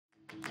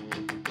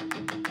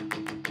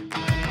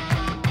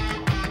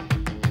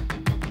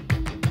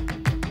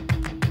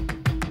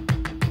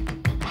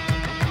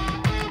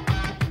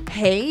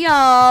Hey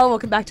y'all,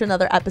 welcome back to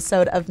another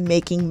episode of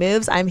Making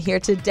Moves. I'm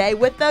here today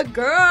with the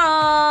girls.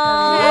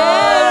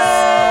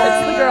 Yes.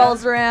 It's the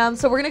girls' room.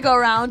 So we're gonna go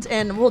around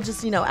and we'll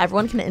just,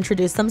 everyone can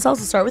introduce themselves.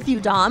 We'll start with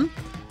you, Dom.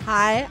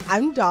 Hi,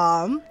 I'm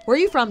Dom. Where are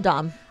you from,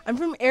 Dom? I'm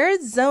from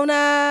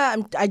Arizona.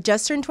 I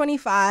just turned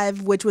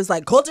 25, which was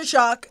like culture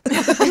shock.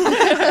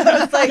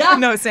 It's like,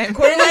 no, same.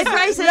 Quarter life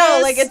crisis. No,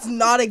 like it's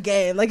not a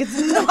game. Like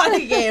it's not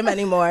a game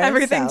anymore.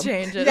 Everything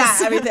changes. Yeah,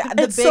 everything.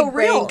 The It's big so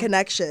brain real.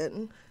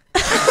 connection.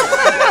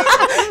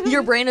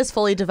 Your brain is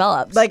fully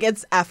developed. Like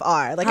it's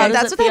FR. Like How does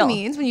That's it what feel? that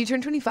memeans when you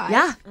turn 25.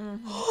 Yeah.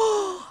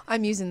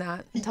 I'm using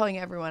that. I'm telling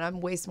everyone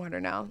I'm way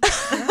smarter now.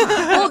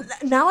 Well,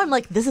 now I'm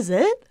like, this is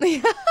it? I'm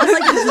like,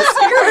 this is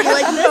scary.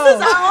 Like, this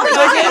is how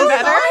Like getting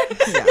better?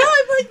 Yeah,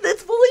 I'm like,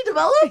 it's fully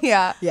developed.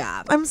 Yeah.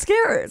 Yeah. I'm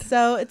scared.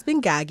 So it's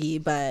been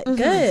gaggy, but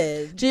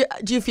good. Do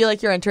you feel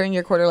like you're entering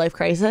your quarter life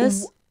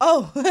crisis?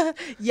 Oh,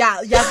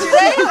 yeah.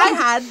 Yesterday I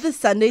had the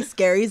Sunday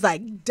scaries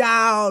like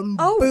down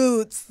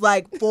boots,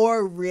 like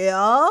for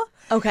real.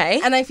 Okay.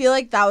 And I feel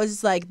like that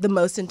was like the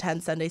most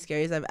intense Sunday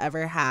scaries I've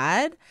ever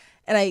had.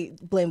 And I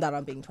blame that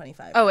on being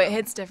 25. Oh, it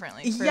hits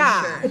differently. For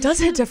Yeah. Sure. It does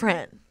hit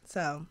different.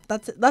 So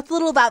that's a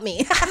little about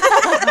me.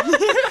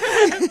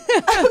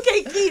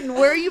 Okay, Keaton,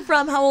 where are you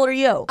from? How old are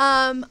you?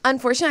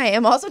 Unfortunately, I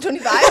am also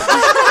 25.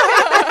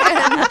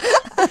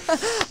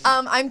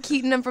 I'm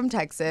Keaton. I'm from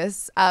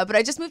Texas, but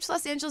I just moved to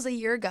Los Angeles a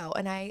year ago,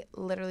 and I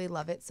literally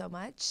love it so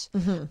much.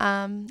 Which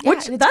and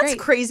it's that's great.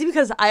 crazy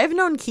because I have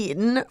known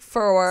Keaton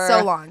for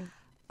So long.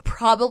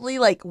 probably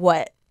like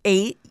what,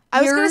 8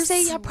 I was years? gonna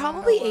say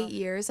probably 8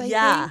 years. I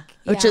think.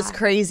 Which is Yeah.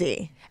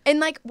 crazy. And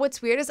like,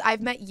 what's weird is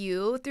I've met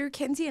you through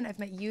Kinsey, and I've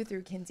met you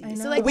through Kinsey.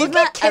 So like, We've look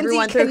met at Kinsey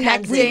everyone through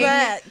connecting. Kinsey. We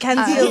met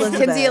Kenzie Elizabeth.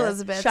 Kinsey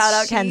Elizabeth. Shout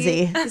out She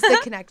Kenzie. is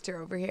the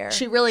connector over here.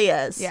 She really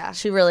is. Yeah.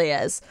 She really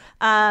is.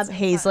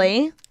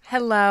 Hasley.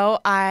 Hello,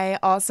 I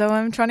also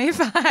am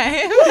 25.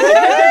 I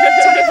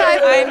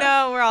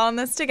know, we're all in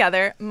this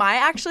together. My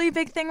actually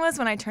big thing was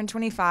when I turned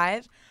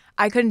 25,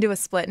 I couldn't do a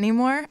split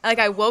anymore. Like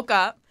I woke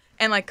up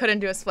and like couldn't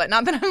do a split.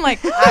 Not that I'm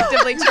like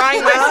actively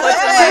trying my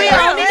splits. We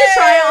all need to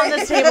try it on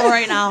this table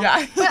right now.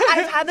 Yeah. But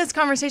I've had this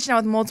conversation now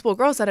with multiple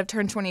girls that have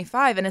turned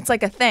 25, and it's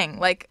like a thing.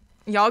 Like,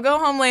 y'all go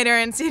home later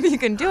and see if you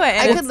can do it.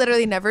 And I could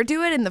literally never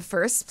do it in the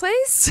first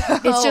place. So.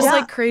 it's just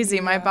like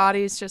crazy. My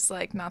body's just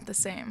like not the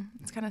same.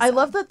 It's kind of. I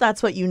love that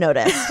that's what you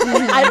noticed.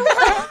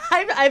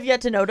 I've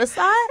yet to notice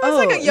that. It was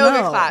like a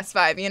yoga no. class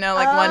vibe,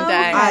 like one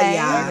day.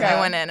 yeah. I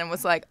went in and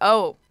was like,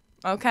 oh,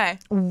 okay.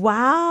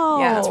 Wow.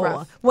 Yeah, it's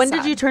rough. When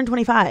did Sad. you turn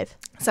 25?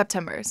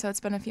 September, so it's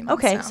been a few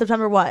months Okay, now.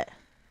 September what?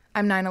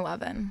 I'm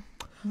 9/11.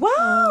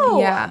 Wow.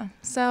 Yeah.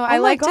 So I my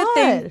like to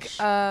think gosh.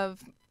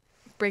 of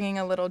bringing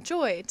a little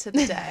joy to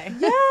the day.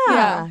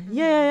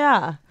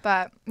 Yeah.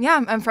 But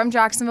yeah, I'm from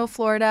Jacksonville,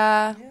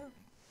 Florida.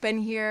 Been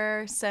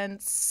here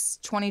since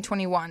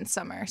 2021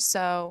 summer,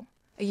 so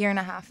a year and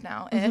a half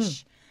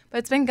now-ish. But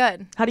it's been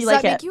good. How do you Does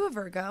like that it? make you a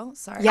Virgo?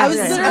 Sorry. Yeah, I was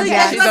Yeah. literally Yeah,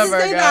 just she's about a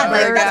to say that.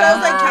 Virgo. Like, that's what I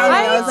was like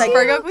counting. I was like,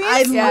 Virgo queen? I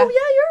Yeah. love, Oh,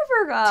 yeah, you're a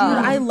Virgo.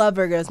 dude, I love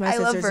Virgos. My I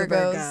love sister's a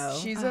Virgos. Virgo.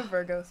 She's a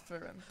Virgo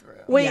through and through.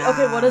 Wait, Yeah,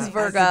 okay, what is I could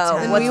Virgo? tell.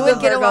 And What's we the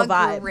would get Virgo along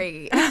vibe?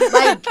 great.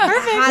 Like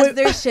has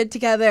their shit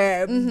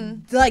together.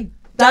 Like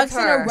ducks in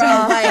a her. row.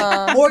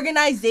 Like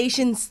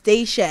organization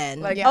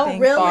station. Like Oh, being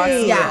really?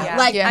 bossy. Yeah,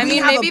 like, I we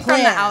mean, have a maybe from the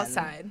plan.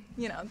 outside.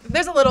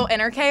 There's a little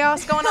inner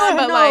chaos going on,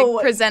 but No.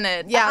 like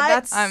presented. Yeah, I-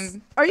 that's.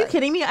 Are you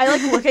kidding me? I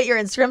like look at your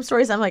Instagram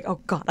stories. I'm like, oh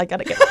God, I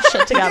gotta get my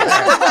shit together.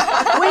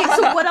 Wait,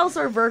 so what else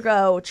are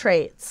Virgo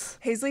traits?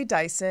 Hasley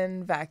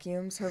Dyson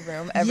vacuums her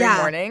room every Yeah.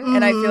 morning,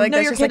 and I feel like No,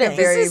 that's you're just like a kidding.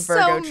 very This is so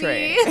Virgo me.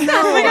 trait.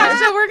 Oh my gosh,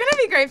 so we're gonna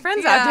be great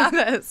friends after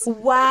this.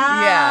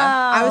 Wow.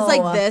 Yeah. I was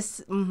like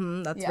this.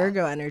 That's Yeah.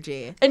 Virgo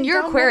energy. And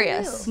you're Dom, what are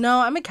Aquarius. No,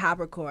 I'm a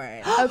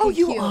Capricorn. Oh,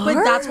 you cute. are?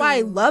 But that's why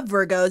I love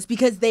Virgos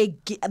because they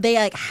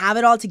like have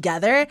it all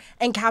together,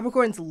 and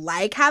Capricorns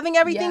like having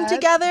everything Yes.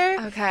 together.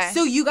 Okay.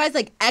 So you guys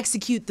like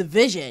execute the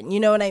vision. You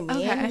know what I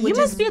mean? Okay. You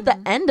must be at the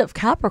end of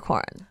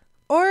Capricorn.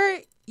 Or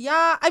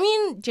yeah, I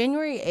mean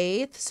January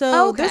 8th.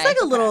 So Okay. there's like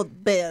a little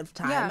bit of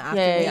time Yeah. after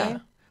Yeah. me.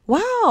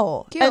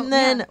 Wow. Cute, And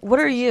then what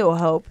are you,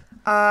 Hope?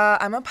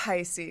 I'm a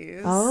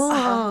Pisces.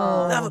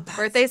 Oh.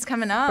 Birthday's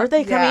coming up.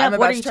 Birthday coming Yeah, I'm up.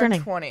 What about are you to turn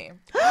turning? 20.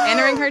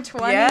 Entering her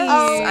 20s. Yes,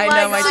 I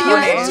know my So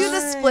 20s. you can do the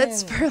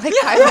splits for like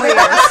 5 more years.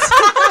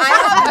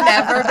 I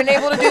have never been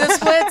able to do the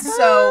splits,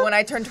 so when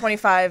I turn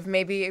 25,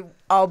 maybe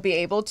I'll be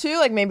able to.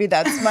 Like maybe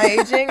that's my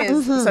aging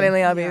is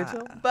suddenly I'll be able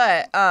to.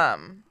 But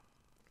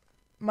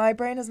my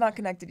brain has not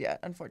connected yet,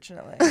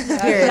 unfortunately.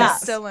 Yeah.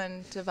 Still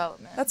in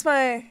development. That's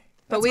my.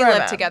 But that's we where I'm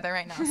live at. together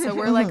right now, so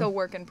we're like a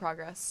work in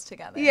progress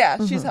together.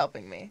 Yeah, she's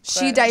helping me.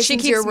 She but- Dysons She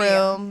keeps your me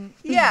young. room.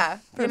 Yeah,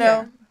 you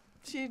know,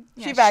 she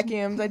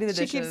vacuums. I do the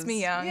she dishes. keeps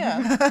me young.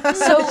 Yeah.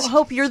 So,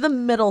 Hope, you're the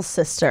middle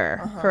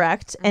sister,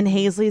 correct? And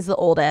Hasley's the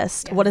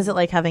oldest. What is it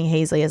like having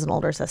Hasley as an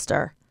older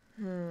sister?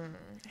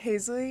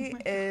 Hasley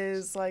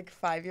is like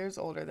 5 years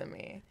older than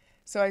me,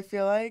 so I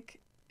feel like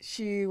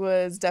she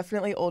was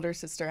definitely older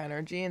sister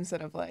energy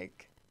instead of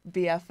like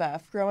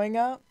BFF growing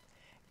up.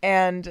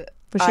 And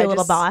Was she a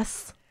little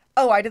boss?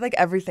 Oh, I did like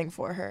everything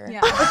for her.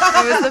 Yeah,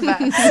 it was the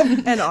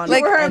best. And on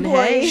Like, and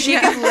hey. she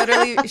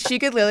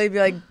could literally be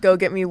like, go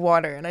get me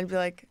water, and I'd be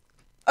like,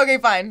 okay,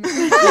 fine.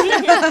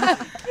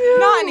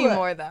 Not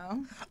anymore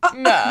though.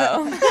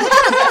 No.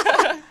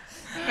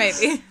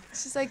 Maybe.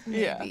 She's like,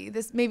 Yeah.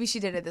 maybe she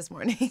did it this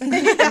morning.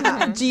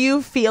 Do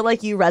you feel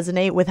like you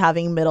resonate with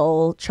having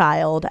middle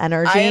child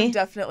energy? I am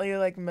definitely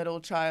like middle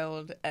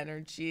child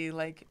energy,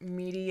 like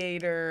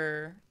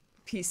mediator,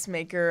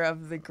 peacemaker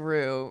of the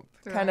group.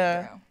 Through Kind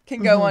and of through.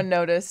 can go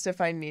unnoticed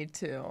if I need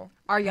to.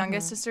 Our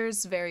youngest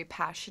sister's very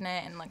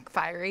passionate and like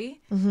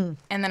fiery, and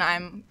then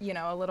I'm,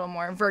 a little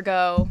more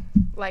Virgo,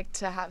 like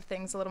to have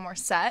things a little more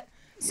set.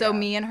 So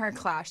me and her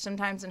clash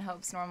sometimes, and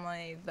Hope's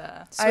normally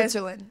the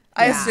Switzerland.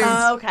 I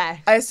assumed.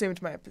 Okay. I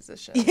assumed my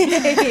position.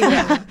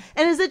 And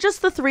is it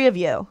just the three of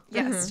you?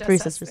 yes, just Three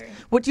us sisters. three.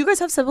 What, do you guys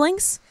have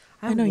siblings?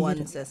 I have know you one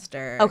do.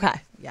 sister.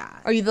 Okay. Yeah.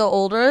 Are you the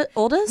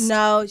oldest?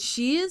 No,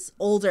 she's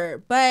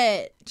older,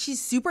 but she's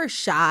super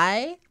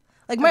shy.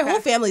 Like my whole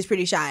family's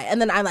pretty shy, and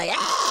then I'm like,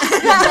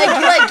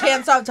 like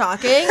can't stop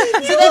talking.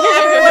 So then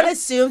everyone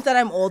assumes that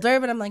I'm older,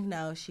 but I'm like,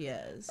 no, she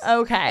is.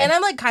 Okay. And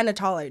I'm like kind of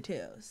taller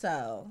too.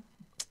 So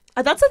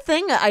That's a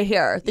thing I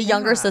hear. The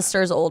younger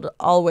sister's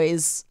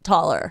always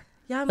taller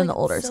yeah, I'm than like, the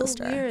older it's so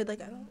sister. Weird.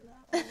 Like I don't know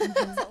what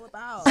it's all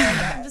about.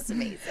 I'm just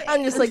amazing.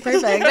 I'm just like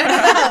perfect.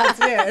 It's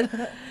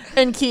weird.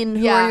 And Keaton,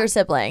 who Yeah. are your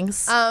siblings?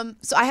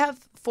 So I have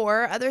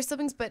 4 other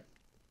siblings, but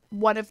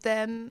one of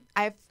them,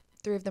 I have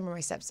 3 of them are my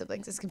step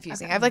siblings. It's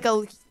confusing. I have like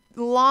a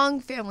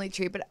long family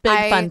tree, but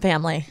Big fun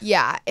family.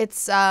 Yeah,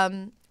 it's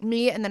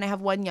me, and then I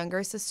have one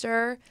younger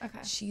sister. Okay.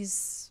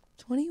 She's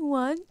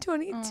 21,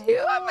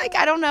 22. I'm like,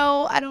 I don't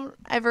know. I don't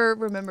ever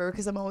remember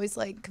because I'm always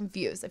like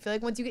confused. I feel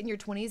like once you get in your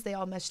 20s, they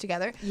all mesh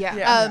together.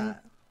 Yeah.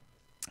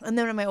 And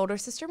then my older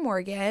sister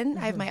Morgan.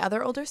 I have my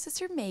other older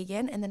sister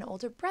Megan, and then an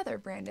older brother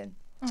Brandon.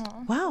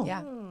 Wow.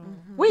 Yeah,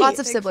 Wait, lots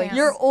of siblings. fans.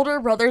 your older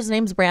brother's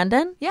name's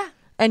Brandon? Yeah.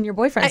 And your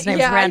boyfriend's name's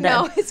yeah, Brandon. I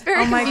know. It's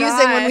very my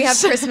confusing when we have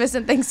gosh. Christmas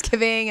and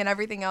Thanksgiving and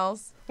everything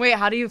else. Wait,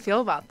 how do you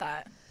feel about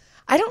that?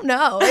 I don't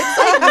know. It's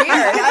like weird.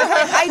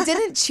 I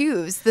didn't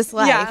choose this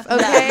life. Yeah.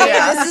 Okay.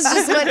 Yeah. This is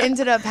just what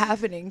ended up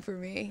happening for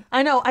me.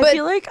 I know. I But-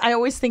 feel like I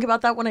always think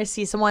about that when I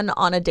see someone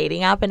on a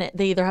dating app and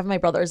they either have my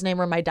brother's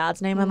name or my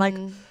dad's name. I'm like,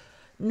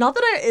 not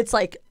that it's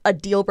like a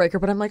deal breaker,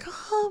 but I'm like,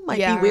 might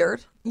Yeah. be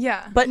weird.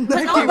 Yeah. But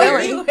not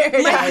really. My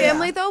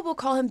family though will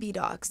call him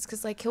B-Dogs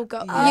because like he'll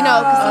go, because he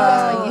goes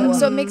by you,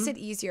 so it makes it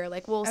easier.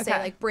 Like we'll say Okay.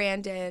 like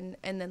Brandon,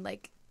 and then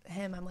like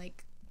him, I'm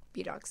like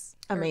B-Dogs.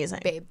 or Amazing.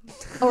 babe.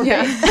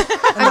 Yeah.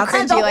 I'm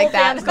cringy like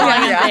that.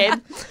 Yeah.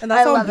 And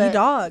that's I all love it.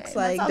 B-Dogs.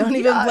 Like, all don't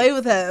even B-Dogs. play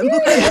with him.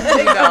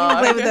 Big dog.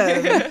 Play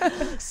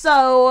with him.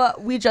 So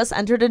we just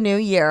entered a new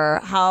year.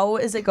 How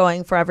is it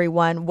going for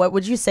everyone? What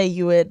would you say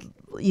you would,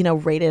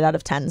 rate it out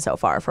of 10 so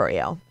far for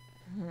you?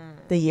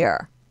 The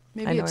year. I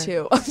Maybe know a it.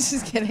 2. I'm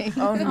just kidding.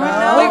 Oh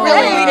no. We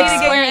really need to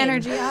get your explain.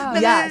 energy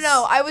out.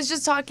 No. I was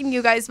just talking to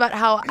you guys about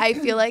how I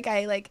feel like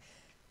I like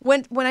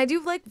when I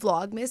do like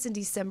Vlogmas in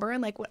December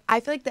and like what I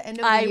feel like the end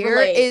of the I year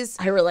relate. is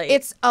I relate.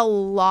 It's a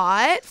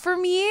lot for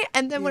me,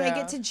 and then when I Yeah.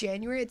 get to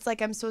January, it's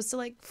like I'm supposed to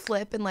like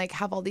flip and like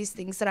have all these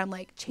things that I'm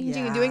like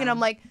changing and Yeah. doing, and I'm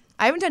like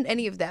I haven't done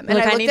any of them, and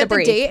Like, I I need looked to at the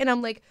breathe. date and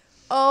I'm like,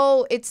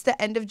 oh, it's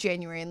the end of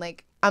January, and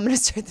like I'm gonna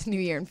start the new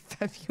year in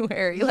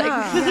February. Like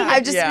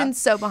I've just Yeah. been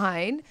so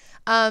behind.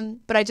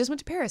 But I just went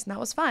to Paris and that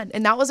was fun,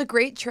 and that was a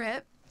great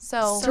trip.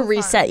 So to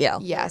reset you.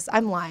 yes,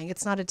 I'm lying.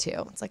 It's not a 2.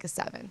 It's like a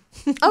 7.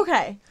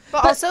 Okay.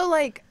 But also,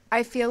 like,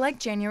 I feel like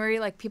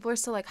January, like, people are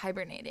still, like,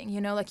 hibernating,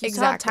 like, you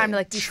still have time to,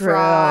 like, True.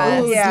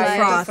 defrost. Ooh, Yeah,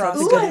 defrost. That's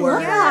a defrost. good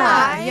word.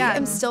 I Yeah.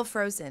 am still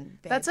frozen.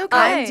 Babe. That's I'm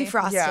okay.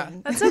 defrosting. Yeah.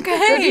 That's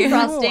okay.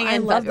 Frosting I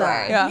in love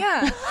February. that.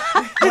 Yeah.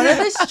 One of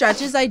the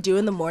stretches I do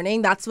in the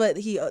morning, that's what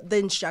the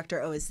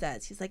instructor always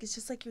says. He's like, it's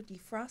just like you're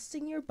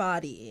defrosting your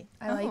body.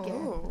 I like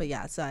it. But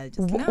yeah, so I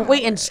just.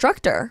 Wait,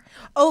 instructor.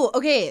 Oh,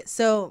 okay.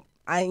 So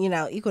I,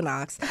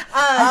 Equinox.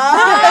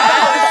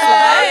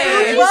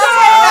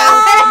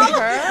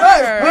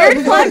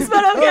 Weird flex,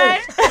 but okay.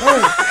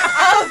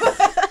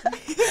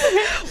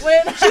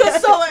 She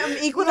was so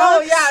Equinox.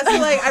 No, yeah. So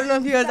like, I don't know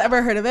if you guys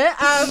ever heard of it.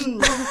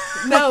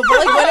 No,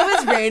 but like when it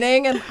was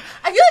raining, and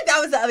I feel like that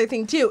was the other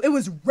thing too. It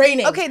was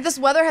raining. Okay, this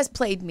weather has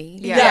played me.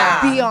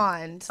 Yeah.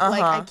 Beyond.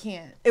 Like I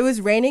can't. It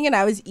was raining and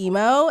I was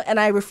emo and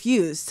I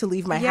refused to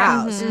leave my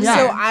house. Yeah.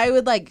 So I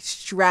would like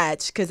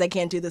stretch because I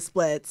can't do the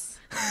splits.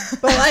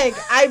 But like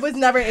I was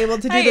never able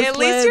to do Hey, the at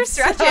splits. least you're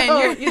stretching. so,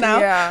 You're-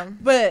 Yeah.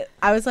 But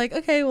I was like,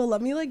 okay, well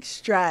let me like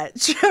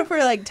stretch for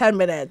like 10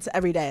 minutes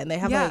every day. And they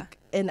have Yeah. like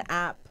an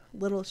app,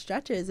 little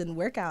stretches and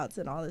workouts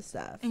and all this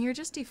stuff. And you're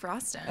just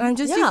defrosting. And I'm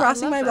just Yeah, I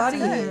defrosting my body.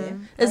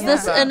 Is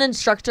this an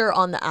instructor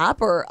on the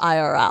app or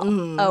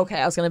IRL? Okay,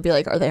 I was gonna be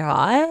like, are they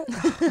hot?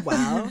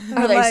 Wow.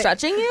 Are they like-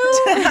 stretching you?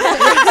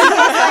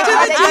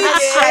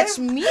 Stretch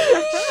me.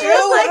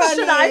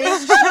 Should I?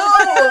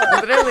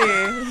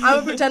 Literally. I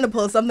would pretend to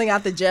pull something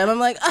at the gym. I'm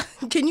like,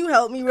 can you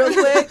help me real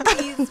quick?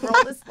 Please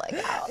roll this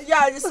leg out.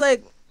 Yeah, just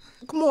like,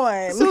 come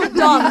on. So,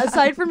 Dom,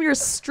 aside from your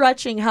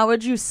stretching, how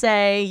would you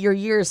say your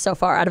years so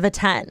far out of a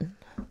 10?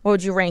 What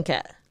would you rank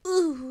it?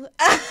 Ooh,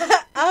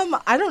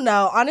 I don't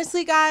know.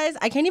 Honestly, guys,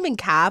 I can't even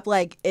cap.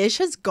 Like, Ish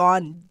has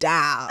gone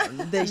down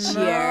this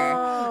year.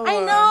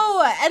 I know.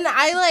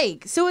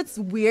 And so it's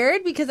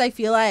weird because I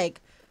feel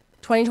like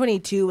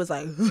 2022 was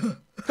like,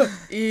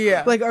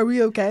 Yeah. like, are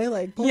we okay?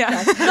 Like, Yeah.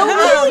 no,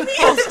 really?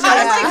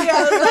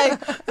 I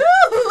was like,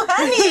 ooh,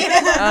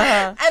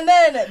 honey. And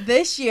then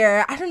this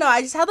year, I don't know,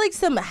 I just had like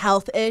some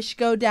health ish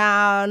go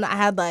down. I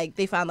had like,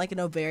 they found like an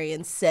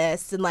ovarian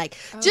cyst and like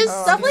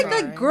just stuff like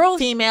the girl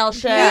Female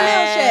shit.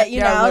 you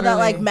Yeah, know, that literally.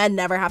 like men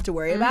never have to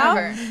worry about.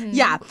 Never.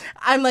 Yeah,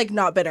 I'm like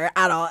not bitter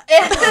at all.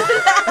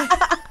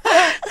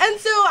 And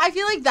so I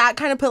feel like that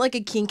kind of put like a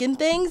kink in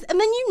things. And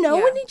then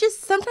when you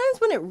just sometimes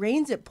when it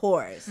rains it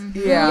pours.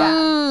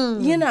 Yeah.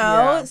 You know?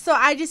 Yeah. So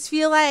I just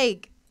feel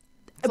like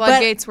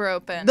Floodgates were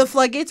open. the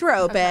floodgates were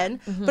open.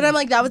 But I'm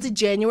like, that was a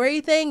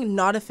January thing,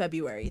 not a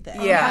February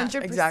thing. Yeah.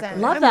 100%.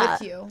 Exactly. Love I'm that.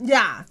 with you.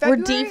 Yeah. We're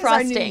February is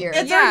our new defrosting. year.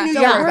 It's Yeah, our new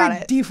don't year. worry We're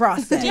about it.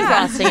 defrosting.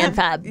 Defrosting in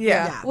Feb.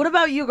 Yeah. What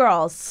about you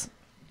girls?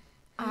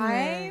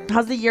 I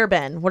How's the year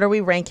been? What are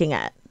we ranking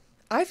at?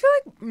 I feel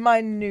like my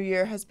new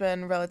year has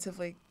been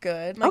relatively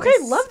good. Like Okay,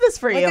 love this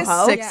for like you, a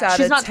Ho. 6 out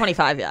She's of not 10.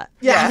 25 yet.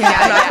 Yeah,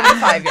 I'm not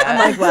 25 yet. I'm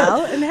like,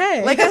 well, and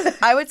hey. Like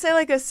I would say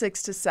like a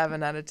 6 to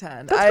 7 out of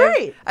 10. That's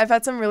great. I've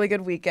had some really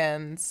good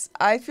weekends.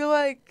 I feel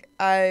like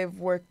I've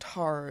worked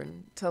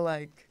hard to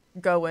like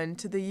go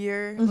into the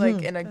year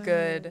like in a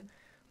good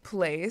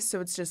place.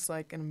 So it's just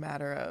like a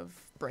matter of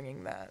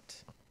bringing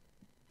that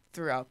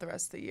throughout the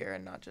rest of the year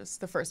and not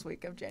just the first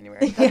week of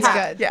January. That's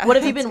good. Yeah. What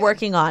have you been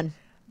working on?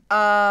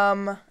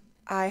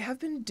 I have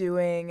been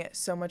doing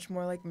so much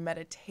more like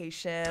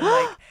meditation,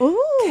 like Ooh.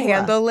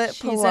 candlelit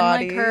she's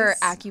Pilates. in like her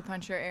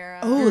acupuncture era.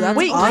 Oh, that's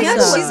Wait, awesome. yeah,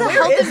 she's a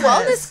Health and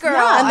wellness girl.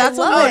 Yeah, and that's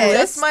I what love we're it.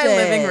 That's my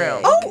living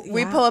room. Oh,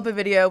 We pull up a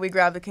video, we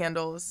grab the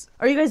candles.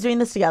 Are you guys doing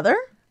this together?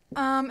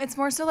 It's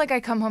more so like I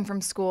come home from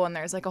school and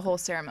there's like a whole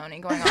ceremony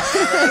going on.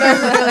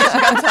 Literally, she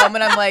comes home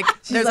and I'm like,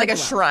 there's like like, a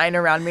shrine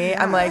around me.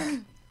 I'm like,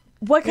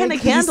 What kind Like,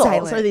 of he's candles?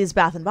 silent. Are these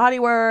Bath and Body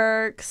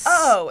Works?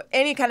 oh,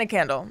 any kind of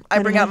candle. I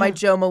bring out my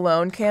Joe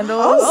Malone candles.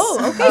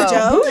 Oh, okay,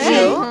 Joe.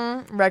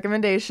 Hey.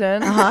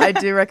 Recommendation. I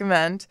do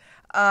recommend.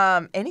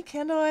 Any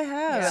candle I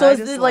have. So I is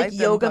just it like light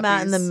them yoga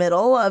mat in the puppies.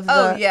 middle of the?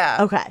 Oh, yeah.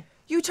 Okay.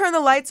 You turn the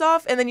lights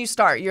off and then you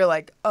start. You're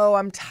like, oh,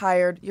 I'm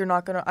tired. I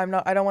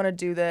don't want to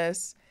do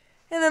this.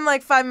 And then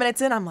like 5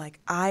 minutes in, I'm like,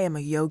 I am a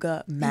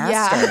yoga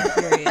master.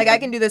 Like I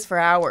can do this for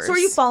hours. So are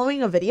you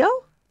following a video?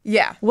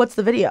 Yeah. What's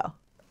the video?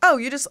 Oh,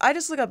 I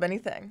just look up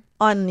anything.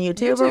 On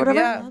YouTube or whatever?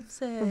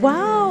 Yeah.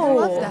 Wow. I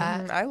love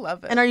that. I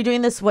love it. And are you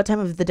doing this what time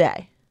of the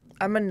day?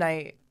 I'm a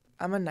night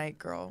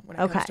girl when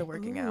it Okay. comes to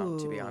working out,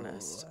 to be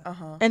honest.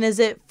 And is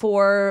it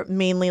for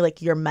mainly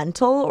like your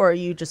mental, or are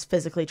you just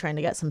physically trying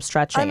to get some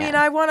stretching I mean, in?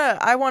 I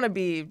wanna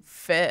be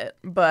fit,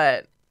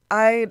 but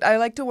I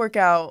like to work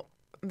out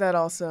that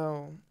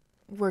also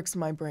works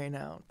my brain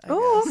out.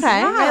 Oh, guess.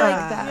 okay. I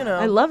like that. You know.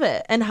 I love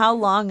it. And how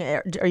long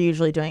are you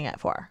usually doing it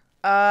for?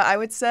 I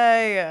would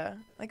say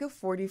like a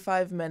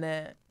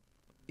 45-minute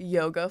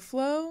yoga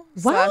flow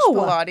 / Wow.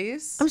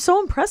 Pilates. I'm so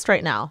impressed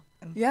right now.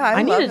 Yeah,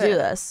 I need love to do it.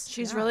 this.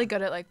 She's really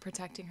good at like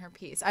protecting her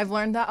peace. I've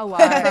learned that a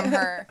lot from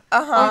her.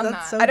 on that's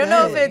that. so I don't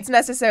know if good. it's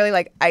necessarily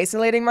like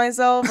isolating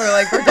myself or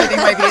like protecting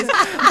my peace,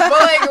 but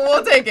like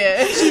we'll take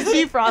it. She's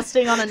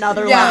defrosting on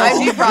another Yeah, level.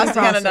 I'm defrosting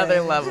on Defrosting.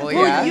 another level. Well,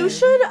 Yeah. you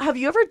should. Have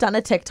you ever done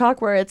a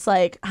TikTok where it's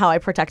like how I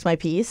protect my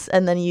peace,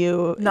 and then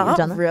you've Not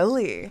done that?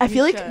 really. I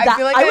feel like should. that, I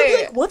feel like I would be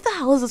I- like, what the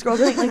hell is this girl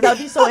doing? Like that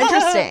would be so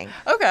interesting.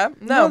 Okay.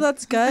 No, No,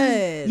 that's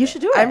good. You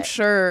should do it. I'm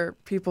sure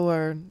people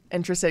are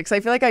interested because I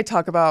feel like I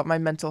talk about my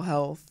mental health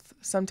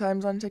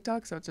sometimes on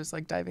TikTok, so it's just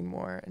like diving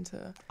more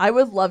into I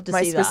would love to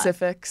my see that.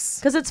 specifics.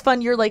 Because it's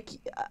fun. You're like,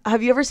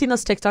 have you ever seen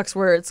those TikToks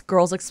where it's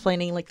girls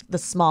explaining like the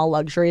small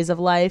luxuries of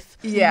life?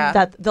 Yeah.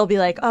 That they'll be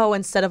like, oh,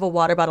 instead of a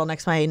water bottle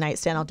next to my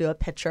nightstand, I'll do a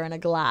pitcher and a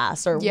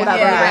glass or Yeah. whatever,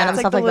 Yeah, random it's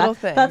like stuff the like little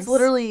that. That's things.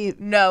 literally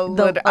No,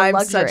 a I'm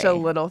such a luxury.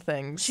 little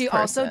things. She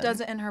also person.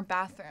 does it in her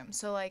bathroom.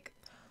 So like,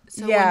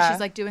 when Yeah. she's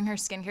like doing her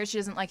skincare, she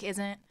doesn't like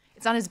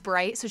it's not as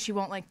bright, so she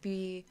won't like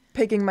be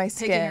picking my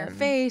skin. picking her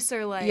face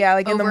or like Yeah,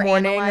 like in the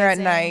morning or at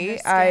overanalyzing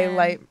night, her I skin.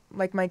 light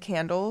like my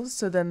candles,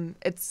 so then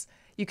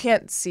you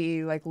can't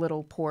see like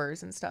little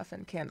pores and stuff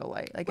in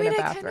candlelight, like Wait, in a I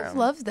bathroom. kind of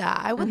love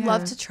that. I would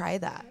love to try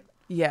that.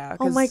 Yeah.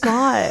 Oh 'cause- my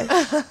god!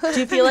 Do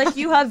you feel like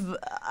you have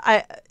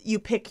you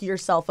pick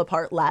yourself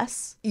apart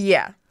less?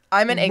 Yeah.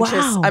 I'm an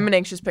Wow.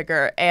 anxious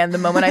picker, and the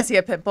moment I see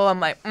a pimple, I'm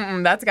like,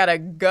 that's gotta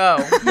go.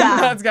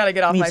 That's gotta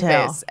get off Me my too.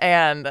 face,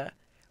 and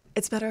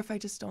it's better if I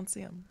just don't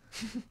see them.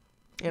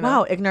 You know?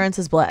 Wow, ignorance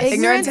is bliss.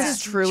 Ignorance Yeah.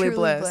 is truly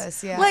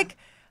bliss. Yeah. Like,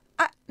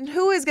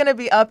 who is gonna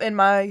be up in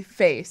my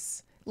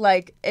face,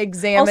 like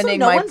examining also,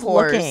 no my one's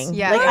pores? looking.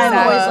 Yeah, like I'm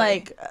exactly. always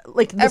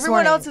like this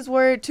Everyone morning, else is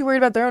too worried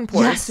about their own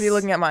pores Yes. to be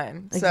looking at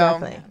mine.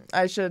 Exactly. So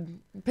I should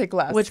pick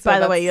less. Which, So by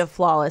the way, that's- you have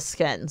flawless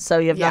skin, so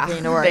you have Yeah.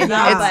 nothing to worry Thank you.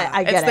 about. It's- But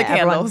I get it's it. the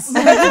everyone-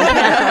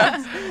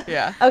 candles.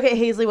 Yeah. Okay,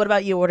 Hasley, what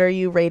about you? What are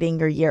you rating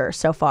your year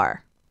so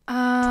far?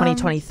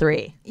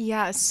 2023?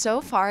 Yeah,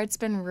 so far it's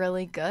been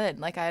really good.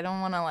 Like, I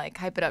don't want to like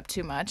hype it up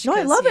too much. No,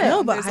 I 'cause, love you it. know,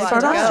 No, but there's a hype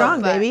lot Start to off go,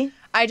 strong, but baby.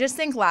 I just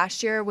think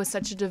last year was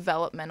such a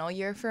developmental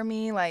year for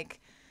me. Like,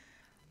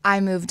 I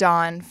moved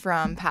on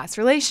from past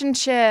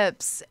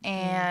relationships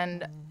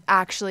and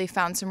actually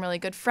found some really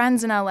good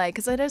friends in LA,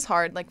 because it is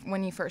hard, like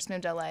when you first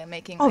moved to LA,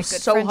 making like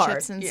good so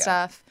friendships hard. and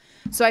stuff.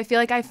 So I feel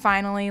like I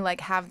finally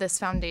like have this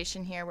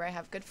foundation here where I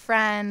have good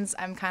friends.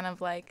 I'm kind of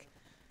like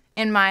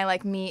in my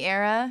like me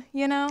era,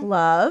 you know?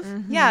 Love.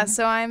 Yeah,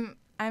 so I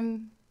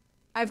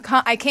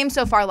came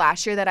so far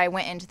last year that I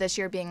went into this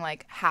year being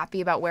like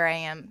happy about where I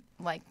am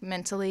like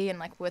mentally and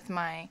like with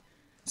my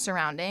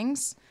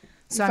surroundings.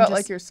 So You I'm felt just,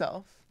 like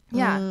yourself.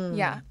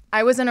 yeah.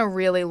 I was in a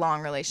really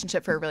long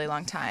relationship for a really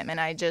long time, and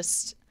I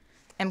just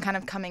am kind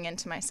of coming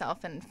into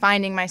myself and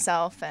finding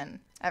myself and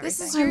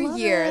everything. This is your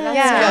year. That's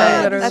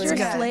Yeah, good. That's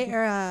literally. good. Slay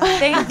era.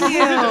 Thank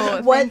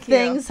you. What Thank you.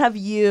 things have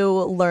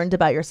you learned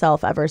about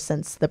yourself ever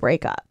since the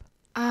breakup?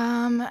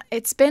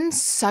 It's been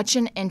such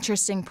an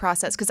interesting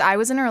process because I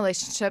was in a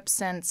relationship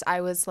since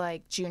I was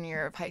like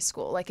junior of high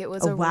school. Like, it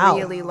was a wow.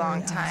 really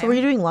long time. So were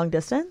you doing long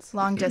distance?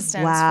 Long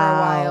distance Wow. for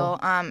a while.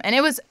 And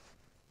it was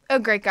a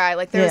great guy.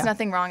 Like, there was Yeah.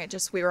 nothing wrong. It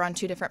just, we were on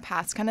two different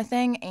paths kind of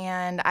thing.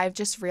 And I've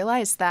just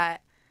realized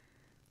that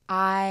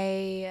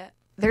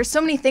there's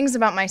so many things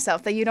about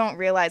myself that you don't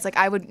realize. Like,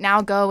 I would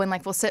now go and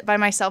like we'll sit by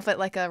myself at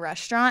like a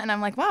restaurant and I'm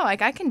like, wow,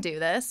 like I can do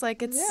this.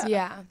 Like, it's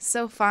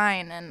so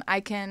fine. And I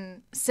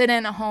can sit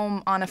in a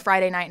home on a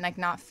Friday night and like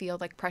not feel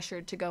like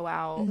pressured to go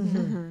out. I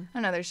don't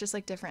know. There's just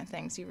like different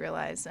things you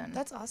realize. And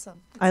That's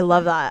awesome. I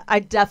love that. I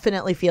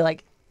definitely feel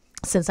like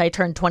since I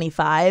turned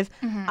 25,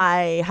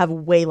 I have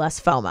way less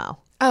FOMO.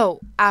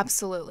 oh,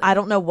 absolutely. I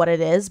don't know what it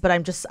is, but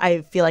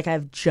I feel like I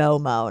have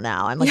JOMO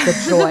now. I'm like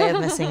the joy of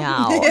missing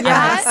out.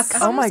 That Oh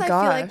comes, my I feel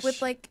like, gosh.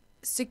 with like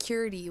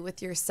security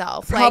with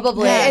yourself.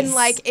 Probably. Like, and Yes.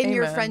 like in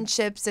your Amen.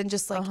 friendships and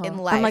just like in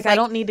life. I'm like, I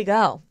don't need to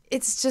go.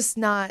 It's just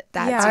not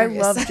that Yeah. I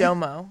serious. love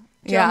Jomo.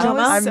 Yeah.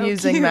 Jomo? I'm so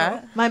using cute.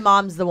 that. My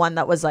mom's the one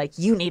that was like,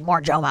 you need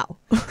more JOMO.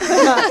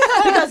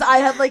 Because I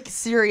had like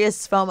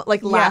serious FOMO.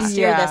 Like last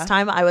year, Yeah. this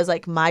time, I was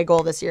like, my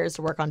goal this year is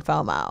to work on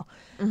FOMO.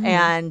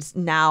 And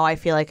now I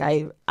feel like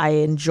I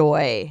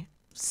enjoy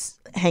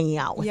hanging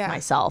out with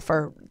myself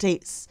or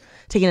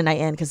taking a night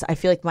in, because I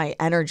feel like my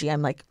energy,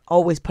 I'm like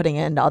always putting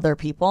it into other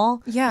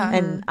people. Yeah.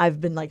 And I've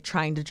been like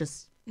trying to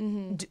just,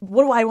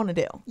 what do I want to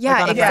do? Yeah,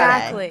 like, on a Friday.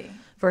 exactly.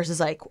 Versus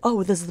like,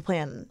 oh, this is the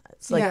plan.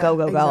 It's like Yeah, go all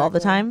the exactly.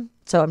 time.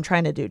 So I'm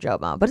trying to do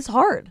JOMO, but it's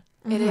hard.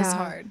 It is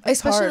hard.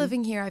 Especially hard.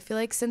 living here. I feel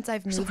like since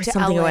I've moved always to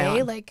something going LA,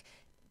 on. like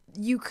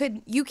you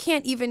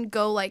can't even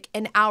go like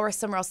an hour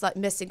somewhere else without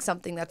missing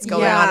something that's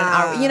going on an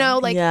hour. You know,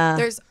 like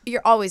Yeah.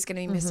 you're always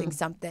gonna be missing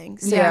something.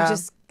 So Yeah. you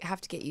just have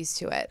to get used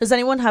to it. Does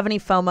anyone have any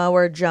FOMO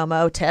or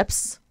JOMO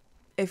tips?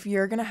 If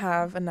you're going to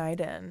have a night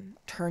in,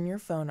 turn your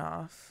phone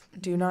off.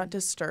 Do not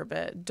disturb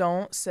it.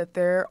 Don't sit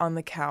there on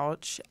the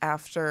couch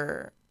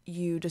after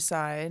you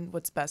decide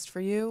what's best for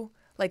you,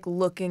 like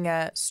looking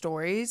at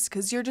stories,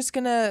 because you're just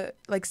going to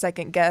like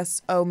second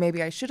guess, oh,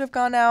 maybe I should have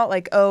gone out.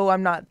 Like, oh,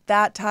 I'm not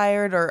that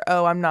tired, or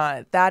oh, I'm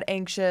not that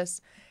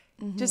anxious.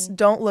 Just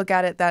don't look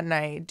at it that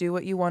night. Do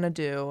what you want to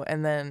do,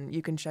 and then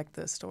you can check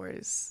the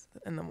stories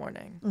in the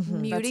morning.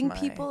 Muting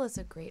That's my- people is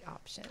a great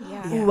option.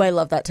 Yeah. Ooh, I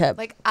love that tip.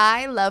 Like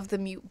I love the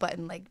mute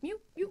button. Like mute.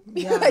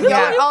 Yeah. Y'all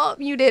are all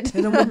muted.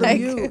 Hit 'em with the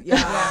Like, mute.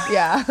 Yeah.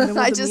 Yeah. Hit 'em with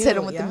I the just hit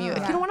them mute, with the mute. If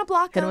yeah. you don't want to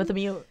block Hit them, with the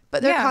mute.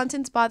 but their Yeah.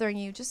 content's bothering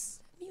you,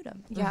 just mute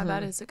them. Yeah,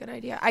 that is a good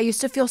idea. I used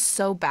to feel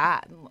so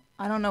bad.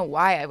 I don't know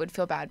why I would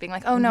feel bad being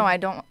like, oh no,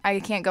 I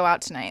can't go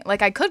out tonight.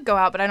 Like, I could go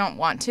out, but I don't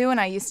want to. And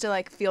I used to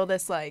like feel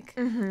this like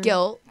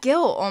Guilt.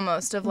 guilt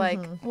almost of like,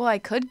 well, I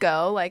could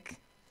go, like,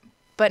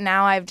 but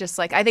now I've just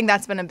like, I think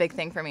that's been a big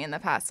thing for me in the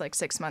past like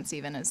 6 months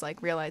even, is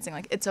like realizing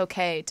like it's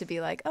okay to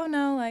be like, oh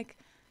no, like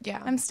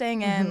Yeah. I'm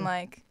staying in,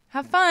 like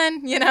have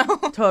fun, you know?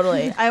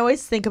 Totally. I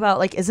always think about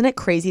like, isn't it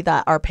crazy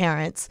that our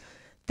parents,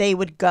 they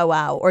would go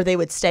out or they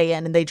would stay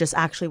in and they just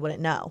actually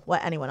wouldn't know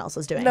what anyone else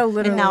was doing. No, And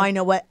literally. now I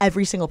know what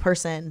every single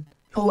person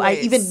who I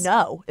Always. even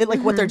know,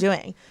 like what they're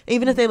doing.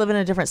 Even if they live in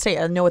a different state,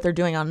 I know what they're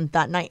doing on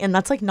that night. And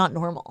that's like not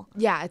normal.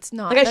 Yeah, it's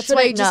not. Like, I That's why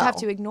you shouldn't just have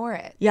know. to ignore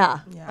it. Yeah.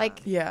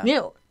 Like Yeah.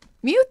 Mute.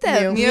 mute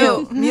them.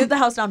 Mute the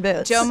house down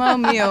boots.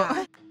 Jomo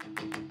mute.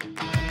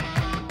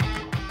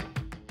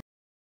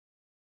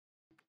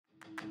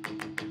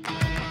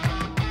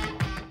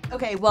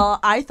 Okay, well,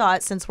 I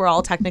thought since we're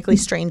all technically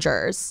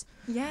strangers,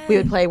 we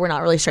would play We're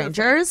Not Really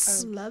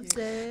Strangers. Loves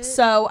it.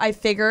 So I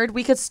figured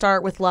we could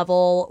start with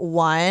level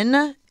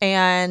 1,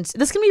 and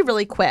this can be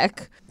really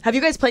quick. Have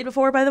you guys played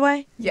before, by the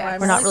way? Yeah.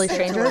 We're Not Really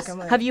Strangers.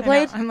 Have you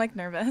played? I'm like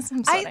nervous.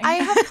 I'm sweating. I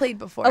have played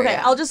before. Okay,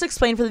 yeah. I'll just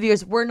explain for the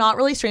viewers. We're Not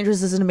Really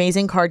Strangers is an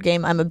amazing card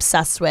game I'm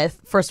obsessed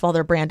with. First of all,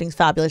 their branding's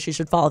fabulous. You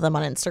should follow them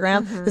on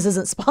Instagram. This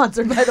isn't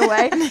sponsored, by the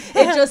way.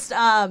 It just,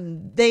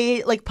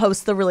 they like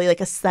post the really like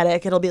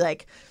aesthetic. It'll be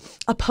like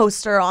a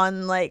poster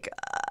on like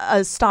a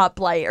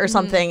stoplight or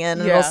something,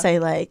 and it'll Yeah. say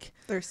like,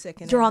 They're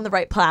sick. You're on the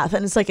right path,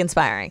 and it's like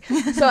inspiring.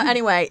 So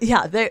anyway,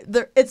 yeah,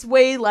 it's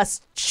way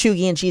less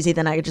chuggy and cheesy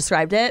than I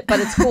described it, but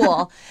it's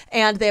cool.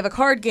 And they have a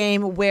card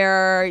game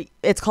where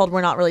it's called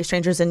We're Not Really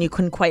Strangers, and you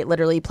can quite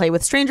literally play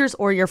with strangers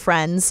or your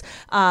friends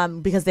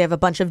because they have a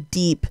bunch of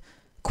deep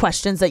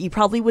questions that you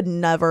probably would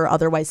never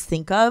otherwise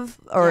think of,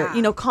 or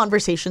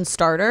conversation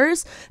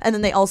starters. And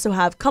then they also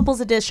have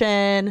couples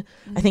edition,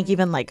 I think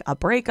even like a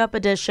breakup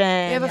edition.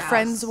 They have a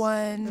friends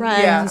one,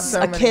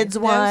 a kids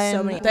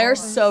one. They're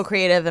so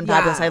creative and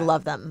fabulous. I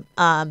love them.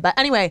 But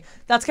anyway,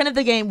 that's kind of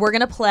the game we're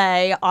gonna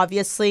play.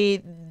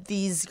 Obviously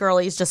these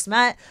girlies just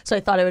met, so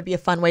I thought it would be a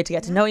fun way to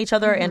get to know each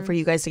other and for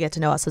you guys to get to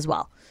know us as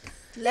well.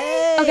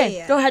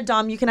 Okay, go ahead,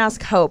 Dom. You can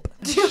ask Hope.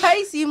 Do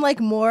I seem like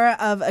more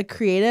of a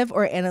creative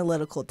or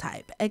analytical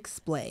type?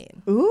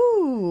 Explain.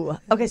 Ooh.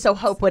 Okay, so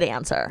Hope would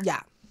answer.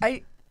 Yeah.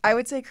 I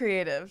would say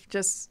creative,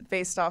 just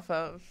based off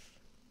of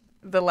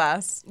the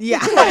last 20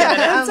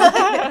 minutes.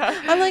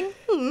 I'm like,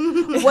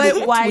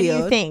 Why do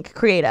you think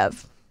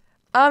creative?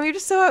 You're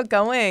just so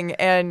outgoing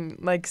and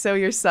like so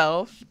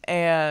yourself,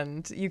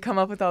 and you come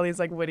up with all these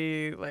like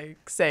witty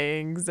like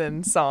sayings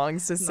and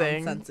songs to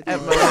sing at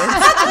moments.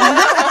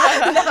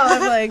 No,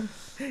 I'm like,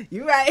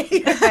 you right.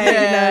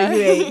 No,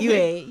 you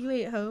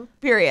ain't, Hope.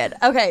 Period.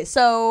 Okay,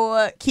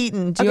 so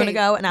Keaton, do you want to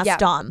go and ask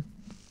Dom?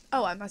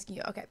 Oh, I'm asking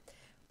you. Okay.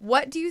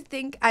 What do you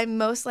think I'm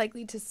most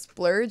likely to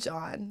splurge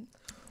on?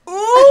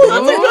 Ooh,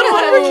 that's a good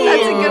one for Keaton.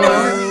 That's a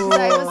good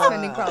one. I have a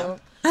spending problem.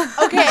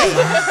 Okay.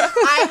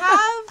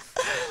 I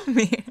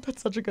have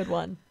That's such a good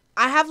one.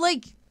 I have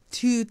like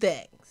two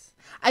things.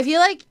 I feel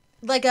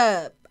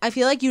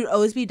like you'd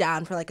always be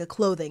down for like a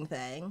clothing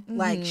thing,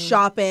 like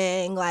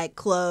shopping, like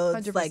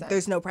clothes, 100%. like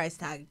there's no price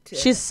tag to it.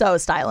 She's so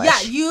stylish. Yeah,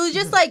 you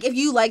just like if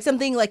you like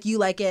something, like you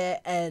like it,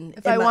 and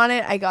If I want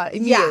it, I got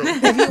it. yeah,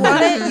 if you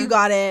want it, you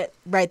got it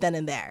right then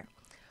and there.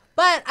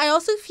 But I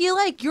also feel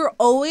like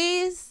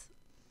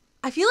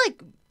I feel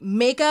like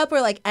makeup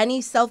or like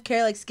any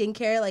self-care, like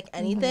skincare, like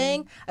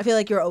anything, I feel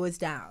like you're always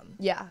down.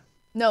 Yeah.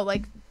 No,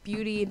 like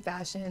beauty and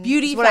fashion.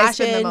 Beauty, is what I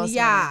spend the fashion, most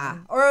yeah. money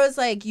on. Or it was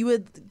like you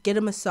would get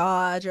a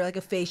massage or like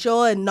a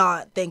facial and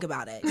not think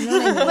about it. You know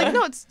what I mean? Like,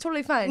 no, it's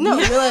totally fine. No,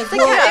 you're like, Yeah,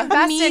 well,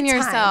 invest in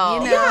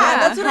yourself. You know? yeah,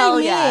 that's what I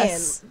mean.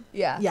 Yes.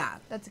 Yeah. Yeah.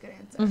 That's a good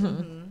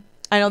answer.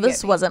 I know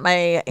this wasn't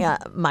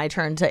my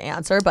turn to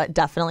answer, but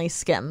definitely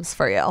Skims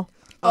for you.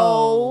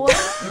 Oh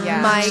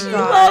Yeah. my She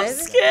god.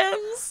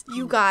 Skims.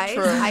 You guys,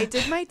 I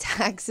did my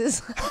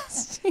taxes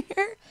last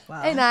year,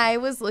 Wow. and I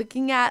was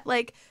looking at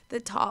like the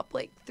top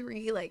like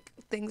 3 like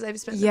things I've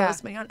spent the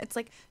most money on. It's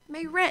like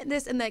my rent,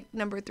 this, and like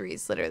number 3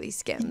 is literally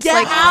Skims. Get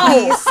like, out!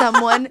 please,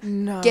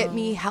 someone get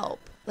me help.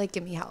 Like,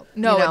 give me help.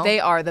 No, you know? they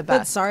are the But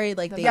best. sorry,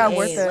 like they Yeah,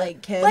 worth ain't, it.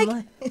 like Kim.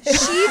 Like,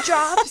 she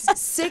drops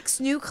 6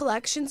 new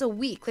collections a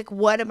week. Like,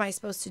 what am I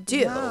supposed to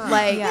do?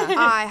 Like,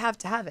 I have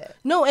to have it.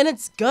 no, and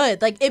it's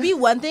good. Like it'd be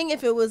one thing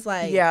if it was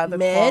like the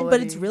mid, but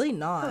it's quality. really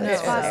not.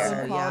 it's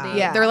fair. quality.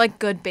 Yeah. They're like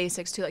good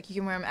basics too. Like you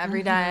can wear them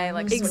every day.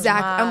 Like switch 'em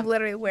Exactly. I'm up.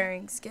 literally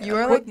wearing Skims. You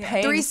are like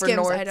paying 3 for Skims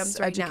North's items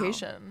right now.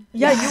 education.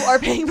 Yeah, you are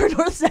paying for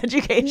North's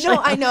education.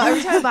 No, I know.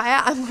 Every time I buy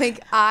it, I'm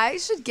like, I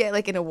should get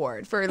like an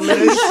award for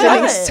literally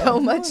spending so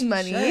much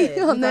money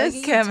on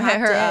this. Kim, hit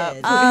her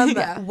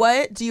up.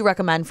 What do you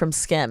recommend from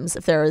Skims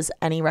if there is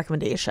any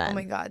recommendation? Oh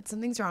my god,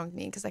 something's wrong with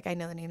me because like I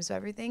know the names of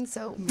everything.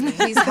 So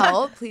please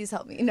help, please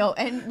help me. No,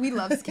 and we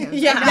love Skims.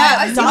 Yeah,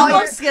 I see Dom all your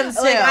loves Skims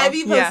too. Like I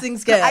be posting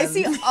Skims. I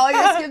see all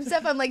your Skims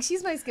stuff. I'm like,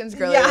 she's my Skims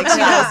girl. Yeah, Like, she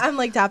knows. I'm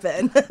like tap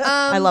in.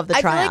 I love the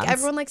I feel try-ons. like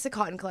everyone likes the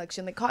Cotton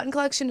Collection. The Cotton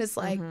Collection is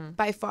like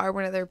by far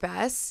one of their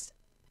best.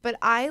 But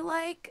I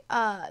like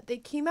they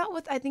came out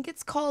with, I think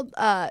it's called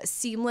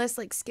Seamless,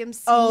 like Skim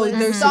Seamless. Oh,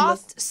 they're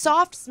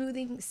soft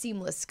smoothing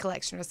seamless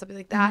collection or something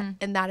like that.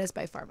 And that is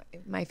by far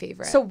my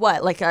favorite. So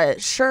what, like a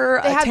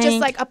shirt, they a have tank? just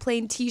like a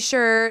plain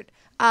t-shirt.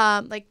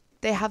 Like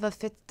they have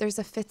there's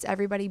a Fits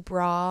Everybody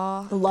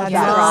bra. Love That's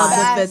that the bra.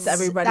 best. The Fits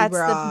Everybody That's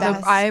bra. the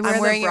best. I wear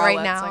I'm wearing the it right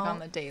bralettes, now. like on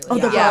the daily. Oh,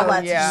 the Yeah.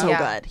 bralettes Yeah. are so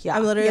Yeah. good. Yeah.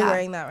 I'm literally Yeah.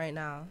 wearing that right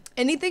now.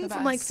 Anything The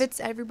from like best. Fits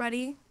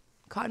Everybody,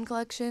 Cotton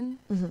Collection,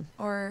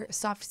 or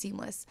Soft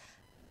Seamless.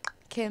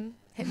 Kim,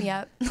 hit me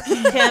up.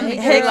 Kim, Hey,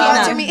 hit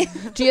girl. me to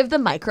up. me. Do you have the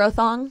micro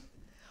thong?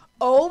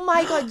 Oh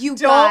my god, you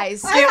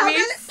guys. Get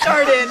me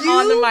started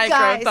on the Guys,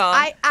 microthon.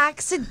 I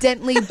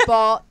accidentally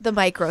bought the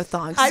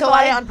microthong. I so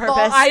bought it on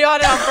purpose. I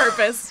got it on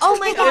purpose. Oh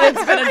my god.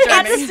 It's been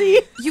a journey.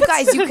 You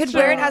guys, you could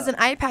wear it as an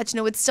eye patch and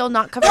it would still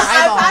not cover your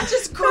eyeball. That's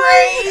just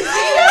crazy.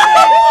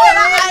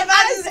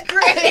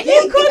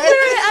 You could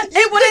wear it.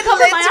 It wouldn't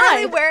cover my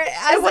Literally eye. wear it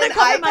as an wouldn't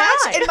eye cover my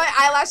patch eye. and my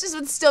eyelashes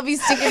would still be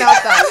sticking out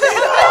though.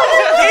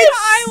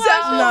 It's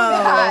so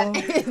bad.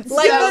 It's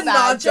Like so the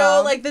bad, nacho,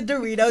 y'all. like the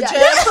Dorito chip.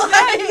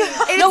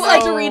 It's No,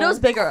 like so-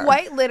 Doritos bigger.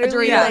 Quite A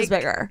literally Dorito like, is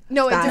bigger.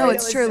 No, it's, That no, is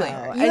it's truly. so-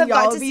 You and have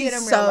got y'all to be see it in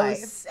real so life.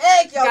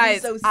 sick. Y'all Guys,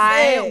 be so sick.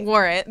 I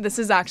wore it. This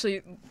is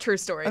actually true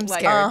story. I'm like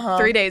scared.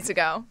 3 days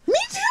ago. Me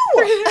too.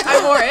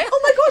 I wore it. Oh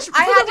my gosh.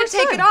 I for had the to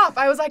take first it time. off.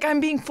 I was like, I'm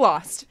being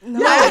flossed. No,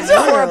 it's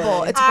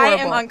horrible. It's I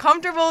horrible. am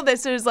uncomfortable.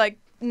 This is like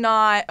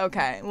not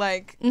okay.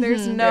 Like,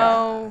 there's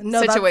no,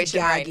 No, that's situation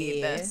where I gaggy.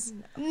 need this.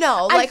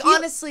 No, I like feel-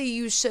 honestly,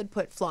 you should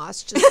put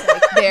floss just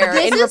like there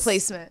This in is-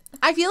 replacement.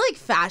 I feel like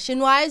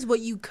fashion-wise,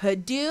 what you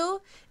could do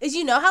is,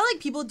 you know how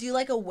like people do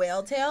like a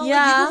whale tail? Like, you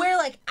Yeah. could wear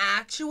like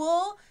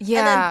actual, and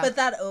Yeah. then put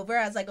that over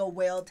as like a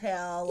whale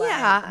tail like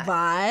Yeah.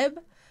 vibe.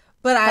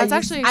 But That's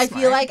actually I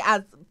feel smart. like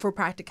as for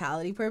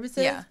practicality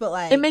purposes, Yeah. but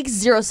like It makes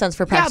zero sense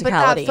for Yeah, but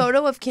practicality. that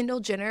photo of Kendall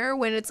Jenner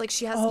when it's like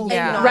she has Oh, the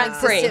yeah.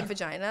 Rent-free. non-existent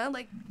vagina,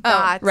 like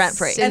that's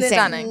rent-free. and it's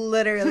stunning.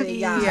 literally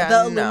Yeah,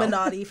 the no.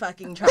 Illuminati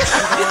fucking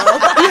triangle.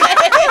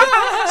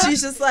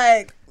 She's just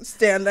like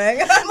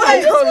standing. I'm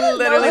like,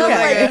 literally no,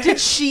 okay. like,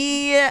 is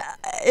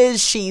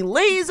she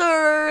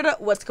lasered?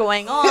 What's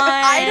going on?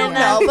 I don't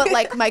know, but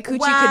like my coochie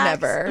Wax. could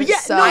never. Yeah,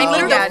 so no, I need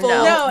literally that. full-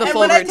 No, No, the and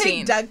full when I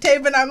routine. take duct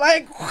tape and I'm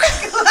like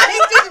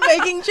just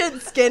making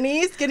shit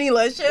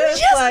skinny-licious.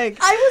 Yes, Like,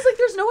 I was like,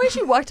 there's no way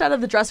she walked out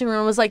of the dressing room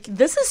and was like,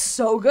 this is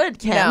so good,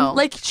 Kim. No.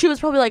 Like, she was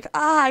probably like,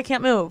 I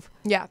can't move.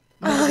 yeah.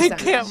 I 100%.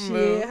 can't she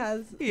move.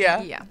 has.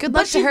 Yeah. Yeah. Good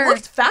luck luck to she her.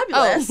 looked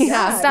fabulous. Oh,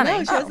 Yeah, stunning.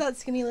 No, she has that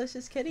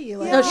skinny-licious kitty.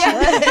 Like, No, she,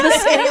 the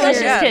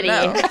skinny-licious Yeah, kitty.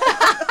 no.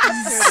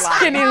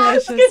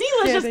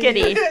 Skinny-licious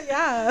kitty.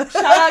 yeah.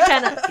 Shout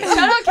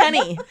out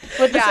Kenny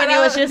with the Yeah.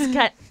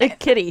 skinny-licious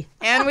kitty.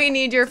 And we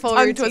need your full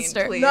Tongue routine,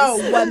 twister. please. No,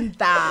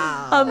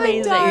 1,000.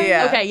 Amazing.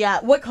 Yeah. Okay, yeah.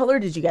 What color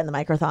did you get in the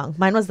microthong?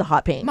 Mine was the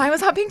hot pink. Mine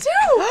was hot pink too.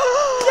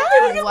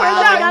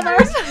 Wow.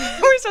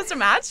 We're supposed to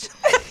match.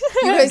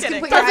 You guys kidding.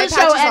 can put your eye Doesn't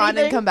show patches on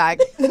anything. and come back.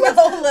 No,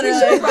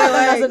 literally. Rock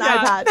as an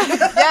yeah.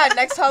 iPad. Yeah,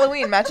 next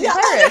Halloween, matching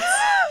pirates.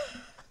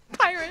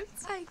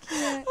 Pirates. I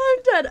can't.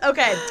 I'm dead.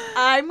 Okay,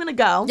 I'm gonna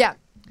go. Yeah.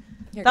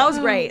 That was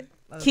great.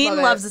 Keaton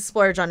Love loves it. to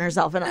splurge on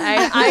herself, and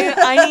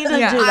I need to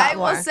Yeah. do that I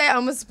more. will say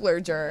I'm a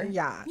splurger.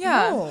 Yeah.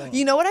 Yeah. No.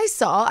 You know what I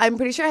saw? I'm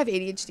pretty sure I have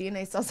ADHD, and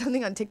I saw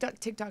something on TikTok.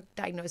 TikTok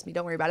diagnosed me.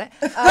 Don't worry about it.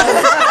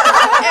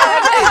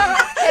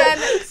 And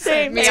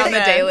Same. Me on the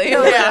daily.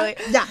 No, Yeah. literally.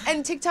 Yeah.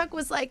 And TikTok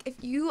was like, if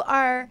you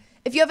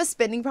have a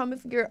spending problem,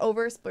 if you're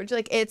over splurge,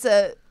 like it's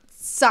a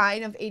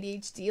sign of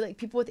ADHD. Like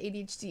people with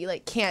ADHD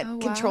like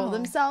can't control wow.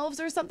 themselves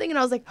or something. And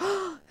I was like,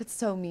 oh, that's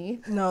so me.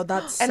 No,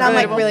 that's And so I'm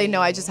like, funny. really?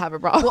 No, I just have a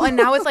problem. Well, and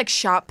now with like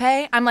Shop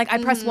Pay, I'm like,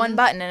 I press one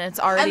button and it's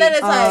already. And then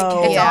it's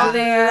like, it's yeah. all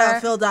there.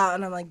 filled out,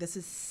 and I'm like, this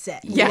is sick.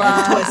 Yeah.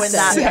 Love when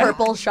that Yeah.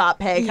 purple shop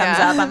pay comes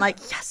Yeah. up. I'm like,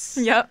 yes.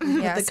 Yep.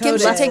 yeah, the Skim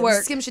code should,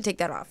 is- Skim should take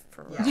that off.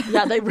 For real.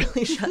 Yeah, they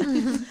really should.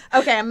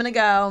 Okay, I'm gonna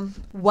go.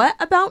 What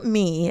about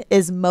me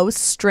is most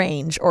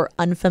strange or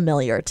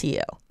unfamiliar to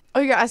you? Oh,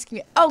 you're asking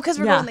me. Oh, because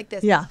we're yeah. going like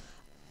this. Yeah.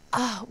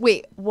 Oh,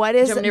 wait, what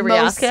is Do you want me to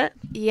most? re-ask it?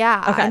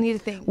 Yeah, Okay. I need to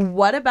think.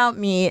 What about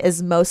me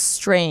is most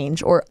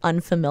strange or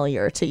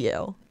unfamiliar to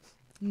you?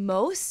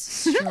 Most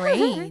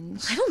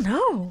strange. I don't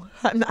know.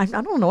 I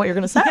don't know what you're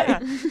gonna say.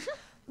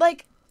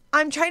 Like,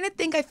 I'm trying to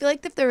think. I feel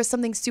like if there was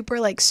something super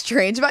like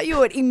strange about you, it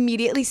would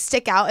immediately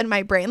stick out in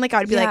my brain. Like I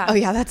would be like, Yeah. oh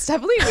yeah, that's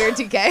definitely weird,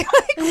 TK.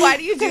 Like, why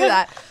do you do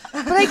that?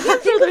 But I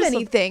can't think of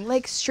anything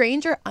like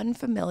strange or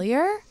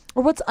unfamiliar.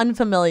 Or what's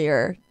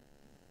unfamiliar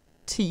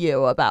to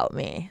you about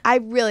me? I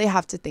really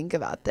have to think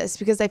about this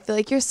because I feel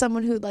like you're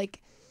someone who like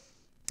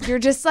you're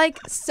just like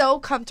so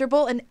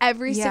comfortable in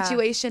every Yeah.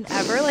 situation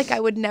ever. Like I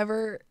would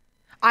never.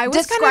 I was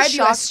kind of Describe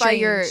you as shocked by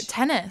your strange.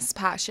 tennis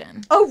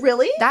passion. Oh,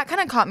 really? That kind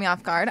of caught me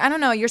off guard. I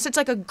don't know. You're such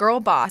like a girl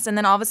boss, and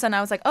then all of a sudden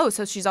I was like, oh,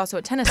 so she's also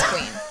a tennis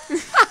queen.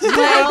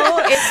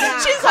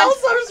 She's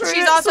also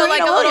She's also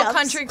like a little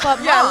country club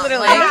mom. Yeah,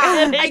 literally.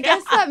 I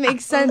guess that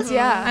makes sense. I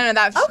Yeah. don't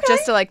know. That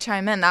just to like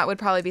chime in, that would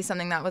probably be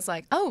something that was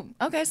like, oh,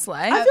 okay, slay.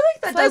 I feel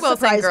like that Slay does will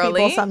sing surprise people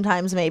girly.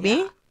 sometimes.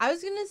 Maybe. I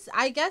was gonna,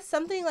 I guess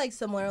something like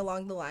similar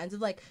along the lines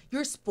of like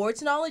your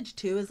sports knowledge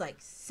too is like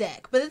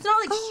sick, but it's not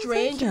like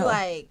strange. thank you.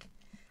 Like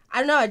I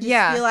don't know. I just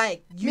Yeah. feel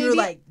like you're Maybe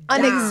like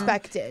down.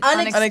 unexpected.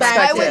 Unexpected.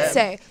 I would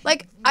say,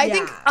 like, I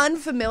think Yeah.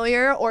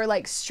 unfamiliar or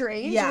like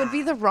strange Yeah. would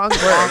be the wrong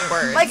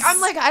word. Like,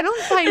 I'm like, I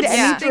don't find anything.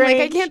 Like, I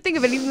strange. can't think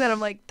of anything that I'm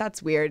like,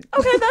 that's weird.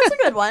 Okay, that's a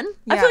good one.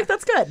 I Yeah. feel like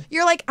that's good.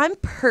 You're like, I'm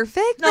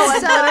perfect. No, I'm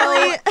so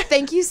literally-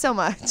 thank you so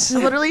much.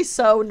 I'm literally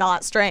so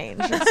not strange.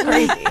 It's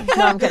crazy.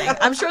 No, I'm kidding.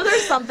 I'm sure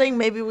there's something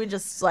maybe we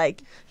just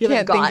like you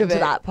haven't Can't think gotten of to it.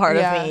 that part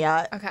Yeah. of me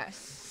yet. Okay.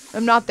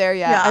 I'm not there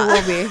yet. Yeah. I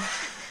will be.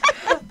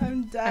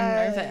 I'm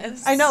dead. I'm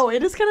nervous. I know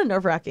it is kind of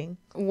nerve wracking.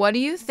 What do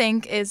you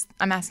think is?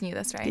 I'm asking you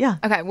this, right? Yeah.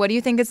 Okay. What do you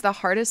think is the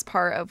hardest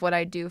part of what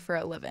I do for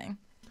a living?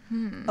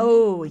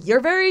 Oh, you're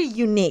very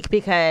unique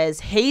because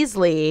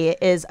Hasley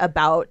is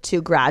about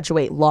to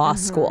graduate law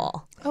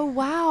school. Oh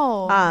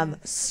wow.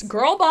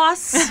 Girl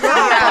boss.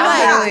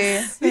 Yeah,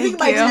 You think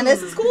my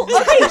tennis is cool?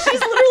 Okay,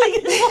 she's literally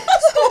in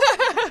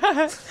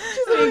law school.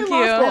 She's literally in law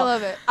you. school. I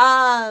love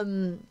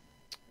it.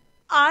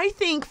 I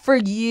think for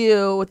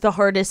you, the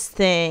hardest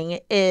thing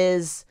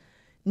is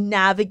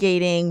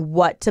navigating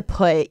what to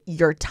put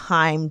your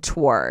time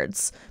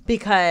towards.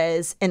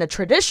 Because in a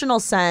traditional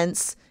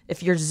sense,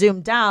 if you're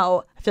zoomed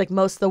out, I feel like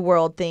most of the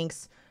world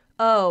thinks,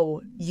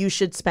 oh, you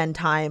should spend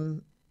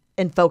time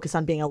and focus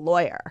on being a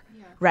lawyer,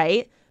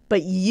 right?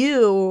 But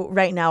you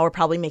right now are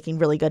probably making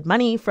really good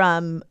money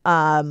from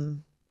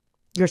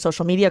your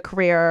social media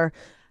career.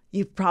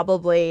 you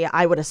probably,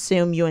 I would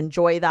assume you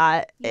enjoy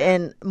that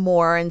in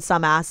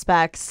some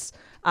aspects.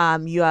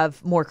 You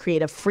have more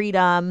creative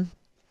freedom.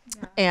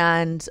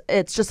 And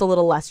it's just a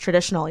little less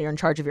traditional. You're in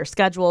charge of your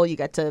schedule. You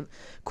get to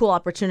cool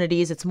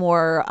opportunities. It's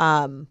more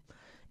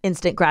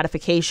instant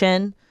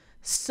gratification.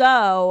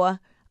 So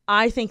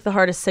I think the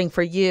hardest thing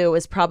for you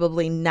is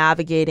probably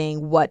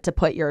navigating what to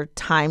put your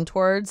time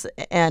towards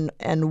and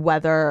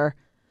whether,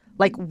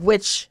 like,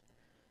 which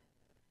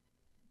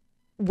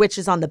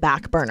is on the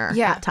back burner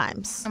at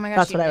times. Oh my gosh,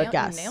 that's what I would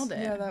guess. You nailed it.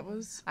 Yeah, that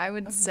was. I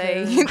would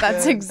say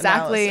that's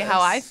exactly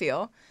how I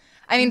feel.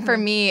 I mean, for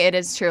me, it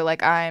is true.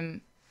 Like,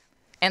 I'm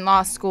in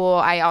law school.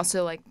 I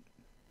also like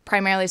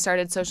primarily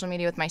started social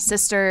media with my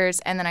sisters,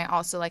 and then I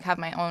also like have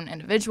my own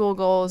individual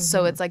goals.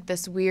 So it's like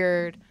this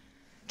weird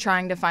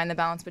trying to find the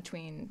balance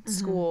between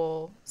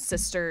school,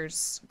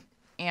 sisters,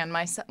 and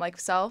my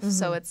self.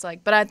 So it's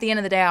like, but at the end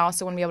of the day, I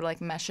also want to be able to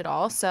like mesh it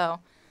all. So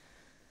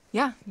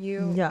yeah,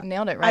 you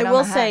nailed it right I on will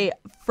the head. say,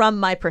 from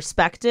my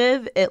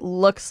perspective, it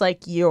looks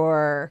like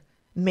you're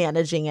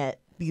managing it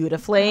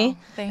beautifully,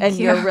 thank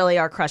you really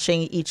are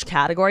crushing each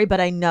category. But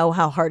I know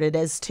how hard it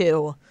is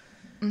to,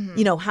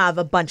 you know, have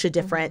a bunch of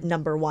different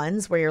number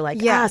ones where you're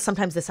like,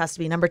 sometimes this has to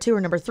be number 2 or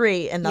number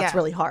 3, and that's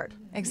really hard.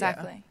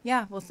 Exactly.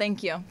 Yeah. Well,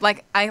 thank you.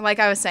 Like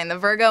I was saying, the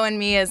Virgo in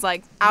me is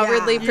like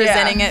outwardly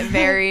presenting it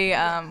very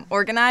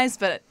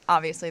organized, but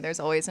obviously there's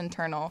always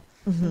internal.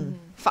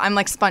 I'm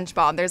like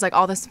SpongeBob. There's like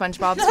all the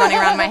SpongeBobs running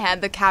around my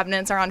head. The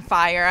cabinets are on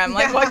fire. I'm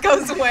like, what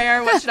goes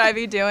where? What should I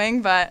be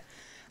doing? But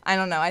I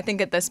don't know. I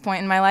think at this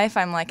point in my life,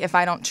 I'm like, if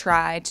I don't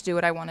try to do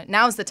what I want,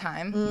 now's the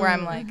time where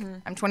I'm like,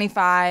 I'm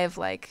 25.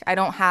 Like, I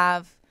don't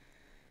have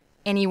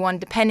anyone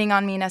depending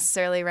on me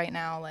necessarily right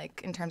now,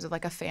 like in terms of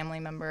like a family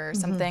member or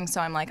something. So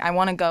I'm like, I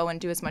want to go and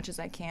do as much as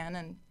I can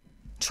and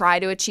try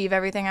to achieve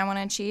everything I want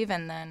to achieve,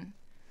 and then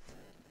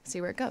see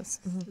where it goes.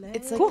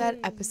 It's like that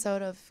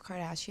episode of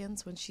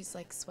Kardashians when she's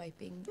like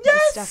swiping the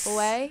stuff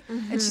away,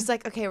 and she's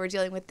like, "Okay, we're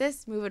dealing with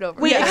this. Move it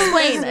over." Wait,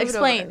 Move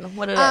explain it over.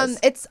 what it is.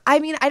 It's. I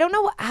mean, I don't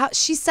know how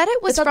she said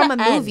it was It's at from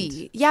the a end.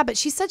 movie. Yeah, but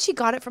she said she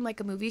got it from like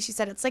a movie. She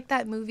said it's like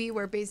that movie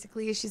where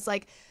basically she's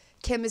like,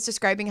 Kim is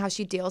describing how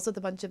she deals with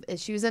a bunch of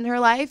issues in her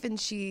life, and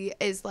she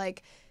is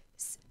like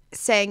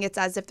saying it's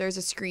as if there's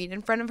a screen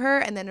in front of her,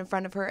 and then in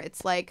front of her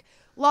it's like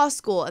law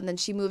school, and then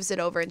she moves it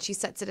over and she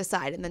sets it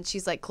aside, and then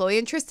she's like, Chloe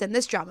and Tristan,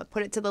 this drama,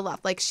 put it to the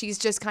left. Like, she's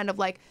just kind of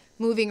like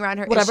moving around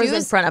her Whatever's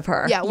issues. in front of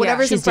her. Yeah,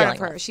 whatever's in she's front of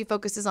dealing her. with. She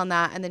focuses on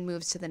that and then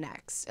moves to the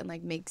next and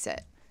like makes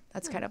it.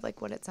 That's kind of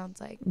like what it sounds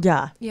like.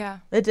 Yeah. Yeah.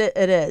 It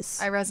is.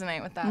 I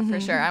resonate with that for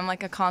sure. I'm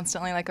like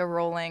constantly like a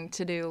rolling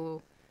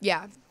to-do.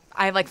 Yeah.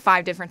 I have like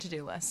 5 different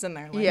to-do lists, and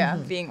they're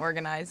like being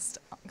organized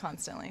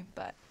constantly.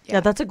 But Yeah,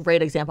 that's a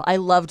great example. I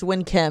loved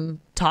when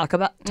Kim talked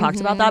about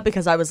that,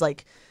 because I was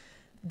like,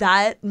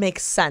 that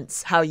makes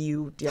sense how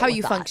you deal How with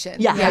you that. function.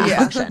 Yeah, how you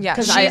function. yeah,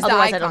 Because she's the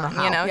otherwise icon, I don't know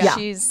how. you know? Yeah.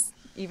 She's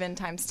even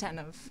times 10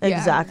 of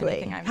Exactly.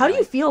 anything I'm How do you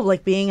doing. feel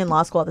like being in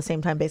law school at the same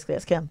time, basically,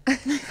 as Kim?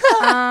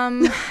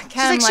 Ken, like,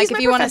 like she's if my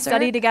you want to professor.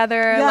 study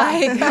together,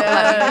 like let me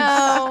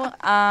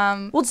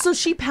know. Well, so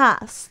she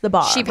passed the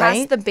bar. She passed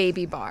right? the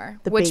baby bar,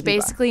 The which baby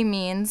bar. basically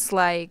means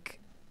like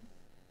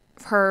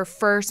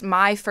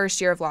my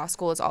first year of law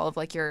school is all of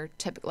like your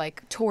typical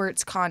like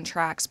torts,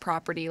 contracts,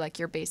 property, like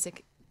your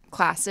basic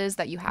classes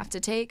that you have to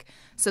take.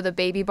 So the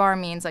baby bar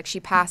means like she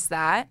passed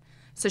that.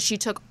 So she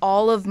took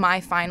all of my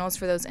finals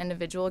for those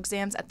individual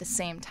exams at the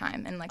same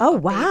time and like Oh, a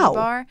baby wow.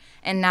 bar.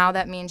 And now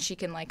that means she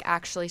can like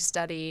actually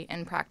study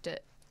and practice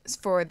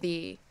for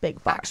the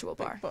Big bar. actual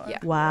bar. Yeah.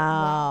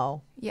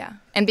 Wow. Yeah.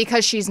 And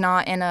because she's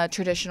not in a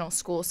traditional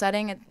school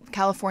setting,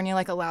 California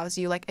like allows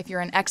you like if you're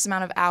an X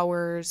amount of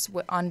hours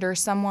under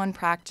someone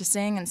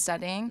practicing and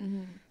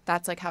studying,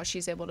 that's like how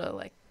she's able to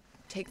like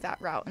take that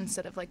route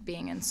instead of like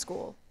being in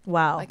school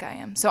Wow. like I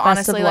am. So Best of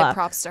honestly, luck. like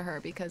props to her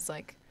because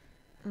like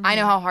I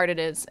know how hard it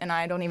is, and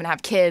I don't even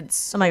have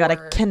kids. Oh my God, I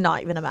or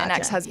cannot even imagine. an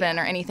ex-husband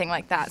or anything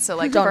like that. So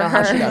like Don't for know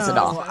her, how she does it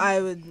all.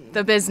 I would.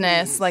 the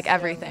business, like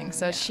everything.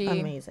 So she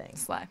Amazing.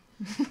 slay.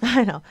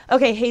 I know.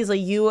 Okay,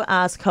 Hasley, you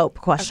ask Hope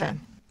a question.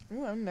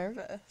 Ooh, I'm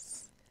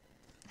nervous.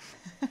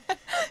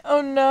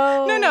 Oh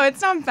no. No,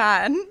 it's not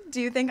bad.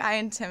 Do you think I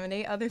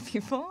intimidate other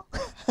people?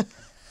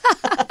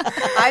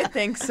 I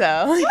think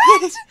so.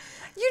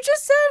 You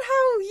just said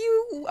how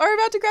you are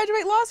about to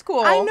graduate law school.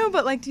 I know,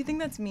 but like, do you think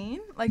that's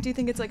mean? Like, do you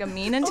think it's like a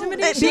mean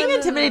intimidation? Being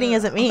intimidating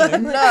isn't mean.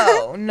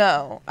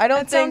 No. I don't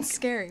That think. sounds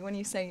scary when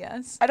you say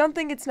yes. I don't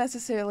think it's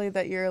necessarily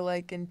that you're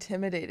like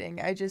intimidating.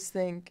 I just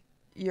think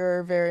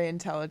you're very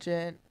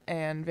intelligent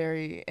and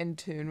very in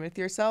tune with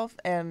yourself,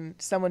 and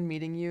someone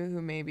meeting you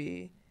who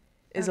maybe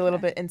is a little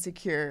bit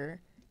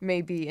insecure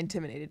may be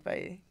intimidated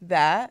by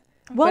that.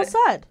 Well But-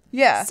 said.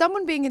 Yeah.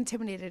 Someone being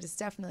intimidated is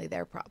definitely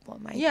their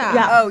problem. I Yeah.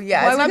 think. Oh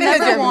yeah. Well, It's I not would because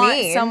never you're want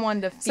mean.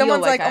 someone to feel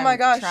Someone's like, oh I'm my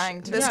gosh,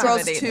 trying to this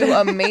girl's intimidate too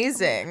them."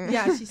 amazing.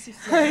 Yeah, she's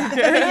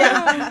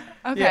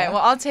Okay, well,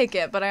 I'll take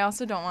it, but I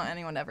also don't want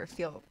anyone to ever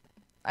feel.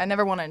 I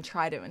never want to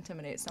try to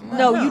intimidate someone.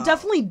 No, you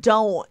definitely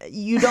don't.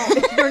 You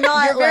don't. You're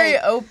not You're very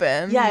like.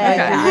 open. Yeah, Like,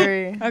 yeah. you're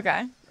very-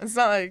 Okay. It's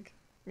not like,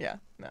 yeah,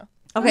 no.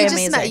 Okay, we just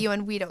amazing. met you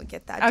and we don't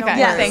get that. Okay, Don't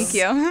Yes. worry. thank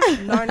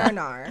you. Nar, nar,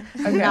 nar.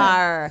 Okay.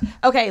 Nar.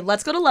 Okay,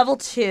 let's go to level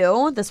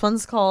 2. This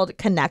one's called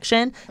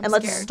connection. And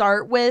let's scared.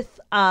 start with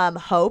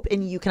Hope,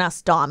 and you can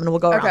ask Dom, and we'll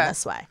go around Okay.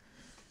 this way.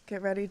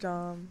 Get ready,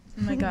 Dom.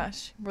 Oh my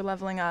gosh, we're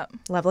leveling up.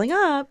 Leveling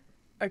up.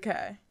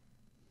 Okay.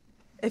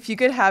 If you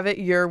could have it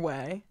your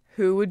way,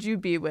 who would you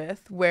be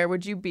with? Where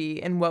would you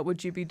be? And what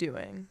would you be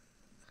doing?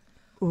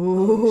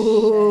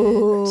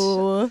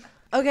 Ooh.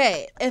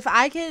 Okay, if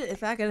I could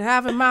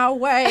have it my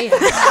way,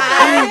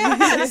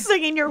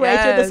 Singing your way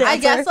through this answer. I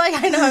guess like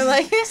I know I'm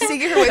like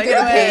Singing her way through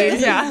the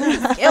page.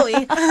 Yeah.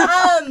 Illy.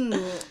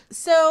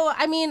 So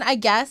I mean, I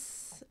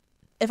guess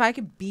if I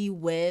could be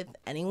with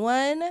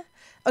anyone.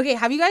 Okay,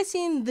 have you guys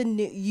seen the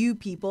new You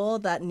People,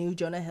 that new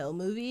Jonah Hill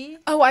movie?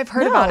 Oh, I've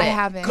heard No, about it. I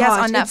haven't. Yes, Gosh,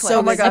 on it's Netflix. so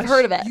Oh my good. gosh. I've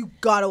heard of it. You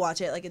gotta watch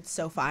it. Like, it's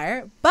so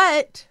fire.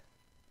 But,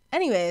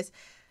 anyways,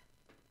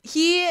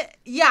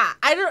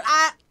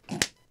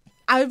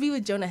 I would be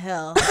with Jonah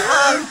Hill.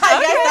 I guess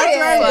that's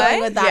where I'm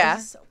going with that. Yeah.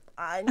 He's so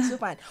fine. So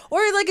fine. Or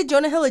like a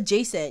Jonah Hill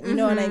adjacent. You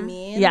know what I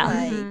mean? Yeah.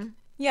 Like,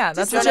 Yeah,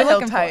 that's Just what Jonah you're Hill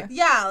looking type. for.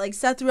 yeah, like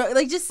Seth Rogen.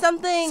 Like, just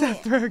something.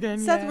 Seth Rogen.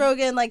 Seth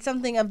Rogen, like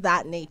something of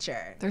that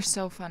nature. They're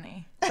so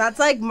funny. That's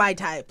like my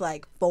type,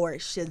 like for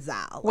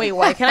Shazal. Wait,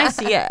 why can I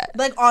see it?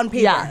 Like on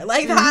paper. Yeah.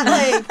 Like that,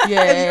 like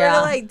Yeah, if you were yeah.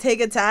 to like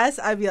take a test,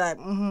 I'd be like,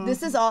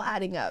 This is all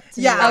adding up.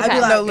 To yeah, me. I'd Okay.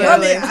 be like, No, come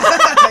literally. here.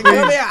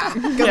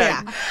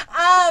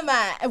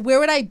 Come here. Where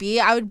would I be?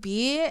 I would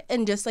be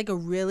in just like a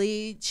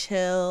really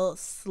chill,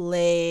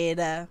 slayed,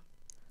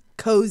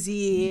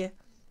 cozy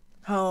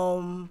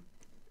home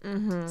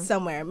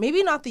somewhere.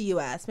 Maybe not the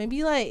U.S.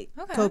 Maybe like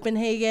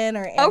Copenhagen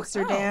or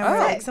Amsterdam or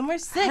like somewhere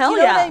sick. Hell you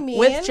know yeah. what I mean?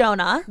 With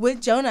Jonah.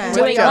 With Jonah.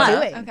 Doing With what? Jonah.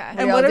 Doing? Okay.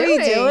 And what are we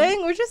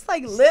doing? We're just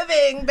like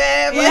living,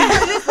 babe. Like,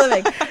 we're just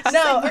living.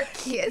 No,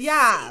 Kiss.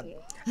 yeah.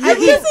 I'm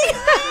kissing.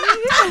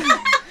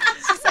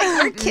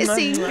 We're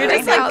kissing. You're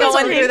just like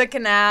going through the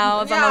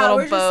canals Yeah, on a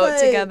we're little just, boat like-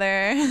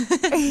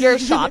 together. You're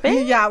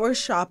shopping? Yeah, we're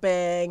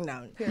shopping.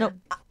 No. No.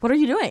 What are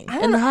you doing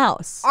in the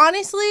house?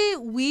 Honestly,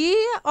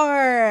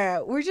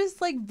 we're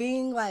just like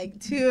being like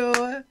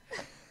two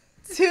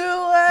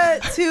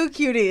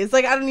cuties.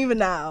 Like, I don't even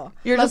know.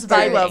 You're just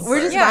very vibing.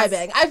 We're just Yes.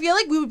 vibing. I feel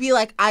like we would be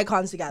like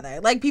icons together.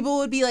 Like, people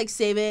would be like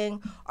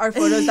saving our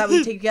photos that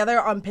we take together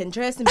on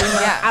Pinterest and being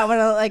like, Yeah. I want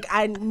to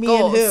like, me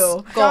Goals. and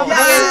who. Goals.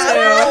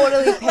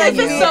 Yeah. Life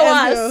Me is so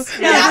and us.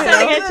 who. Yeah,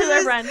 sending it to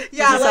their friend.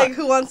 Yeah, What's like up?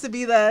 who wants to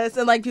be this?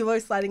 And like people are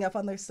sliding up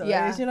on their stories.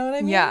 Yeah. You know what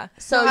I mean? Yeah.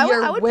 So I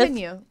you're would with pin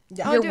you.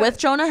 Yeah. you're with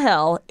Jonah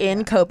Hill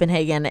in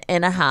Copenhagen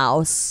in a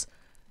house,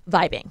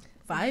 vibing.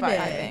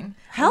 Vibing.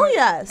 Hell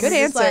yes. Good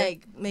It's just, answer.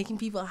 like making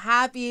people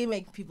happy,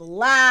 making people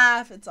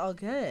laugh. It's all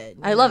good.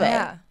 I love it.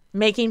 Yeah.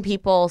 Making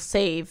people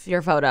save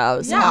your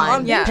photos Yeah, on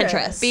on Yeah.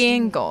 Pinterest.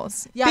 Being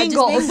goals. Yeah, being just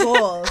goals. being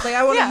goals. Like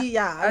I want to Yeah. be.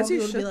 Yeah, I As want you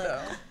people to should, be like,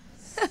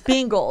 though.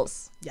 Being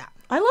goals. Yeah.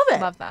 I love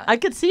it. Love that. I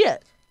could see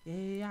it.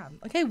 Yeah.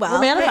 Okay. Well. We're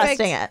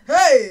manifesting it.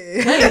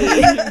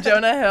 Hey.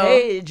 Jonah Hill.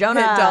 Hey,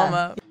 Jonah. Hit Dom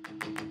up.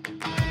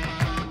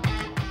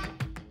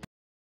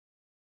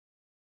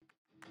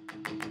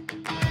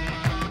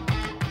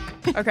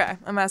 Okay,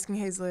 I'm asking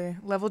Hasley.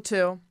 Level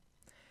 2.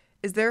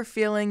 Is there a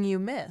feeling you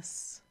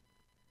miss?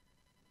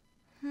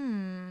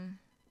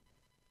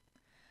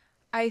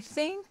 I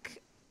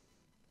think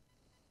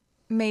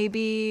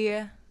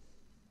maybe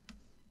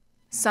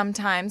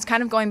sometimes,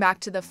 kind of going back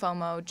to the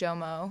FOMO,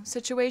 JOMO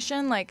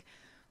situation, like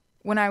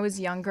when I was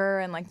younger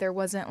and like there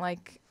wasn't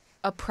like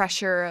a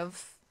pressure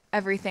of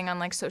everything on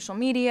like social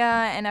media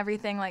and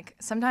everything, like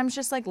sometimes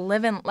just like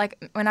living, like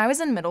when I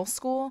was in middle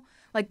school,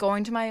 like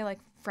going to my like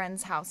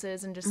friends'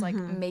 houses and just like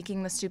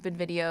making the stupid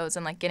videos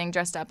and like getting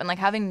dressed up and like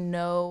having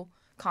no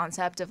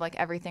concept of like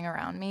everything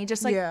around me,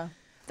 just like Yeah.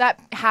 that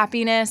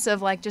happiness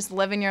of like just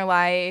living your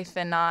life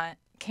and not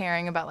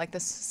caring about like the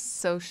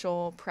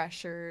social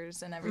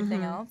pressures and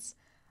everything else.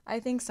 I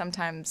think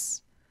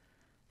sometimes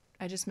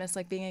I just miss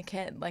like being a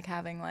kid, like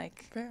having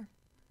like Fair.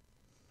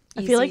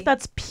 I feel like easy-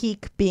 that's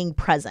peak being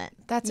present.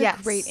 That's Yes.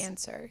 a great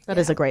answer. That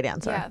is a great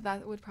answer. yeah,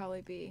 that would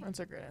probably be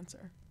That's a great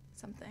answer.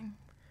 something.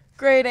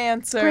 Great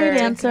answer. Great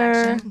answer.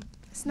 connection.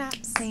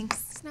 Snaps.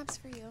 Thanks. Snaps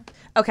for you.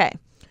 Okay.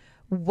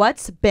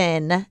 What's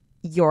been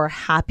your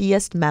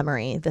happiest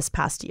memory this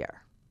past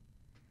year?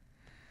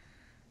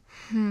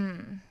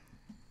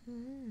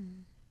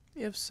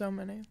 You have so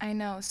many. I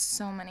know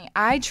so many.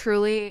 I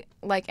truly,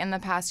 like in the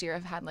past year,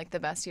 have had like the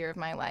best year of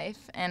my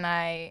life. And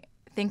I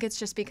think it's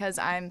just because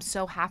I'm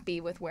so happy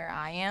with where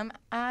I am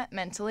at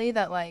mentally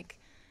that like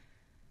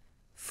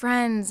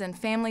friends and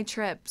family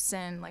trips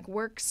and like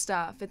work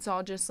stuff, it's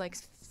all just like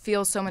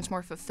feels so much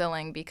more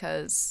fulfilling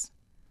because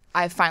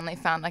I finally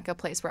found like a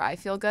place where I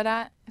feel good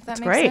at, if that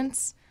makes great.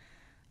 sense.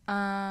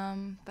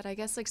 But I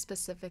guess like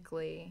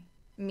specifically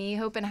me,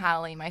 Hope, and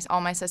Hasley,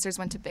 all my sisters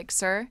went to Big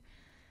Sur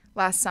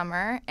last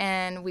summer,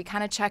 and we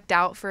kind of checked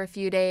out for a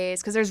few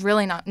days because there's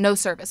really no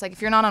service. Like if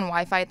you're not on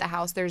Wi-Fi at the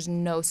house, there's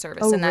no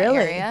service Oh, in that really?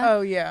 area.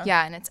 Oh, yeah.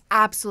 Yeah, and it's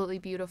absolutely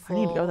beautiful. I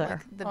need to go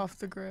there. Like, Off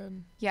the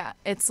grid. yeah,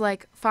 it's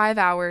like 5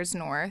 hours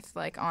north,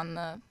 like on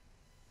the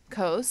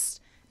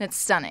coast. And it's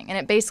stunning. And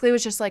it basically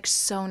was just like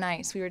so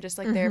nice. We were just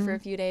like there for a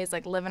few days,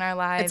 like living our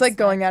lives. It's like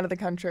going out of the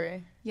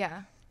country.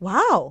 Yeah.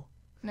 Wow.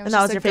 And, And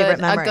that was your favorite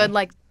memory? A good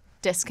like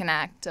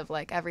disconnect of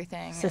like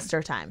everything.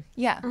 Sister time.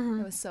 Yeah.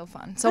 It was so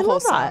fun. So I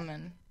love wholesome that.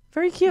 and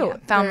Very cute. yeah,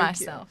 found Very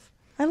myself.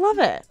 I love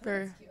it.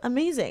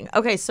 Amazing.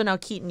 Okay, so now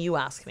Keaton, you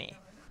ask me.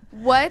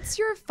 What's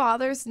your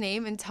father's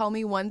name and tell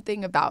me one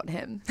thing about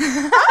him?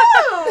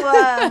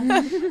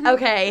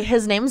 Okay,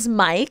 his name's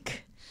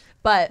Mike.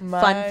 But fun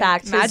Mike.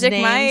 fact, his Magic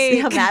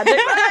name's, Mike. Magic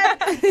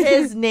Mike.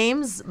 His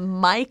name's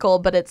Michael,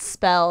 but it's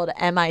spelled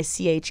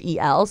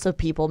Michel, so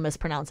people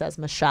mispronounce it as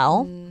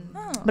Michelle.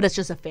 But it's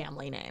just a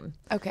family name.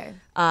 Okay.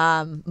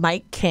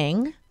 Mike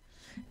King.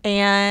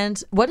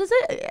 And what is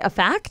it? A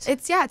fact?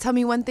 It's, tell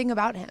me one thing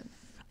about him.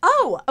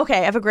 Oh, okay.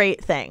 I have a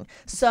great thing.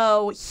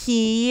 So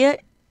he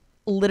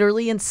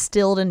literally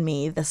instilled in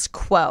me this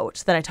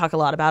quote that I talk a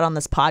lot about on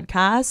this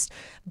podcast,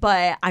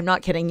 but I'm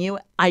not kidding you.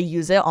 I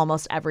use it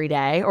almost every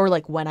day, or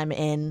like when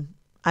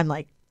I'm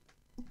like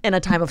in a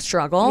time of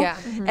struggle. Yeah.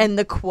 And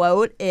the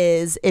quote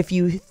is, if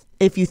you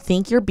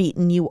think you're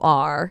beaten, you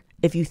are.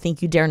 If you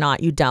think you dare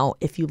not, you don't.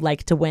 If you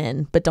like to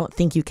win, but don't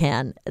think you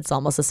can, it's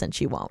almost a cinch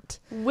you won't.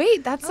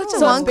 Wait, that's such a So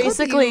long it's quote that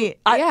basically,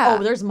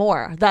 you- there's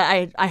more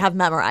that I have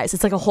memorized.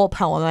 It's like a whole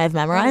poem I have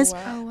memorized,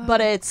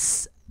 but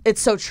it's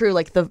so true.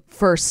 Like the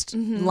first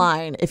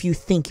line, if you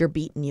think you're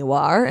beaten, you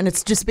are. And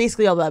it's just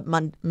basically all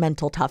about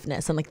mental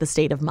toughness and like the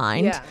state of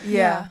mind. Yeah.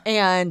 Yeah.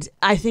 And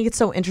I think it's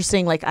so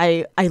interesting. Like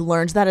I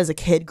learned that as a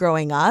kid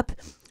growing up,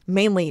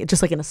 mainly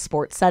just like in a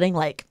sports setting.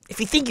 Like if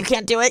you think you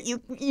can't do it, you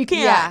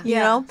can't, you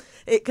know?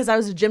 Because I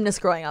was a gymnast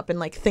growing up and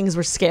like things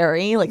were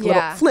scary, like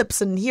little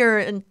flips and here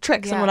and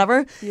tricks and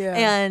whatever. Yeah.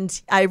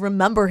 And I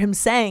remember him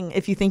saying,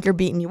 if you think you're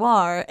beaten, you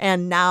are.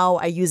 And now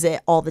I use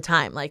it all the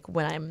time. Like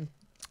when I'm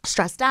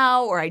stressed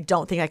out or I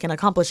don't think I can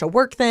accomplish a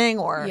work thing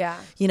or,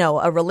 you know,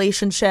 a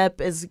relationship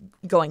is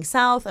going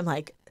south. I'm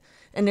like,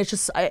 and it's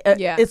just,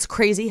 it's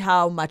crazy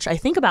how much I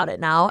think about it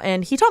now.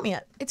 And he taught me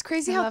it. It's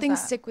crazy how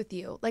things stick with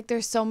you. Like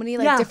there's so many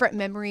different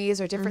memories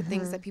or different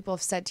things that people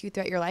have said to you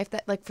throughout your life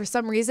that like for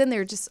some reason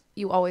they're just,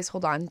 you always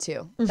hold on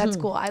to. That's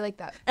cool. I like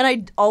that. And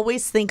I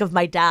always think of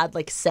my dad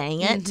like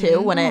saying it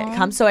too when it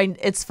comes. So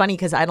it's funny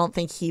because I don't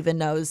think he even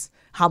knows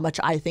how much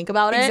I think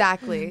about it.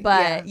 Exactly.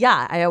 But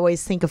I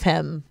always think of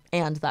him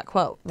and that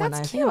quote. That's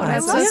when cute. I I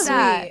think love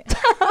about it.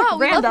 that. Oh,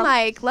 we love Random.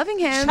 Mike. Loving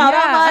him. Shout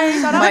out Mike.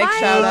 Shout out Mike, Mike.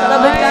 shout Shout out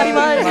out. Big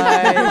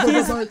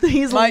Daddy Mike.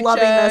 He's Mike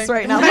loving check. this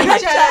right now.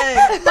 Mike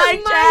check. Mike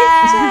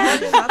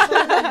check.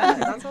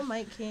 That's what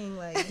Mike King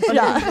like.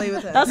 Play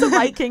with him. That's some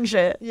Mike King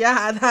shit.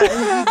 Yeah, that if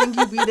you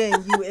think you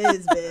beaten, you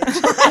is,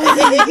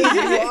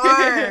 bitch. You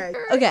are.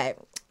 Okay.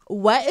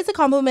 What is a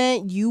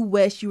compliment you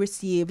wish you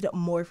received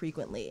more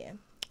frequently?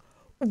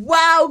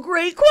 Wow,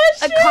 great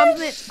question. A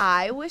compliment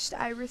I wished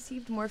I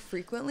received more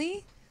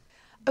frequently.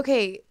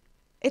 Okay,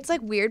 it's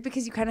like weird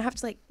because you kind of have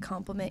to like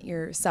compliment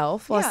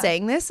yourself while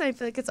saying this. I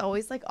feel like it's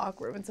always like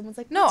awkward when someone's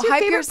like, No, "What's your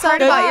hype favorite yourself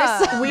part about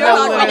up. yourself?" We are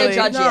not going to literally.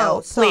 judge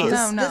you,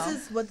 please. No.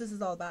 This is what this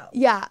is all about.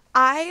 Yeah,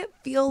 I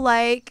feel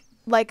like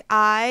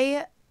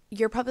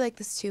you're probably like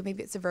this too.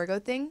 Maybe it's a Virgo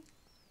thing.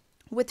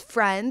 With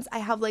friends, I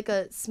have like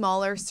a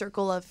smaller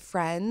circle of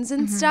friends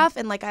and stuff,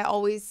 and like I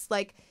always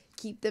like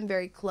keep them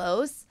very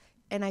close.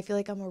 And I feel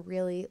like I'm a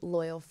really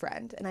loyal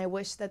friend, and I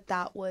wish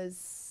that was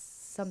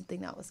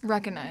something that was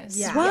Recognized.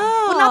 Yeah. Wow.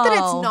 Well, not that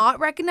it's not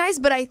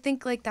recognized, but I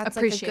think like that's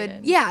like a good.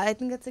 Appreciated. Yeah, I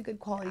think that's a good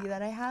quality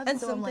that I have. And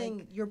so something I'm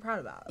like, you're proud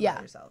about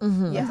yourself.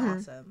 Yeah.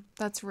 That's awesome.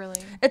 That's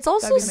really It's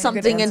also That'd be a good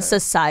something in answer.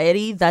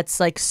 society that's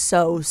like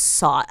so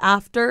sought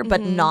after, but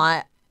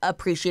not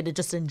appreciated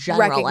just in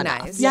general enough.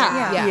 Recognized.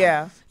 Yeah. Yeah.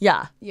 Yeah.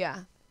 Yeah. yeah.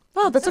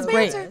 Wow, that's a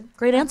great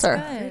answer.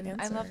 good.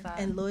 I love that.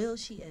 And loyal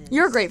she is.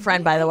 You're a great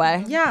friend, by the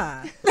way.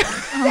 Yeah.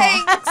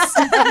 Thanks.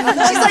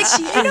 She's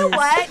like, you know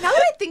what? Now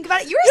that I think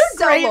about it, you're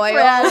so Great loyal.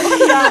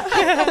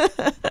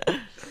 friend.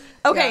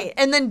 Okay,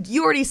 and then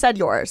you already said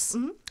yours.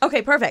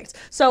 Okay, perfect.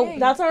 So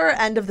that's our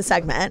end of the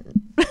segment.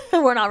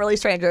 We're not really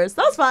strangers.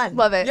 That was fun.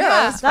 Love it. Yeah.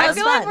 That I was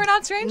feel fun. like we're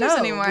not strangers No,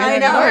 anymore. I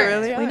Yeah, know. we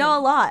really We are. know a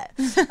lot.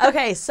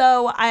 Okay,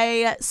 so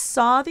I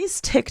saw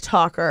these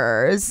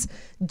TikTokers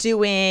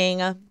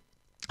doing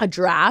a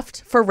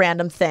draft for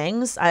random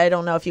things. I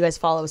don't know if you guys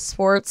follow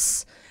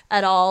sports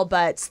at all,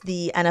 but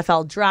the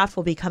NFL draft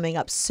will be coming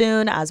up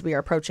soon as we are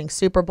approaching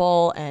Super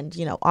Bowl and,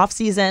 you know, off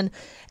season.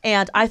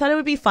 And I thought it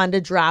would be fun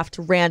to draft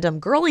random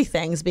girly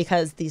things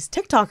because these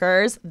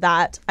TikTokers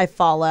that I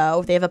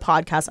follow, they have a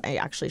podcast. I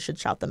actually should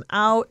shout them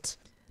out.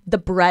 The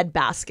Bread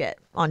Basket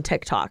on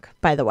TikTok,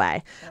 by the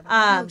way.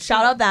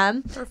 Shout out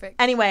them. Perfect.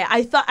 Anyway,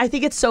 I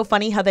think it's so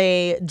funny how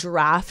they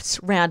draft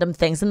random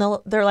things in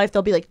their life.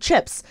 They'll be like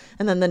chips,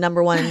 and then the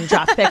number one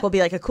draft pick will be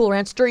like a Cool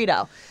Ranch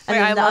Dorito, and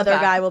I then the love other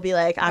that. guy will be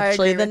like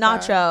actually agree the with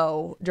that.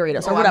 nacho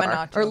Doritos or Oh, I'm a whatever,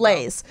 nacho or girl.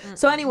 Lay's.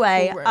 So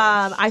anyway, Cool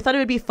Ranch. I thought it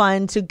would be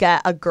fun to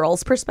get a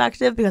girl's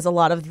perspective because a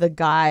lot of the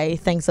guy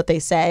things that they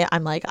say,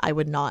 I'm like, I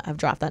would not have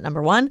drafted that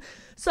number one.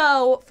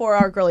 So for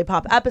our girly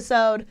pop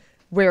episode,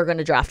 we're going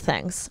to draft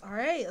things. All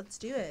right, let's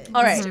do it.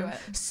 All right. do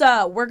it.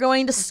 So we're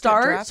going to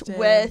start drafted.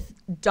 with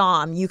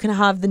Dom. You can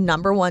have the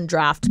number one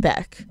draft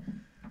pick.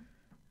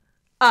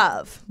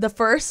 of the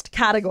first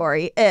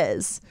category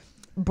is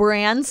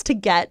brands to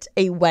get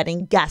a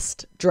wedding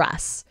guest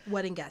dress.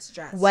 Wedding guest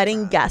dress.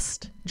 Wedding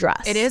guest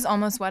dress. It is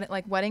almost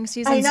wedding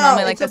season. I know,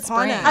 Normally like the it's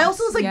upon spring. us. I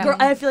also was like, Yeah. girl,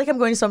 I feel like I'm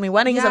going to so many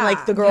weddings. I'm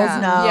like, the girls Yeah.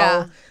 know.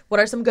 Yeah. What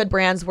are some good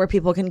brands where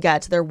people can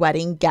get their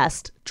wedding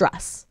guest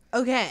dress?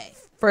 Okay.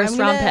 First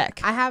round pick.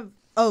 I have.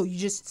 Oh, you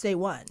just say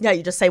one. Yeah,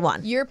 you just say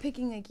one. You're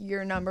picking like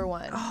your number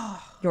one.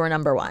 Your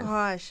number one.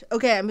 Gosh.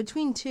 Okay, I'm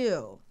between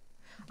two.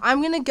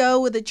 I'm gonna go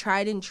with a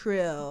tried and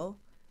true.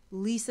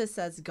 Lisa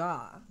Says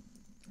Ga.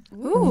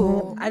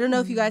 Ooh. I don't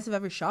know if you guys have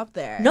ever shopped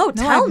there. No,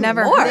 tell I've me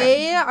never more. heard.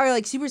 They are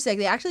like super sick.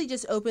 They actually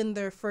just opened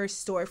their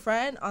first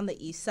storefront on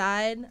the east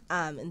side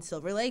in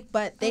Silver Lake,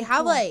 but they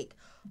have like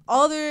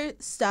all their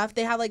stuff.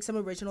 They have like some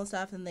original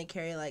stuff and they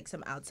carry like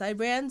some outside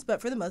brands, but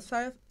for the most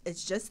part,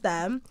 it's just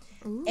them.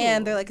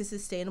 And they're like a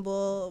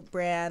sustainable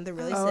brand. They're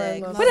really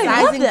sick. love But I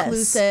Size love this.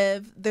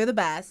 inclusive. They're the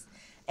best.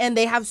 And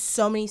they have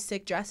so many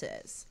sick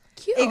dresses.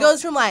 Cute. It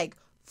goes from like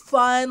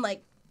fun,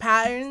 like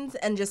patterns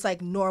and just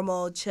like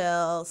normal,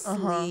 chill,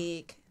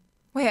 sleek.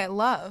 Wait, I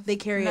love. They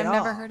carry and it I've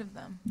never all. heard of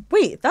them.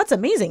 Wait, that's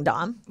amazing,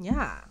 Dom.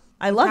 Yeah.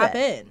 I love Tap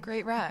it. in.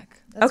 Great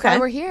rec. That's Okay. why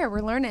we're here.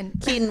 We're learning.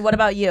 Keaton, what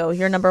about you?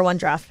 Your number one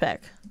draft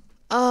pick.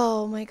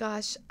 Oh my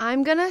gosh.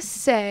 I'm going to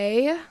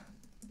say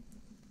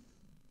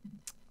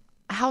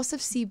House of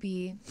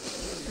CB.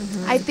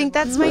 I think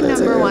that's my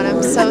number one.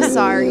 I'm so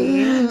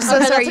sorry. I'm so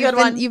Okay, sorry. that's a good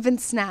one. You've been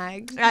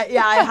snagged.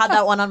 Yeah, I had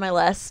that one on my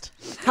list.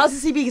 House of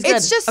CB is good.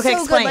 It's just okay, so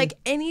explain. good. Like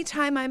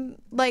anytime I'm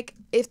like,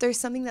 if there's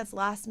something that's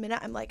last minute,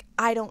 I'm like,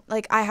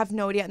 I have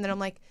no idea. And then I'm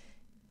like,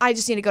 I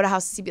just need to go to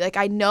House of CB. Like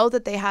I know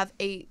that they have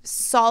a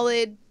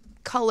solid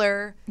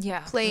color,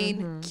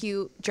 plain,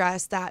 cute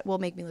dress that will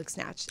make me look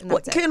snatched. And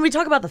that's it. Can we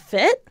talk about the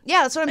fit?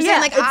 Yeah, that's what I'm saying. Yeah,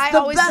 Like it's I the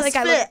always best feel like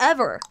I fit look.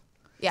 ever.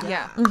 Yeah.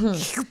 Yeah.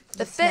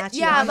 The fit. Snatch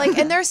you Yeah, on. like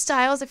and their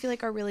styles I feel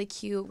like are really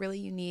cute, really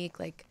unique.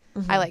 Like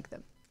I like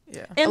them.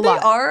 Yeah. And A they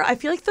lot. are. I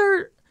feel like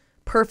they're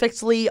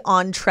perfectly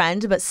on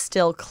trend, but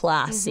still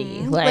classy.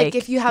 Like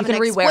if you have an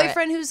can rewear it.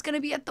 ex-boyfriend who's gonna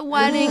be at the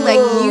wedding, like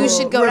you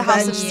should go to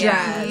House of revenge CB.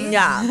 dress.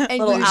 Yeah, And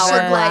little you should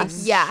like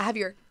hourglass. have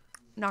your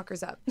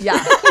knockers up. Yeah,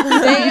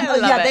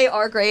 they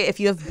are great if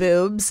you have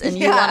boobs and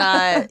you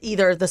wanna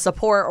either the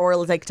support or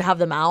like to have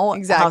them out.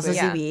 Exactly, House of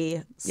yeah.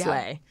 CB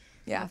slay.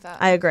 Yeah.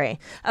 I agree.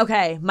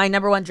 Okay, my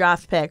number one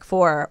draft pick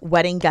for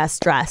wedding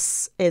guest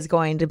dress is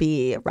going to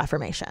be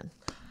Reformation.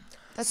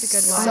 That's a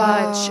good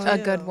one. Such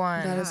a good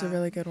one. That is a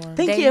really good one.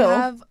 Thank they you.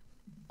 have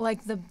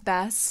like the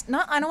best.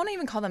 I don't want to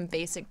even call them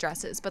basic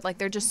dresses, but like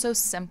they're just so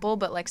simple,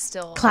 but like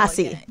still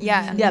Classy. elegant.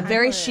 Yeah. Yeah,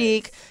 very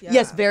chic.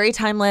 Yes, very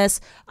timeless.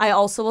 I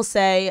also will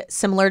say,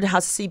 similar to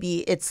House of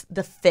CB, it's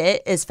the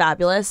fit is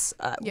fabulous.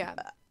 Yeah.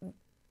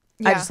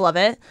 I just love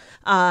it.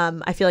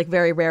 I feel like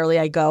very rarely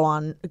I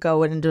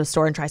go into a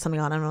store and try something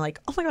on and I'm like,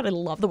 oh my God, I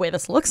love the way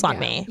this looks on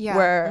me. Yeah.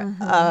 Where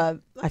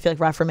I feel like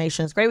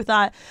Reformation is great with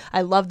that.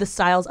 I love the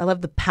styles. I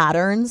love the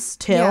patterns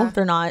too. Yeah.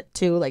 They're not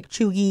too like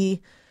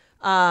chuggy.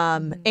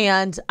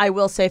 And I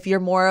will say if you're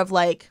more of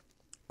like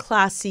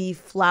classy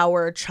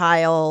flower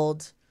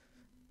child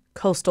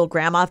coastal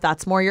grandma, if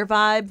that's more your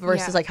vibe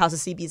versus Yeah. like House of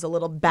CB is a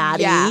little baddie.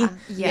 Yeah.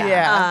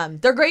 Yeah.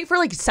 They're great for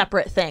like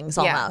separate things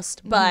Yeah.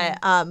 almost. But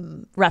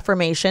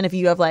Reformation, if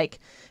you have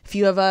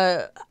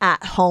a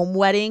at home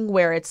wedding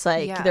where it's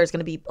like Yeah. there's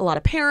gonna be a lot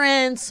of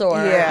parents or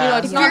Yeah. you know,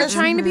 it's If not you're as,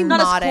 trying to be not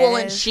as cool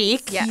and modest.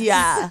 chic. Yes.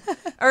 Yeah.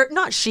 Or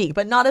not chic,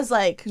 but not as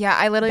like Yeah,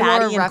 I literally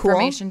Baddie wore a and cool.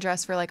 Reformation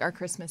dress for like our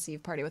Christmas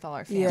Eve party with all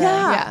our family.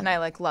 Yeah. And I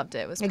like loved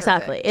it. It was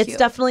exactly. perfect. It's Cute.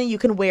 definitely you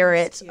can wear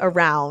it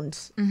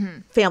around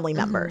family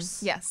members.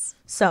 Yes.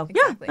 So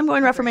Exactly. yeah, I'm going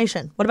Agree.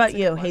 Reformation. What about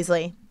you,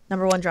 Hasley?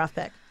 Number one draft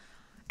pick.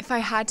 If I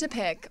had to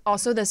pick,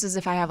 also this is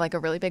if I have like a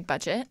really big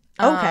budget.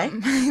 Okay.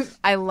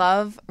 I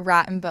love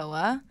Rat and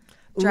Boa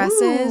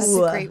dresses.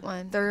 Ooh. That's a great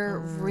one. They're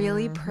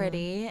really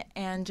pretty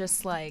and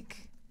just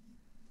like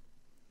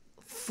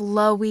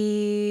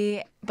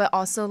flowy, but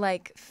also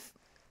like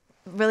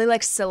really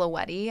like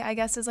silhouette-y, I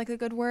guess is like a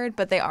good word.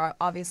 But they are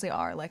obviously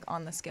like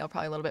on the scale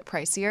probably a little bit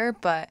pricier,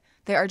 but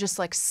they are just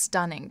like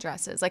stunning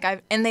dresses. Like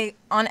and they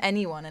on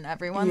anyone and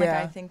everyone. Like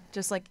Yeah. I think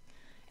just like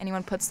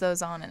anyone puts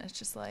those on and it's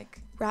just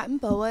like Rat and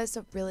Boa is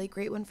a really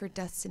great one for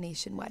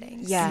destination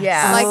weddings. yes.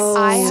 Yeah. Like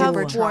I have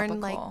Super worn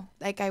tropical.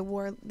 like I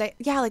wore like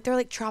they're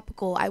like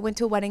tropical. I went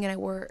to a wedding and I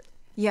wore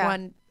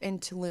one in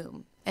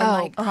Tulum. And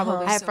like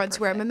probably I have so friends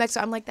who wear them in perfect.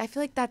 Mexico. I'm like, I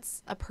feel like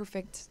that's a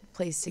perfect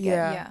place to get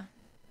Yeah. Yeah.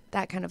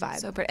 that kind of vibe.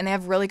 So pretty. And they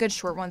have really good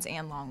short ones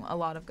and a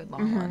lot of good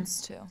long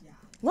ones too.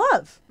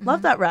 Love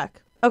that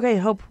rec. Okay,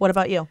 Hope. What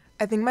about you?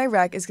 I think my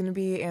rec is gonna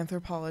be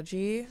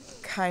anthropology,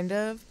 kind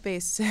of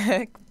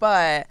basic,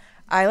 but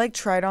I like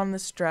tried on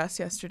this dress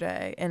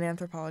yesterday in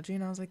anthropology,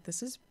 and I was like,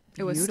 "This is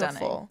It was beautiful."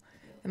 stunning.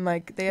 And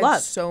like they had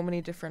Love. so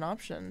many different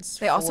options.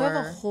 They also have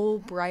a for- whole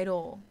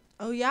bridal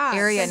Oh yeah.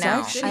 area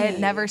now. Century I had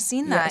City. never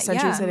seen yeah, that.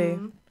 Century Yeah. City.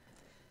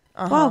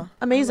 Wow,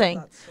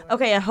 amazing.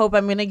 Okay, I hope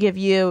I'm going to give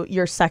you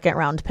your second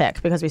round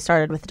pick because we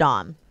started with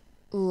Dom.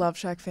 Love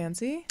Shack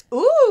Fancy.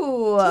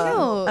 Ooh.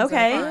 Cute.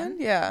 Okay. And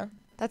yeah,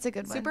 That's a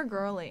good one. Super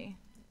girly.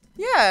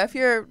 yeah. If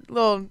you're a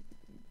little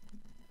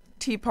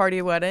tea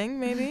party wedding,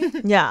 maybe.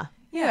 Yeah.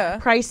 Yeah.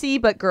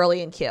 Pricey, but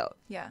girly and cute.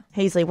 Yeah.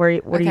 Hasley, what are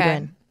you Okay.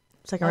 doing?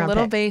 Second A round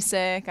little pick.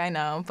 basic, I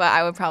know, but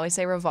I would probably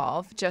say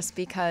Revolve just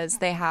because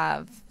they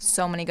have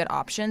so many good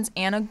options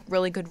and a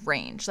really good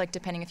range. Like,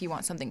 depending if you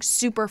want something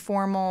super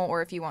formal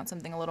or if you want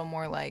something a little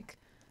more like,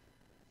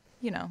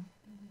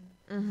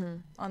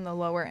 on the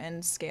lower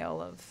end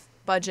scale of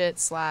budget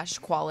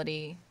 /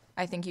 quality.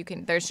 I think you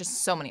can, there's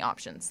just so many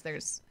options.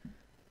 There's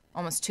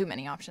almost too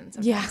many options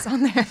of things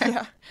on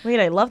there. Wait,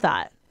 I love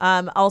that.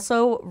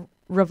 Also,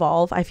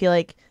 Revolve, I feel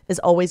like, is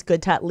always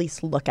good to at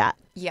least look at.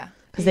 Yeah.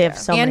 Because they have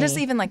so many. And just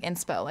even like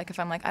inspo. Like if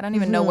I'm like, I don't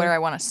even know where I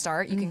want to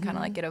start, you can kind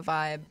of like get a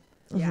vibe.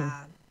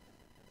 Yeah.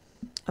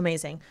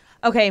 Amazing.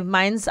 Okay,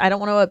 mine's, I don't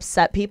want to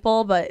upset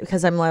people, but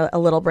because I'm a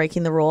little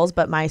breaking the rules,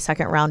 but my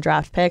second round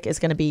draft pick is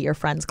going to be your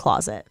friend's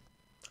closet.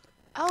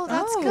 Oh,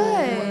 that's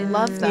good.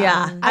 Love that.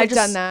 Yeah. I've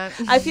done that.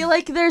 I feel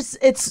like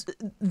it's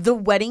the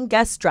wedding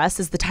guest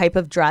dress is the type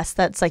of dress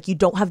that's like you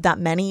don't have that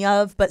many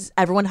of, but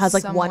everyone has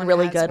like Someone one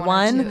really has good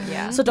one or one. two,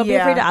 yeah. So don't be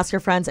afraid to ask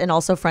your friends, and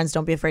also friends,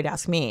 don't be afraid to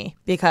ask me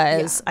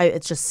because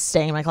it's just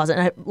staying in my closet.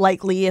 And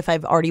likely, if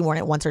I've already worn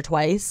it once or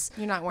twice,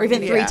 You're not or wearing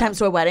even it. 3 times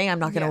to a wedding, I'm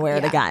not going to wear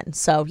it again.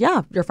 So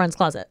yeah, your friend's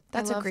closet.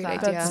 That's I a love great that.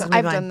 idea. That's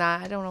I've mine. done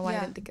that. I don't know why I Yeah.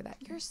 didn't think of that.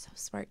 You're so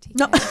smart, TK.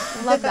 No.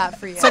 I love that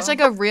for you. Such like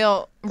a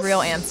real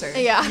answer.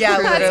 yeah, Yeah,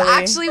 that's literally.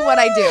 actually what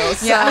I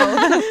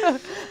do.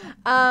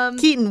 So,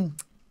 Keaton.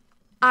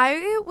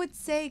 I would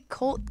say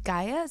Colt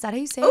Gaia. Is that how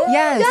you say it?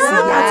 Yes.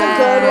 that's a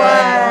good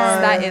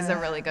one. That is a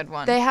really good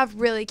one. They have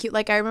really cute.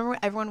 Like I remember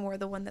everyone wore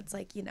the one that's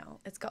like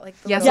it's got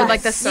like the Yes, little, with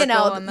like the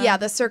circle in the-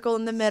 the circle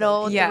in the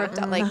middle. Yeah. The ripped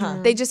out,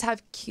 like they just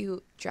have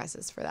cute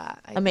dresses for that.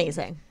 I think.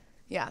 Amazing.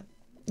 Yeah.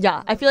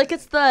 Yeah, I feel like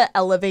it's the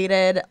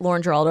elevated.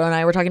 Lauren Geraldo and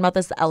I were talking about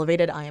this. The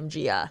elevated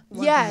IMGia,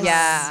 Yes.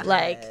 Yeah.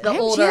 like the IMG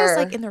older. is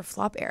like in their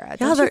flop era. yeah,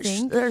 Don't they're you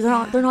think? they're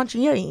not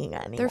Gia-ing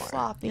anymore. They're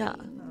floppy. Yeah,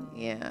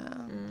 Yeah.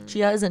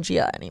 Gia isn't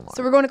Gia anymore.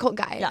 So we're going to Colt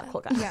Gaia. yeah,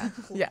 cool guy.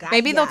 yeah.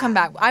 Maybe they'll come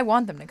back. I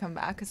want them to come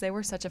back because they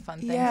were such a fun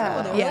thing. Yeah.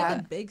 for They the- were Yeah. like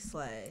a big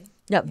sleigh.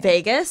 Yeah,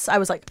 Vegas. I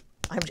was like,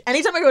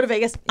 anytime I go to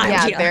Vegas, I'm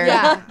Yeah, Gia. they're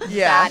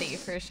Yeah. baddie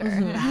for sure.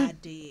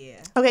 Baddie.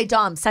 Okay,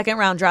 Dom, second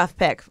round draft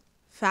pick.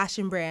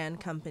 Fashion brand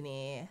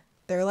company.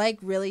 They're like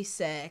really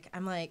sick.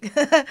 I'm like,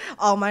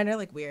 all mine are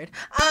like weird.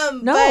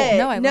 No, but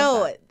no, I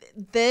love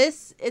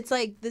that. It's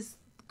like this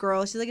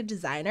girl. She's like a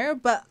designer,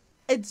 but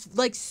it's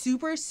like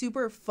super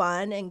super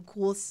fun and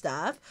cool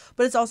stuff.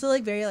 But it's also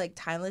like very like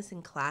timeless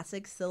and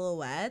classic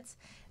silhouettes.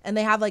 And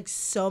they have like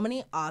so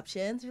many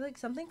options. They're like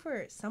something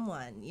for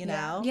someone, you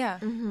know? Yeah.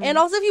 And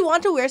also, if you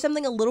want to wear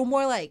something a little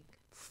more like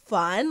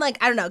fun, like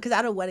I don't know, because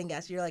at a wedding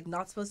guest, you're like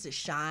not supposed to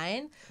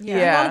shine. You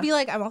Yeah. want to be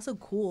like, I'm also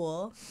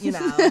cool, you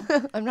know?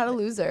 I'm not a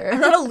loser. I'm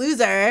not a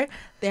loser.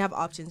 They have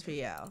options for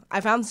you.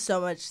 I found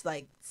so much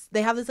like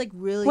they have this like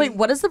really Wait,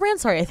 what is the brand?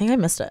 Sorry, I think I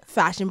missed it.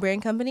 fashion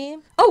brand company.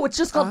 Oh, it's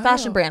just called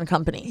Fashion Brand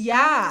Company.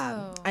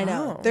 Yeah, I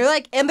know. Oh. They're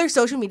like, and their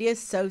social media is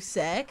so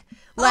sick.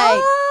 Like.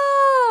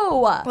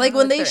 Oh, Like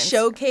when like they their Insta.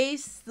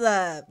 showcase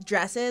the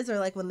dresses or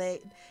like when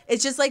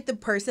it's just like the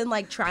person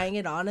like trying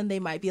it on and they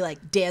might be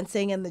like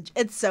dancing and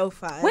it's so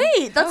fun.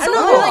 wait, that's I so don't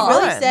know, cool. they're like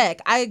really Fun.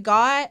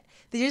 sick.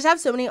 They just have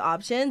so many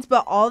options,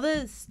 but all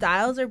the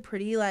styles are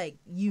pretty like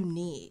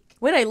unique.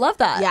 Wait, I love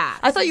that. Yeah.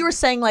 I thought you were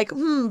saying like,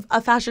 a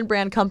fashion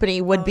brand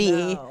company would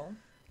be, No.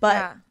 but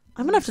Yeah.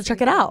 I'm gonna have to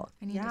check it out.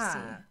 I need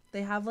Yeah.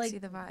 They have to like see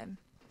the vibe.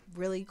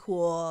 really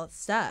cool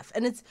stuff.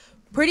 And it's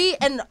pretty,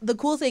 and the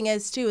cool thing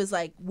is too is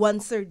like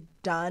once they're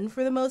done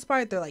for the most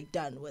part, they're like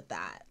done with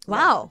that.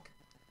 Wow.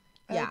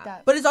 I Yeah. like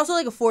that. But it's also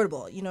like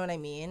affordable, you know what I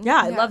mean?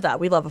 Yeah, I love that.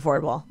 We love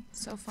affordable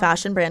So fun.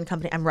 fashion brand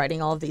company. I'm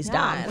writing all of these Yeah,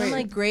 down. and I'm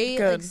like great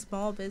like Good.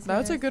 small business.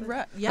 That's a good like,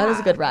 rec. Yeah, That is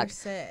a good they're rec.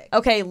 Sick.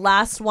 Okay,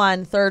 last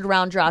one, third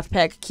round draft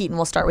pick. Keaton,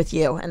 we'll start with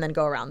you and then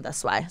go around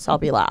this way. So I'll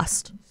be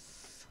last.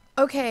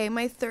 Okay,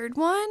 my third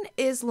one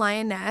is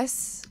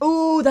Lioness.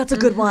 Ooh, that's a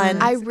good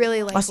one. I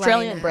really like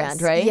Australian Lioness.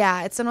 brand, right?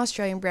 Yeah, it's an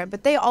Australian brand,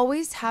 but they're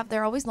always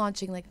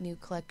launching like new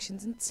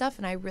collections and stuff,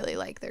 and I really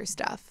like their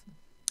stuff.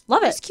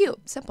 love It's it.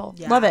 cute, simple.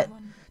 Yeah. Love it.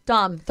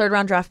 Dom, third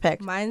round draft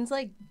pick. Mine's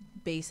like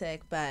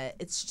basic, but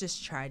it's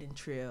just tried and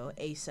true.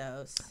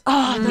 ASOS.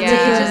 Oh, that's Yeah. a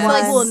They good just one.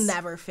 like will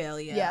never fail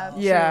you. Yeah.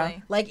 Yeah.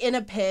 Truly. Like in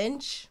a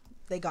pinch,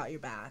 they got your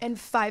back. And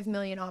 5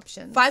 million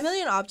options. 5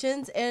 million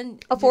options and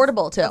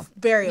affordable too.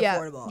 very Yeah.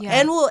 affordable. Yeah.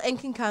 And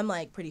can come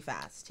like pretty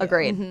fast. too.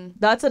 Agreed.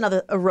 That's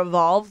another a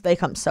Revolve. They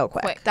come so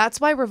quick. Quick.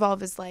 That's why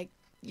Revolve is like,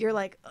 you're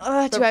like,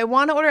 do I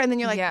want to order? And then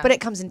you're like, Yeah. but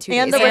it comes in 2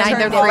 And days. the I return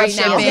know policy right is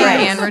now.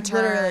 great. and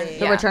return. Literally.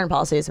 The return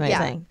policy is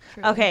amazing.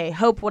 Okay,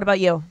 Hope, what about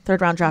you?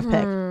 Third round draft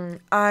pick.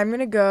 I'm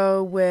gonna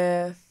go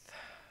with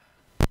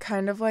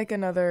kind of like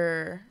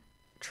another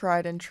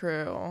tried and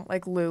true,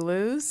 like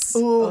Lulu's.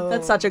 Ooh,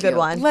 that's such a good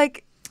one.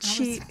 Like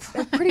cheap,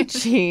 pretty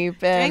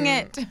cheap. And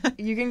Dang it.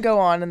 You can go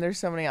on and there's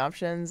so many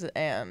options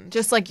and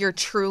Just like your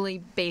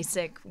truly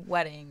basic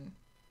wedding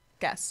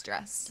guest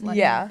dress. Like,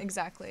 Yeah.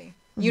 Exactly.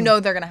 You know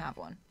they're going to have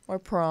one. or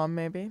prom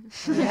maybe.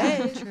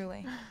 Yeah,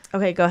 truly.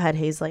 Okay, go ahead,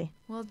 Hasley.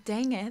 Well,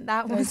 dang it.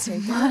 That was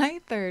my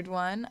third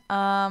one.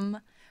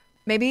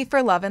 Maybe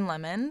for Love and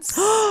Lemons. That's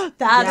a good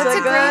That's one. a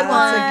good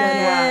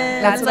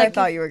one. That's what I like-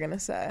 thought you were gonna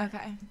say.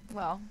 Okay.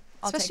 Well,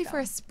 I'll Especially take for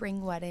that a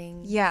spring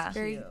wedding. Yeah. It's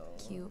very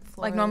cute.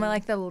 like florally. normally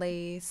like the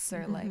lace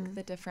or like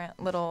the different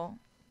little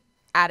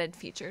added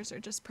features are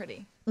just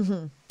pretty.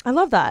 I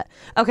love that.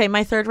 Okay,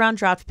 my third round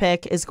draft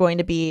pick is going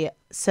to be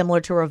similar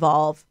to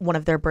Revolve, one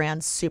of their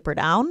brands, Super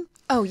Down.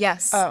 Oh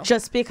yes.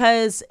 Just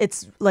because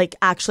it's like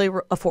actually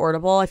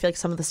affordable. I feel like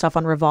some of the stuff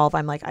on Revolve,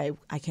 I'm like, I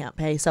can't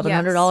pay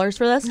 $700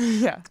 for this.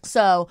 Yeah.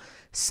 So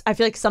I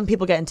feel like some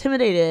people get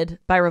intimidated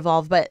by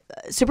Revolve, but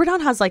Super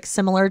Down has like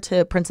similar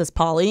to Princess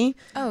Polly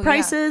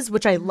prices,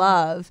 which I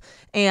love.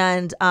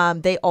 And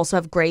they also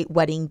have great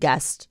wedding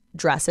guest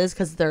dresses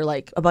because they're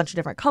like a bunch of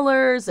different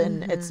colors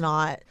and it's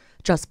not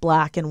just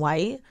black and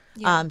white.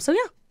 So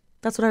yeah,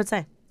 that's what I would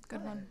say.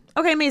 Good one.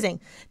 Okay, amazing.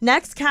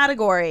 Next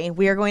category,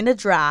 we are going to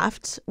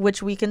draft,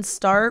 which we can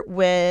start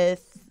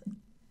with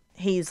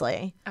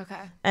Hasley,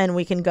 Okay. and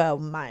we can go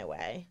my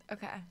way.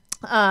 Okay.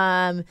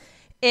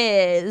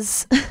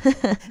 Is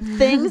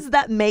things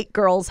that make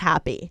girls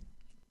happy.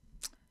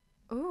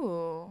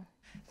 Ooh.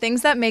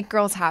 Things that make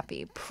girls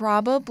happy.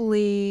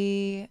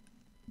 Probably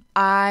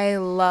I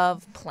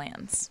love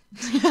plans.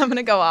 I'm going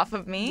to go off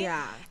of me.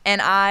 Yeah.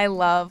 And I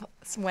love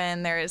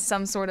when there is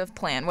some sort of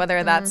plan,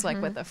 whether that's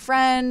like with a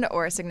friend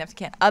or a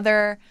significant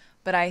other.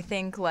 But I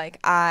think like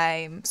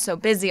I'm so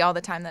busy all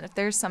the time that if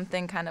there's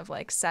something kind of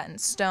like set in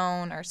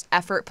stone or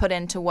effort put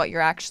into what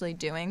you're actually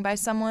doing by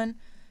someone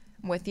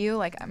with you,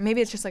 like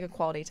maybe it's just like a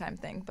quality time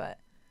thing. But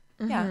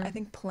yeah, I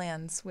think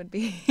plans would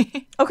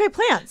be Okay,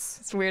 plants.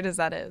 as weird as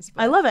that is.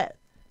 I love it.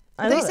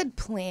 I They love it. said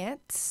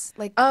plants,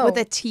 like Oh. with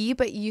a T,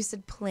 but you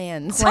said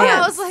plans. Plants.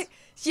 I was like,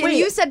 Wait.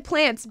 you said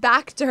plants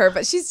back to her,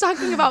 but she's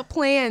talking about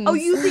plans. Oh,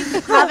 you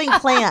think having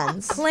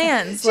plans?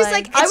 Plans. She's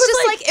like, it's I was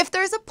just like- like if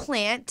there's a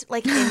plant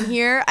like in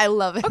here, I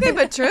love it. okay,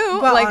 but true.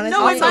 But like honestly,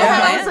 No, in my Yeah.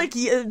 head, I was like,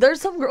 yeah, there's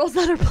some girls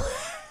that are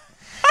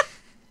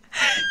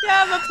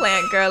yeah, I'm a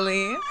plant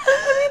girly.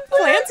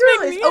 plants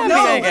make me Oh, no,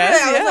 I literally,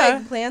 guess, I was yeah.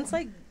 like, plants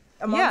like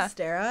a Yeah.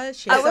 monstera.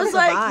 Shapes I up was the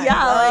like, vibe.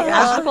 yeah, like Yeah.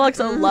 Ashley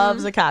Alexa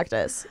loves a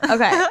cactus.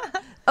 Okay.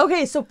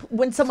 Okay, so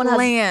when someone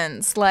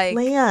Plans. Like has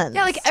plans.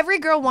 Yeah, like every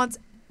girl wants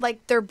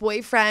like their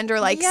boyfriend or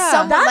like Yeah.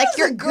 someone That like is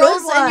your a good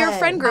girls in your one.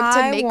 friend group to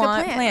I make the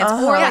want plan.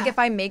 plans. Or Yeah. like if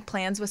I make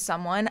plans with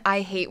someone,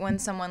 I hate when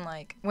someone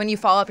like when you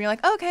follow up and you're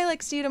like, okay,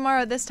 like see you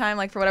tomorrow at this time,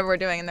 like for whatever we're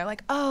doing, and they're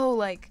like, oh,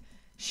 like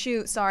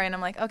shoot, sorry, and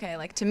I'm like, okay,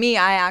 like to me,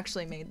 I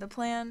actually made the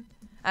plan.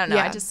 I don't know.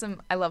 Yeah.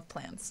 I love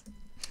plans.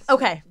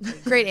 okay.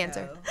 Great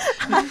answer.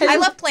 I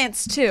love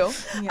plants too.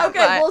 Okay, but-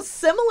 well,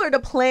 similar to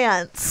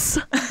plants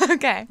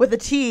Okay. with a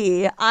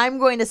T, I'm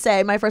going to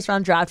say my first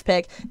round draft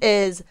pick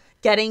is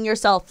getting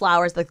yourself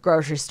flowers at the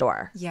grocery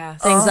store.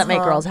 Yes. Things that make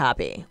girls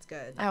happy. It's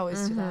good. I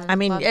always do that. I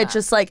mean, Love it's that.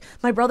 just like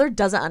my brother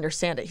doesn't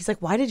understand it. He's like,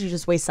 why did you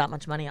just waste that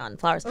much money on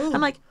flowers?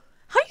 I'm like,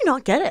 how do you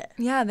not get it?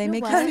 Yeah, they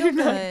make you what? feel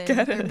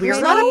good. There's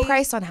not a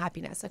price on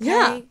happiness, okay?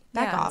 Yeah.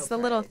 Back Yeah, off. it's the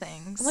little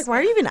things. I'm like, why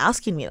are you even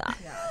asking me that?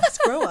 Let's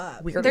grow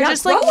up. Weird. They're Yeah,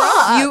 just like grow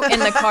up. you in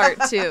the cart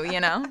too, you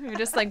know? You're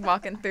just like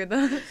walking through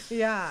the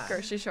Yeah.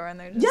 grocery store and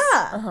they're just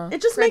Yeah,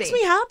 it just makes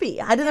Pretty. me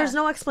happy. There's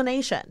no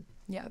explanation.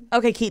 Yeah.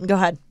 Okay, Keaton, go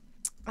ahead.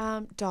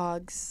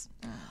 Dogs.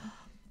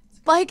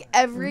 Like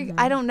every,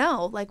 I don't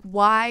know. Like,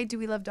 why do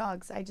we love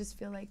dogs? I just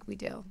feel like we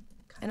do.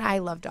 And I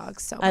love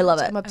dogs so much. I love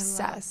it. I'm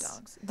obsessed.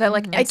 dogs. They're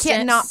like I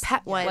can't not instant,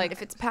 pet one like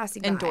if it's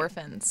passing by.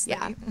 endorphins.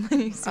 Yeah. When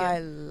you see I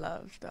it.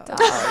 love dogs.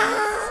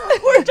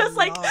 We're just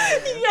like,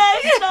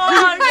 yes,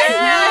 dog,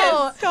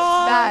 yes.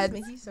 Bad.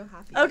 Makes you so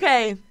happy.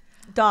 Okay,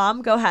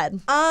 Dom, go ahead.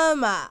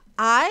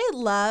 I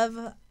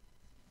love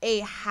a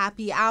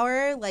happy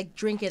hour, like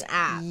drinking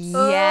apps.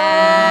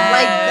 Yeah.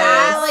 Like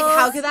that, like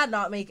how could that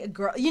not make a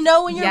girl? You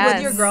know, when you're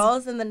with your Yes.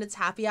 girls and then it's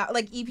happy hour,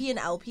 like EP and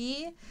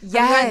LP.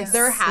 Yes.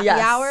 They're happy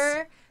Yes.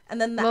 hour, and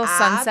then the Little apps,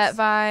 sunset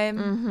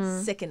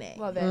vibe. sickening.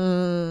 Love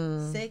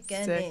it.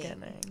 Sickening.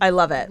 Sickening. I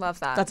love it. Love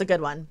that. That's a good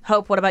one.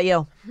 Hope, what about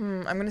you?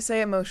 I'm gonna say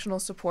emotional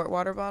support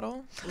water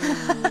bottle.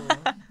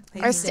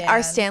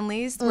 Our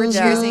Stanleys, we're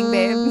cheersing,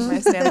 babe. My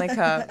Stanley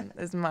Cup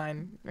is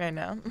mine right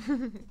now.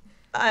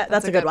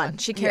 That's a good one.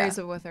 She carries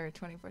it with her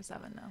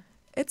 24/7 now.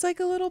 It's like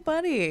a little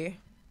buddy,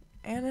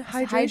 and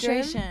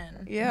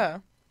hydration. Yeah.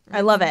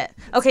 I love it.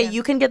 Okay,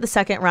 you can get the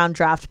second round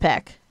draft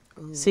pick,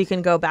 so you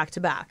can go back to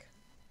back.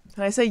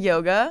 Can I say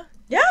yoga?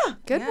 Yeah.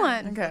 Good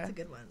one. Okay. That's a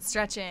good one.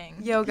 Stretching.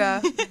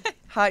 Yoga.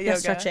 Hot yoga.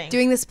 Stretching.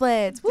 Doing the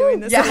splits. Doing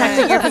this.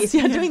 Protecting your piece.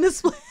 Yeah, doing the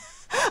split.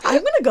 I'm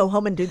gonna go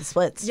home and do the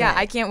splits. Yeah,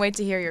 tonight. I can't wait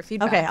to hear your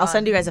feedback. Okay, I'll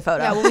send you guys a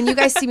photo. Yeah, well, when you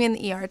guys see me in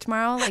the ER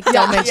tomorrow, like,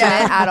 don't mention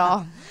it at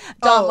all.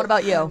 Dom, what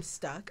about you? I'm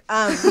stuck.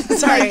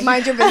 Sorry. Like,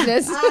 mind your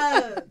business.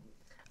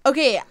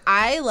 Okay,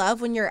 I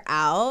love when you're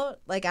out,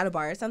 like at a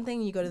bar or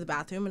something, you go to the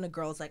bathroom and a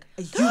girl's like,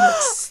 "You look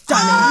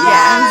stunning."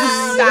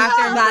 Yes.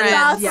 Bathroom That is-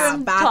 friends. yeah,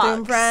 Bathroom bathroom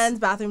talks. friends,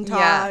 bathroom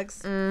Yeah.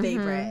 talks,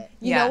 favorite.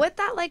 You know what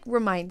that, like,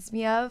 reminds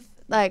me of?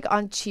 Like,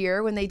 on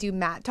Cheer, when they do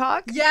mat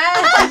talk.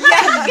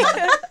 Yes,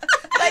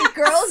 Like,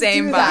 girls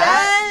Same do vibe.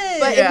 that,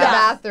 but in the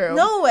bathroom.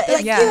 No,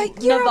 it's Yeah.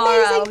 You're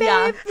Navarro,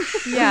 amazing,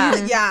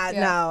 babe. Yeah.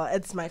 no,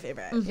 it's my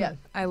favorite. Yeah.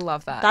 I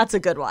love that. That's a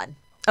good one.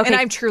 Okay. And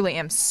I truly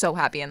am so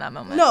happy in that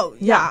moment. No,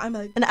 yeah. I'm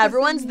like, And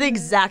everyone's the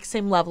exact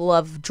same level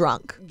of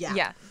drunk. yeah.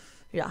 Yeah.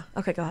 Yeah.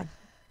 Okay, go ahead.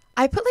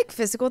 I put like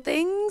physical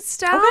things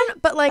down, Okay,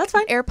 but like that's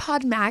fine.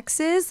 AirPod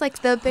Maxes,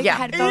 like the big Yeah.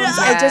 headphones.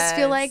 I just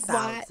feel Yes.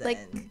 like like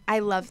I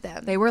love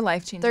them. They were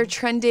life changing. They're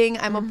trending.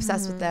 I'm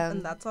obsessed with And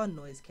them. that's on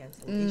noise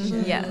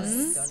cancellation. Yes.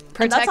 Like, don't even-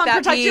 Protect on that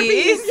Protect Your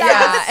piece. Peace.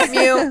 Yeah.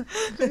 Mute.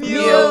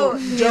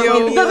 Mute.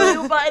 The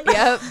mute button.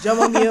 Yep.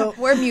 Jumbo mute.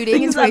 We're muting in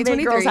Things that make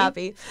girls 2023.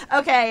 happy.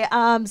 Okay,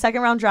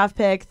 second round draft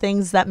pick.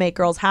 Things that make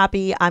girls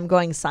happy. I'm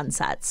going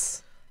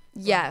sunsets.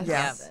 Yes.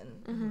 Yeah.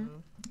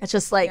 It's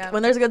just like Yep.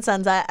 when there's a good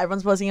sunset,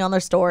 everyone's posting it on their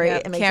story.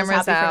 Yep, It makes cameras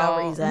us happy for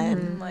out. no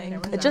reason.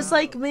 Like, It just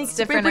like makes it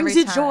different brings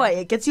every you joy. time.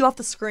 It gets you off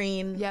the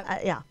screen.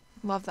 Yep. Yeah.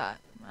 love that.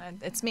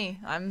 It's me.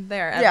 I'm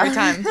there every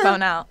time.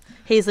 Phone out.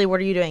 Hazley,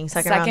 what are you doing?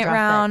 Second round. draft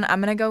round. I'm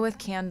gonna go with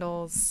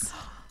candles.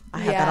 pick. I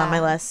have that on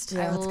my list. I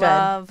That's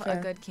love a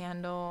good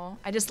candle.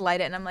 I just light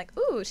it and I'm like,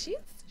 ooh, she's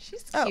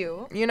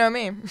cute. You know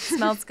me.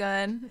 Smells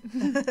good.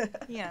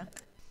 Yeah. good.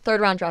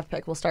 Third round draft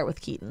pick. We'll start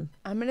with Keaton.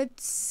 I'm gonna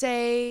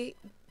say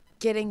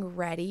getting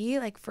ready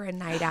like for a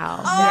night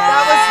out.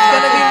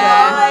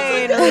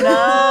 That was gonna be mine.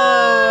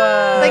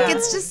 No. Like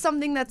it's just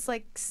something that's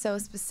like so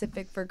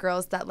specific for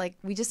girls that like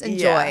we just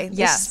enjoy. Yeah. It's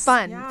Yes. just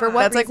fun. For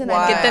what That's like reason?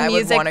 why Get the I would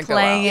music wanna go out.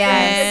 playing.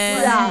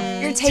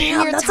 Yes. You're taking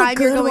Damn, your that's a time.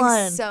 You're good going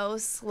one. so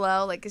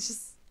slow. Like it's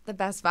just the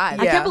best vibe.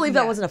 I Yeah. can't believe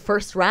that wasn't a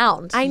first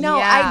round. I know.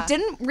 Yeah. I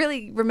didn't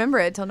really remember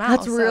it till now.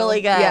 That's so, really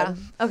good. Yeah.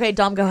 Okay,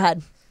 Dom, go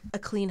ahead. A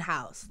clean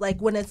house. Like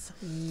when it's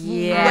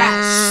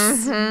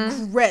Yes.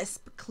 fresh,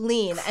 crisp,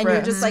 clean, and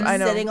you're just like I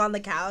know. sitting on the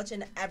couch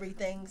and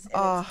everything's in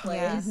its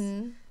place.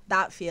 yes.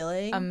 That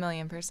feeling,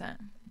 1,000,000%.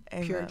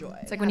 pure Amen. joy.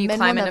 It's like when you Men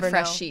climb will into never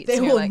fresh know. sheets. They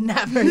and you're will like,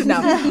 never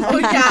know. Oh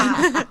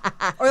yeah.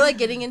 Or like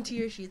getting into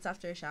your sheets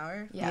after a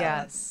shower. Yeah.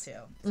 That's too.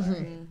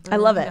 Sorry. I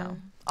love it.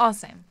 all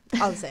same.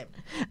 All the same.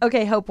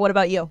 Okay, Hope, what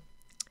about you?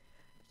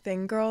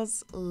 Thing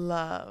girls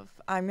love.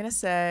 I'm gonna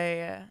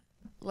say,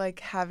 like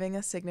having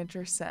a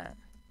signature scent.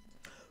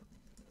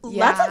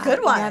 That's a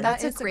good one. Yeah,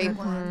 that's a is a great good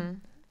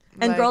one.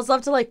 And Like- girls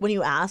love to like when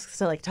you ask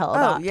to like tell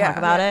about yeah. talk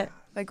about Yeah. it.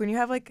 Like when you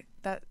have like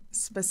that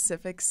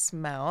specific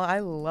smell. I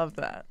love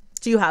that.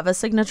 Do you have a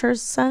signature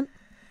scent?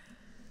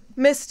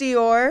 Miss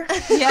Dior.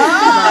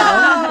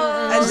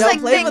 And don't like,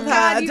 play thank with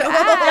God that. you Don't-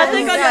 asked.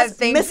 Thank God you asked.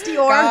 thank Miss Dior.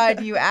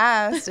 God you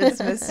asked. It's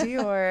Miss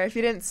Dior. If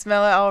you didn't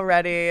smell it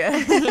already.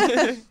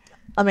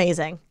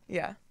 Amazing.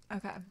 Yeah.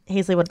 Okay.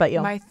 Hazley, what about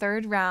you? My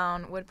third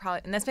round would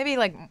probably, and this may be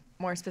like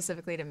more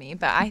specifically to me,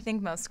 but I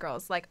think most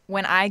girls, like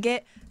when I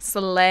get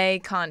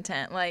slay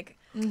content, like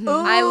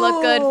I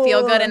look good,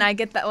 feel good, and I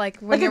get that like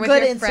when like a you're with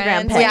good your Instagram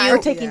friends, pic. yeah, You're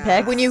taking Yeah.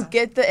 pics. When you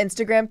get the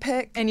Instagram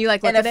pic and you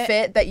like look in at a it,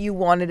 fit that you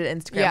wanted an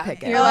Instagram yeah,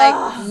 pic in. you're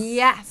like,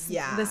 yes,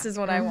 Yeah. this is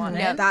what I wanted.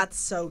 Yeah. That's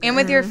so good. And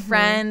with your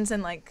friends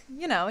and like,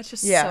 you know, it's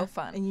just Yeah. so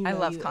fun. And you I know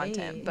love you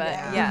content, ate, but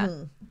yeah. yeah.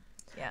 Mm-hmm.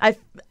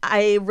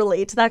 I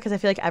relate to that because I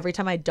feel like every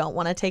time I don't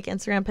want to take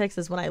Instagram pics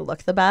is when I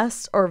look the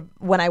best, or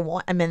when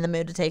I'm in the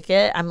mood to take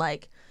it. I'm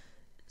like,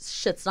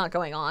 shit's not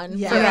going on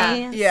Yeah. for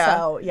Yeah. me. Yeah.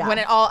 So yeah. When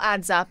it all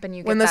adds up and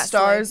you get when the that slay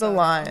stars photo.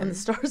 align. When the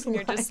stars And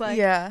you're align. just like,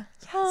 yeah.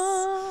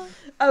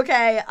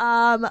 Okay,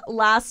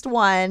 last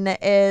one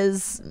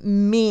is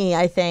me,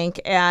 I think,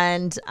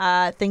 and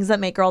things that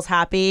make girls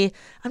happy.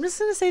 I'm just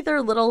gonna say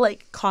they're little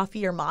like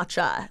coffee or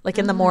matcha, like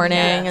in the morning,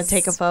 and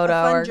take a photo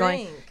A fun or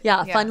going, drink.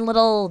 yeah, a fun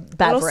little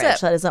beverage sip.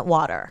 that isn't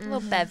water, little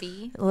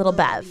bevy. a little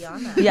bev,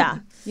 Liana. yeah.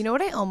 You know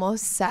what I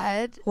almost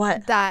said?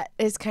 What? That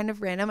is kind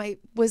of random. I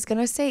was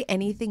gonna say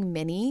anything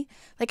mini.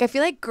 Like I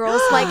feel like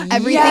girls like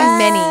everything Yes.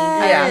 mini.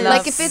 Yeah. I Like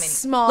love if it's mini.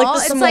 small, Like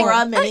the it's Samora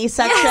like mini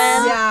section,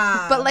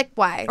 Yeah. but like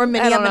why? or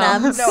mini I don't know.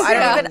 M&Ms. No,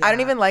 I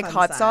don't even Yeah. like Fun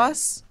hot size.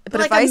 sauce. But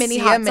Like if a I mini see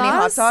hot a mini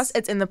hot sauce? sauce,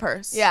 it's in the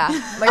purse. Yeah.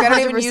 Like I don't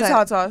even use 100%.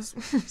 hot sauce.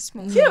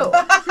 Cute.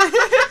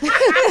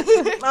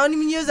 I don't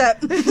even use it.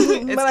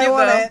 It's but I cute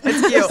want though. it.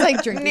 It's cute. It's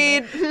like drinking.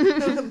 Need.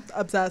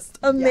 Obsessed.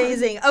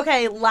 Amazing.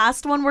 Okay,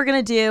 last one we're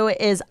gonna do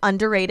is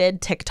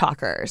underrated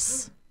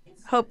TikTokers.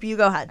 Hope you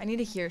go ahead. I need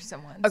to hear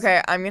someone.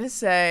 Okay, I'm gonna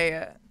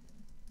say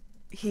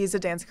he's a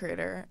dance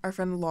creator. Our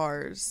friend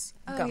Lars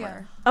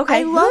Gummer.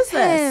 Okay, I love who's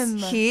this? him.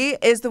 He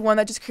is the one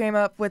that just came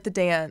up with the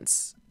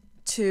dance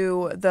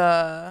to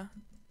the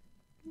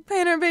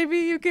Painter Baby,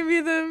 you can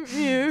be the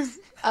muse.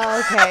 Oh,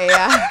 okay,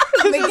 yeah.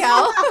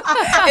 Miguel.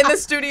 In the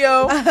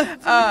studio.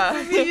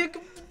 Maybe you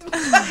can be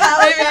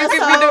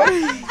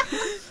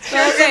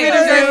Sure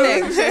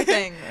thing, sure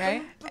thing,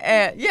 right?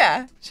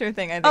 yeah, sure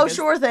thing. I think Oh, it's-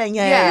 sure thing.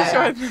 Yeah.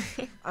 Sure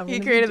thing. He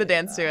created the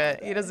dance to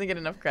it. He doesn't get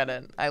enough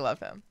credit. I love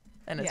him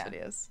and his Yeah.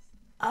 videos.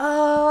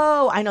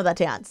 Oh, I know that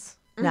dance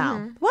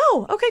now.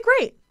 Whoa. Okay,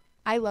 great.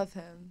 I love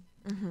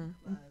him.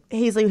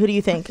 Hazley, who do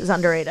you think is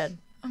underrated?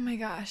 Oh my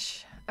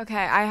gosh. Okay,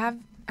 I have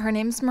her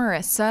name's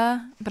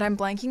Marissa, but I'm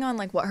blanking on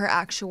like what her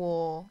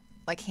actual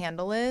like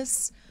handle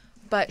is.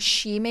 But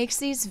she makes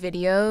these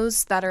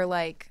videos that are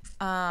like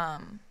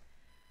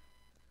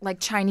like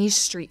Chinese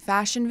street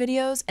fashion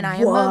videos, and I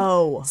am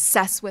Whoa.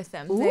 obsessed with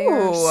them. They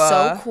are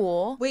so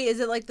cool. Wait, is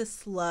it like the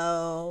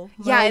slow?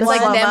 Yeah, it's one?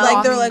 like them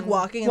like they're walking- like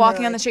walking walking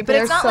and on the street, but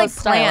they're it's not so like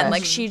planned. stylish.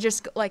 Like she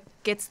just like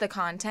gets the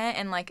content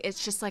and like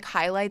it's just like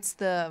highlights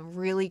the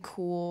really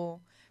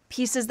cool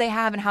pieces they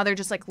have and how they're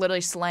just like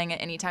literally slaying it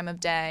any time of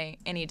day,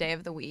 any day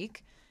of the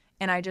week.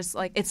 And I just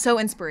like it's so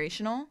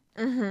inspirational,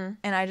 and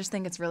I just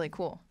think it's really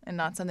cool and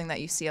not something that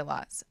you see a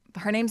lot.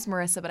 Her name's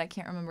Marissa, but I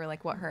can't remember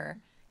like what her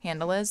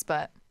handle is,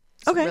 but.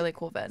 It's really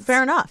cool vids.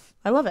 Fair enough.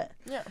 I love it.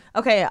 Yeah.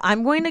 Okay,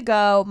 I'm going to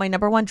go. My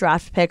number one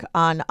draft pick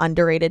on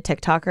underrated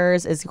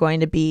TikTokers is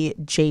going to be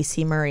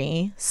JC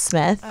Marie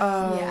Smith.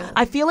 Oh. Yeah.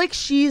 I feel like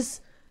she has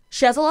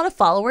a lot of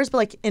followers, but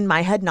like in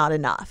my head, not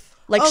enough.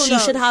 Like she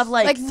should have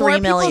like more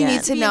 3 million. people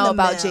need to Be in know the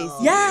about mill.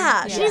 JC.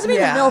 Yeah, she needs to be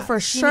in the mill for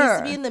She sure. needs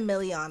to be in the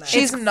million.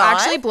 She's It not.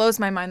 actually blows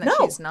my mind that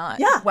No. she's not.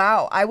 Yeah.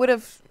 Wow, I would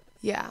have.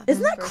 Yeah.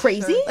 Isn't that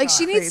crazy? Like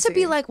she needs to be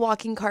Crazy. like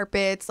walking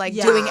carpets, like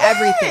Yeah. doing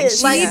everything.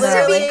 She like needs to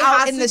literally be out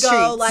has in to the go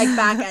streets. like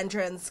back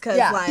entrance because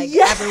Yeah. like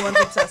Yeah. everyone's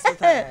obsessed with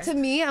her. To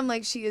me, I'm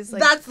like she is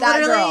like That's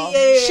that literally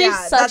girl. She's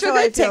such that's a how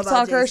I good feel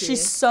about TikToker. JC.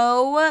 She's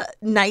so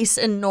nice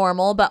and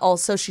normal, but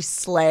also she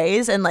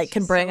slays and like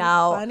can bring so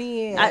out.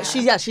 funny.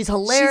 She's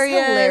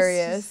hilarious.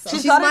 hilarious. She's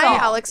She's got it my all.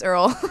 Alex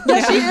Earl.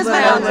 Yeah, she is my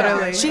Literally. Alex.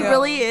 Literally. She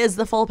really is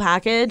the full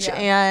package,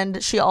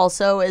 and she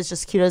also is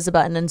just cute as a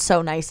button and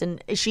so nice,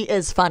 and she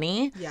is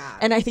funny. Yeah.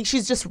 And I think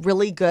she's just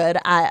really good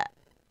at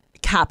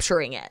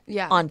capturing it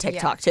on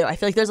TikTok too. I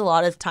feel like there's a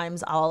lot of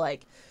times I'll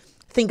like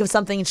think of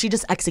something and she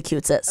just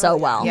executes it so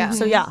well. Yeah.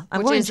 So yeah, I'm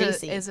Which going is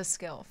JC. is a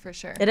skill for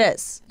sure. It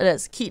is.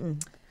 Keaton.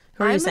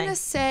 Who are you I'm saying? gonna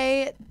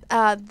say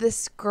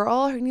this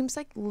girl. Her name's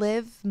like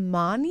Liv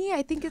Mani.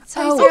 I think it's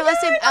how you Oh, say her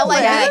last name.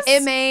 yes.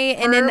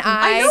 LIVMANNI.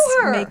 I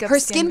know her. Makeup Her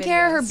skin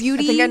skincare, her videos.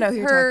 beauty. I think I know who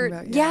you're her,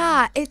 talking about,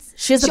 yeah. it's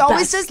She has the always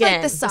best does like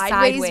skin. the The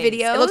sideways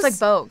videos. It looks like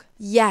Vogue.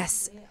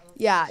 Yes.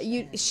 Yeah.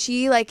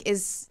 She like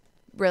is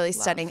really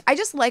stunning. I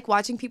just like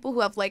watching people who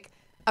have like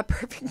a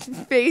perfect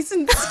face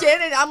and skin,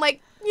 and I'm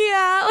like,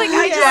 yeah, like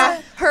I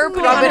just her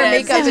putting on Rub it her in.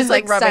 makeup Just, is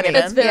like like, rubbing stunning. it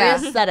in. It's very Yeah.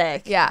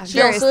 aesthetic. Yeah, She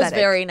very also is aesthetic.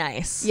 very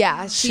nice.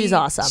 Yeah, She's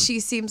awesome. She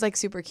seems like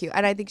super cute,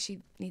 and I think she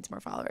needs more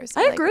followers.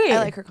 I agree. I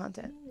like her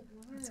content.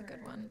 That's a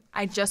good one.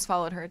 I just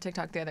followed her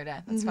TikTok the other day.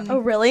 That's funny. Oh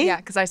really? Yeah,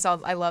 because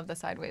I love the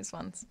sideways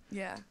ones.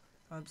 Yeah.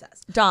 I'm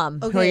obsessed. Dom.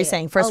 Who are Okay, you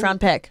saying? First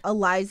round pick.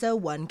 Eliza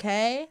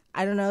 1K.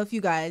 I don't know if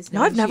you guys know.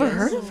 No, I've who never she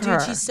heard is. of her.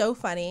 Dude, she's so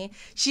funny.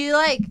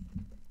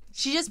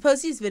 She just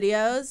posts these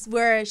videos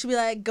where she'll be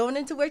like, going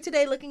into work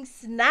today looking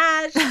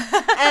snatched.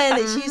 And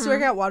she used to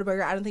work at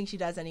Whataburger. I don't think she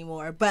does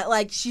anymore. But,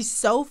 like, she's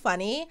so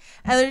funny.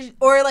 And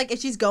or, like, if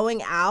she's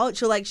going out,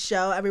 she'll, like,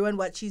 show everyone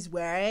what she's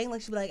wearing.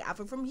 Like, she'll be like,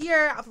 outfit from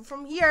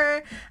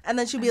here. And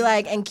then she'll be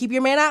like, and keep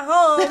your man at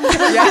home.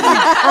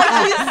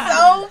 Like, she's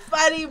so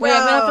funny, bro. Wait,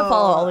 I'm gonna have to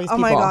follow all these Oh,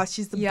 my people. gosh.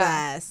 She's the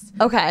best.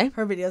 Okay.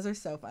 Her videos are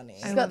so funny.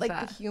 She's got love like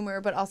that. the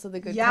humor, but also the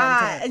good Yeah,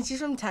 content. and she's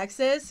from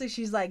Texas, so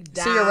she's like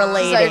down. So you're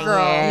relating. like, girl.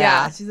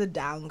 Yeah, she's a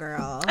down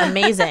girl.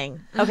 Amazing.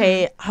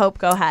 Okay, Hope,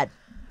 go ahead.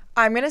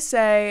 I'm gonna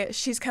say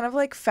she's kind of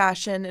like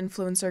fashion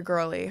influencer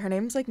girly. Her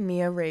name's like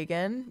Mia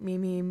Reagan,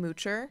 Mimi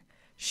Moocher.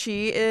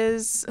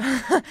 She's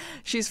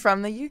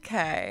from the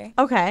UK.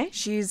 Okay.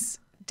 She's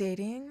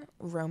dating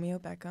Romeo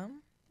Beckham.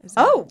 Is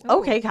Oh, that-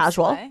 okay,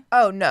 casual. Slay.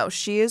 Oh no,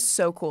 she is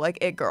so cool. Like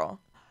it girl.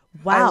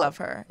 Wow. I love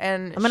her.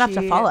 And I'm gonna have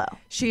to follow.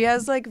 She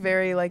has like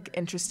very like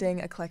interesting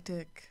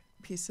eclectic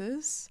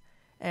pieces,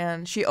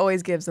 and she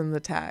always gives them the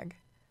tag.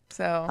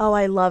 So Oh,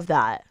 I love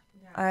that.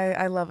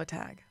 I love a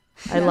tag.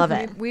 I love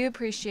it. We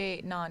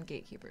appreciate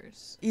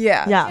non-gatekeepers.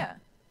 Yeah. Yeah. Yeah,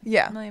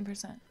 Yeah.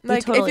 1,000,000%.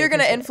 Like totally if you're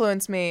gonna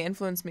appreciate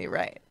influence me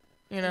right.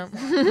 You know?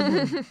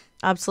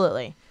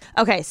 Absolutely.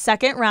 Okay,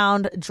 second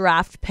round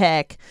draft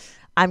pick.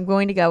 I'm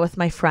going to go with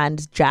my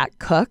friend Jack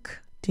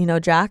Cook. Do you know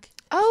Jack?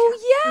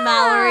 Oh yeah,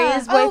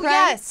 Mallory's Oh boyfriend?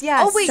 yes,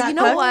 yes. Oh wait, Jack you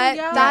know Cook? what?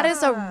 Yeah. That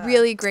is a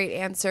really great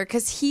answer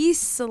because he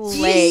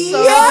slays.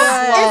 so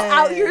Yes, good. is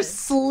out here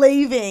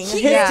slaving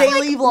his Yeah.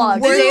 daily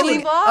vlogs. His daily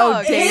Dude, vlog.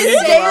 Oh, His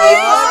daily daily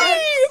vlogs. vlogs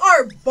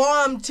are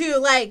bomb too.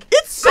 Like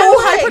It's so I'm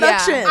high like-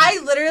 production. I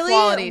literally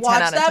Quality, 10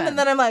 watch out of them 10. and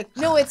then I'm like,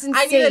 No, it's I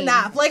need a insane.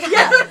 nap. Like I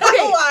don't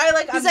know why.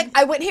 Like He's like,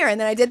 I went here and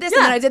then I did this and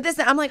Yeah. then I did this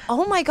and I'm like,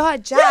 oh my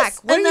god, Jack. Yes.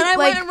 What And are then you, I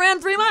like, went and ran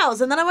 3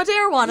 miles, and then I went to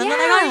Air One, and then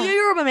I got a Yeah.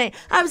 Europe mate.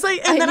 I was like,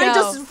 and I then I know.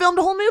 just filmed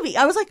a whole movie.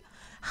 I was like,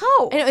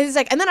 how? And he's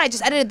like, and then I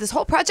just edited this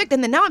whole project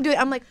and then now I'm doing.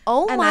 I'm like,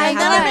 oh And my I And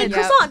god. then I made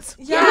Yep. croissants.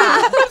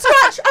 Yeah. From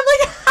scratch. I'm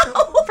like,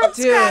 how? From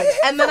dude. scratch.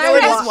 And then No,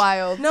 it I is watch,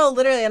 wild. No,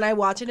 literally, and I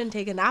watch it and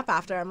take a nap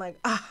after. I'm like,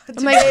 I'm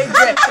like, I'm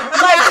like,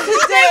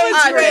 today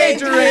was great.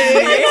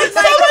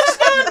 So much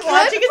fun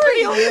watching it for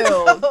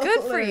you.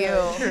 good for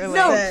you.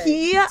 No,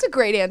 he. That's a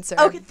great answer.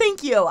 Okay,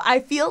 thank you. I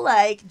feel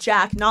like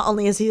Jack, not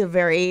only is he a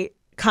very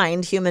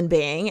kind human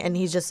being, and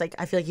he's just like,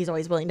 I feel like he's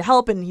always willing to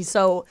help, and he's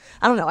so,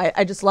 I don't know,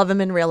 I just love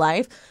him in real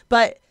life,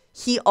 but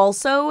he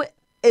also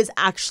is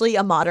actually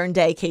a modern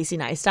day Casey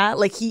Neistat.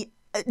 Like, he,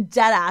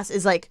 dead ass,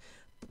 is like,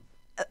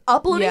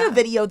 uploading Yeah. a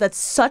video that's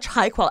such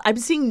high quality. I'm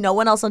seeing no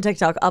one else on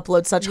TikTok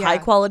upload such high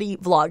quality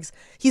vlogs.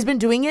 He's been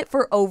doing it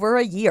for over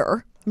a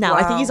year now. I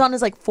think Wow. he's on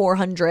his like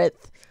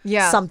 400th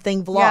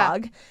something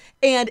vlog.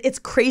 And it's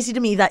crazy to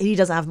me that he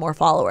doesn't have more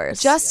followers.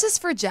 Justice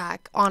for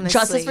Jack, honestly.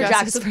 Justice for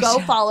Jack. So go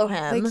follow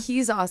him. Like,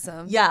 he's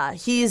awesome. Yeah,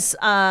 he is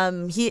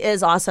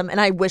awesome, and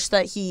I wish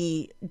that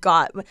he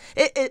got.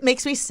 It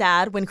makes me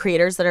sad when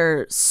creators that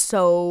are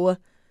so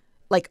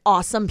like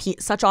awesome,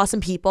 such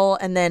awesome people,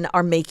 and then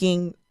are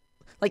making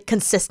like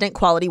consistent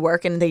quality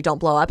work and they don't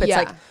blow up. It's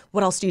like,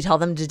 what else do you tell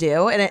them to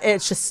do? And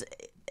it's just.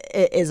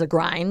 It is a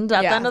grind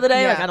at the end of the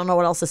day. Like, I don't know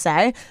what else to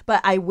say,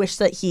 but I wish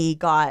that he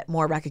got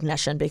more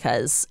recognition,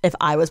 because if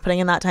I was putting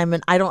in that time,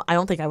 and I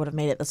don't think I would have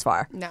made it this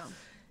far. No.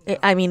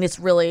 I mean, it's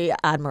really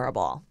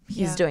admirable.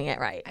 He's doing it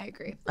right. I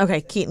agree.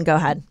 Okay, Keaton, go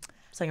ahead.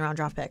 Second round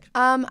draft pick.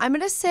 I'm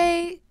gonna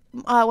say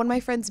one of my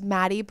friends,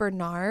 Maddie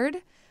Bernard.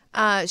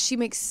 She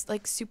makes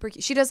like super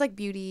cute. She does like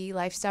beauty,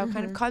 lifestyle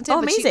kind of content. Oh,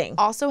 amazing.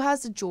 But she also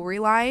has a jewelry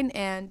line,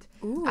 and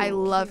I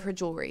love her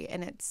jewelry,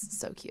 and it's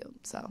so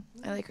cute. So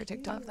I like her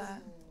TikTok. Love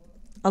that.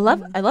 I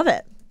love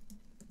it.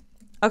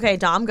 Okay,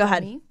 Dom, go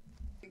ahead.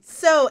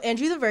 So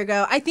Andrew the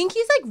Virgo, I think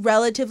he's like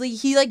relatively,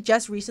 he like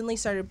just recently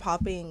started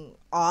popping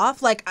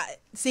off, like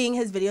seeing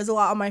his videos a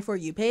lot on my For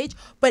You page.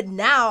 But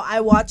now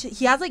I watch,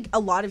 he has like a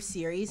lot of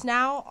series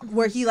now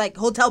where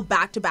he'll tell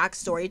back-to-back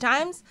story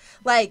times.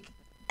 Like,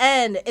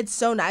 and it's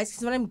so nice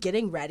because when I'm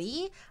getting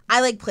ready,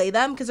 I like play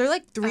them because they're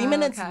like 3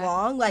 minutes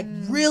long, like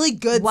really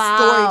good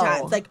story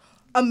times, like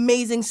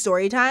amazing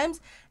story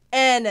times.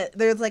 And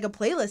there's like a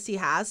playlist he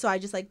has, so I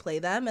just like play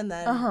them and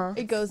then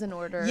It goes in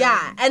order.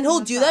 yeah, and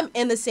he'll do them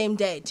in the same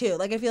day too.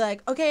 Like if you're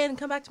like, okay, and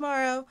come back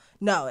tomorrow.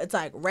 No, it's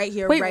like right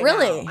here, Wait, right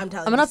really? now. I'm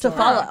telling I'm you. gonna have to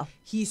follow.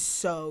 He's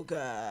so good.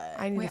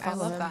 I need to I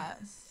follow love him. that.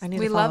 I need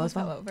We to follow love as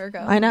well. fellow Virgo.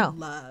 I know.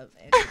 Love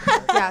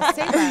Andrew. Yeah,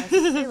 say less.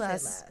 Say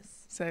less.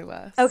 Say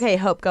less. Okay,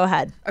 Hope, go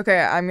ahead. Okay,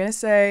 I'm gonna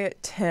say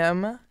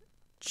Tim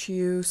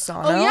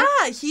Chusano. Oh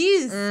yeah,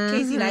 he's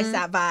Casey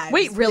Neistat vibes.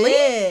 Wait, really?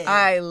 Big.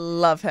 I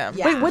love him.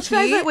 Yeah. Wait, which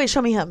guy is it? Wait,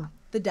 show me him.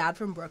 The dad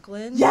from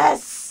Brooklyn.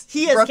 Yes,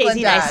 he is Brooklyn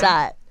Casey dad.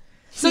 Neistat.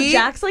 So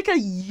Jack's like a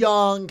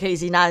young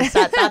Casey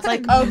Neistat. That's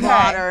like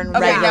modern. Okay,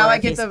 regular now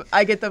Casey.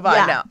 I get the vibe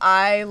Yeah. now.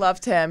 I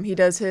loved him. He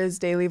does his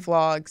daily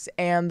vlogs,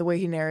 and the way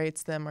he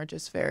narrates them are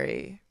just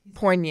very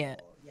poignant,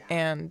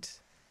 and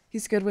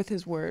he's good with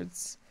his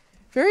words.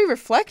 Very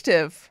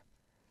reflective.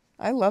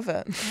 I love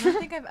it. I don't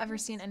think I've ever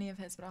seen any of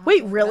his. But I'll have Wait,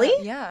 to look really? it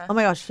up. Yeah. Oh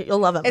my gosh, you'll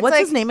love him. It's What's like-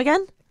 his name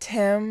again?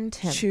 Tim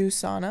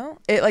Chusano.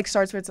 It like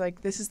starts where it's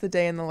like, this is the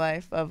day in the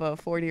life of a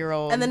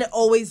 40-year-old. And then it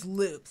always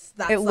loops.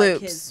 That's It like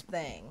loops. his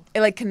thing.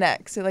 it like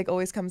connects. It like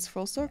always comes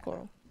full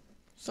circle.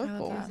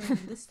 Circle. He's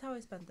like, this is how I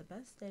spent the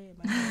best day in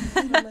my life.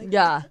 I'm like,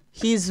 Yeah,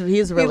 he's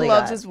He really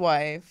loves good. his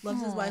wife.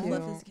 loves his wife,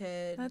 loves Cute. his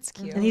kid. That's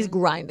cute. And he's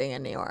grinding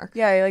in New York.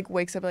 Yeah, he like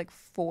wakes up at like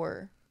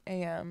 4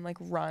 a.m. like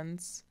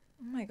runs.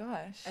 Oh my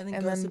gosh. and then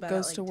and goes then to bed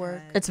goes at, to like, work.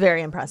 10. It's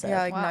very impressive.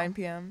 Yeah, like Wow. 9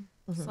 p.m.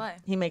 Slay.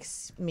 He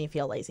makes me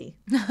feel lazy.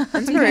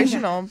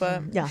 Inspirational,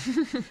 but Yeah.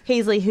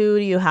 Hazley, who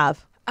do you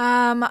have?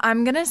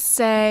 I'm gonna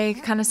say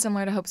kind of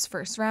similar to Hope's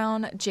first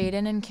round,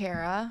 Jaden and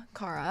Kara.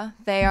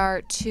 They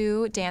are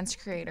two dance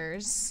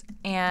creators,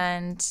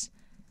 and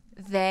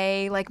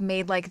they like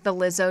made like the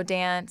Lizzo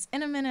dance.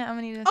 In a minute, I'm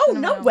gonna need to. Oh,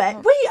 no way.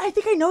 Wait, I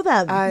think I know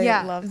them. I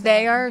Yeah, love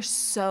they are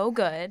so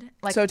good,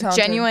 like So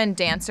talented. genuine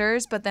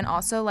dancers. But then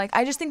also, like,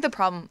 I just think the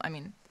problem. I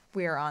mean,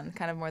 we are on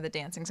kind of more the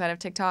dancing side of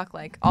TikTok.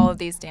 Like, all of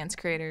these dance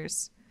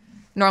creators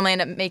normally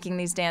end up making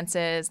these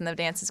dances, and the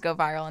dances go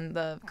viral, and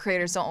the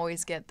creators don't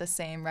always get the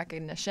same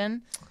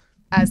recognition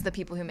as the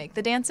people who make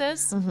the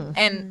dances.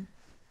 And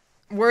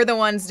we're the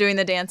ones doing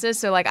the dances,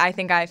 so like, I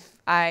think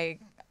I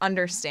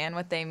understand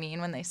what they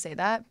mean when they say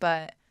that,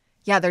 but.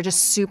 Yeah, they're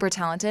just super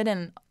talented,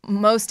 and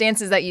most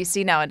dances that you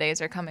see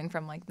nowadays are coming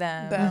from like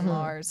them and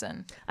Lars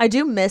and I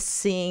do miss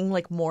seeing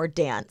like more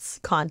dance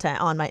content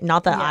on my.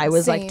 Not that I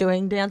was like same.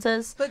 doing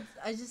dances. But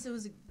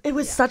It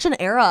was such an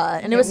era,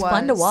 and it was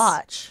fun to was.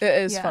 watch.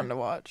 It is Yeah. fun to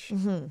watch.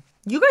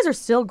 You guys are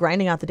still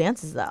grinding out the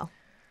dances though.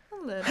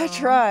 I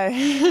try.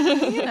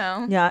 you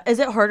know. Yeah, is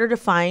it harder to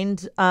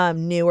find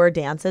newer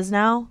dances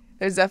now?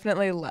 There's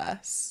definitely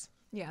less.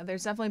 Yeah,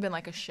 there's definitely been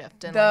like a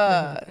shift in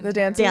The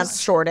dances. Dance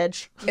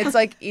shortage. It's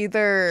like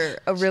either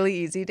a really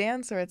easy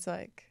dance or it's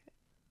like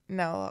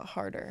now a lot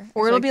harder.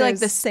 or It's it'll be like the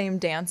there's- same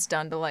dance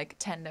done to like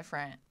 10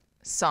 different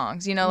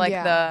songs. You know, like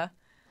Yeah.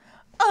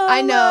 All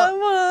I know.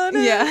 I wanna-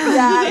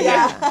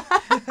 Yeah.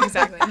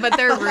 exactly. But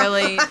they're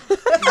really,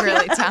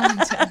 really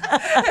talented.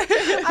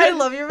 I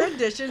love your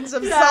renditions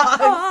of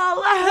songs.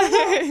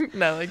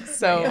 No, like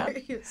so.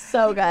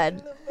 So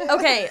good.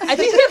 Okay, I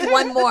think we have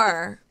one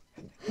more.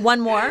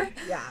 One more?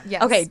 Yeah.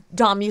 Yes. Okay,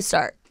 Dom, you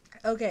start.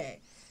 Okay.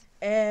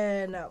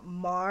 And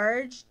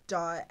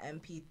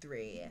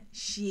Marge.mp3,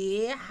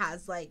 she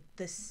has like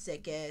the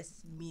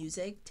sickest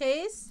music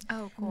taste.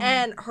 Oh, cool.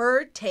 And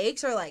her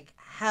takes are like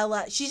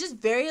hella, she's just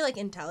very like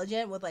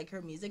intelligent with like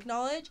her music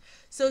knowledge.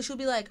 So she'll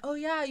be like, oh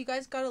yeah, you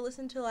guys gotta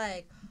listen to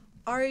like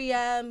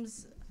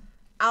REM's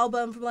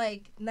album from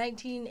like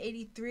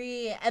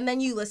 1983, and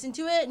then you listen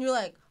to it and you're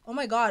like, oh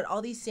my god,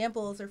 all these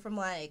samples are from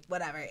like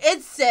whatever.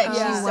 It's sick. She's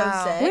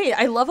so sick. Wait,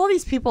 I love all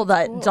these people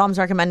that Dom's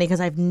recommending because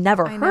I've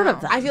never heard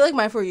of them. I feel like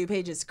my For You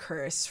page is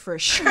cursed for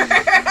sure.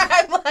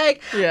 I'm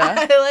like,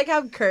 I like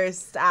how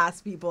cursed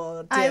ass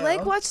people do. I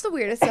like watch the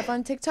weirdest stuff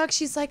on TikTok.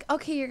 She's like,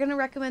 okay, you're gonna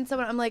recommend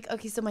someone. I'm like,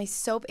 okay, so my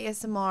soap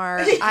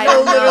ASMR. I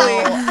don't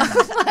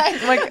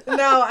know. Like,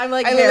 no, I'm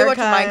like, I literally watch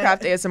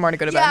Minecraft ASMR to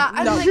go to bed. Yeah,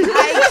 I'm like,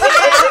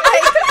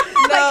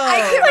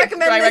 I can't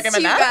recommend this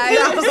to you guys.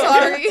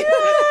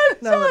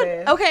 I'm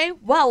sorry. Okay,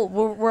 well,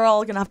 we're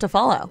all gonna have to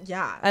follow.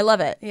 Yeah. I love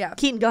it. Yeah.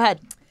 Keaton, go ahead.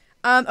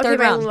 Okay, Third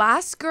my round.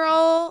 last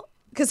girl,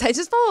 because I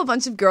just follow a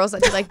bunch of girls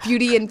that do like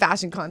beauty and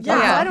fashion content. Yeah,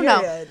 So I don't know.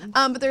 period.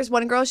 But there's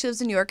one girl, she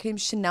lives in New York,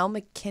 named Chanel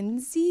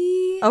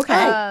McKinsey. Okay.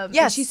 And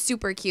Yes. she's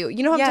super cute.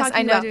 You know what Yes,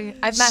 I'm talking I know. about?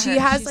 I've met She her.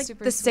 has She's like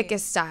super the sweet.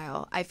 sickest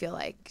style. I feel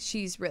like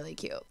she's really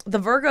cute. The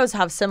Virgos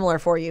have similar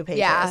For You pages.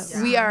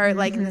 Yeah, we are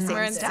like in the same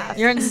We're in staff. sync.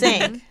 You're in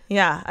sync.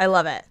 Yeah, I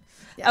love it.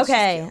 Yeah, she's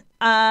Okay.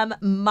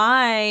 cute.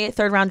 My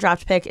third round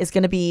draft pick is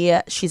going to be,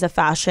 she's a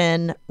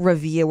fashion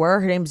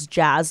reviewer. Her name's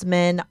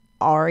Jasmine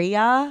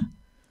Aria.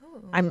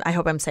 I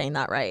hope I'm saying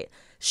that right.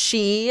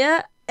 She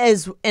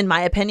is, in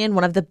my opinion,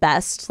 one of the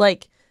best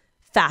like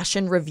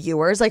fashion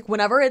reviewers. Like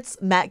whenever it's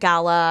Met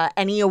Gala,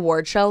 any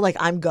award show, like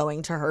I'm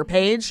going to her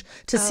page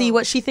to see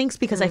what she thinks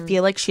because I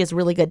feel like she has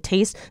really good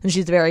taste and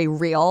she's very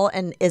real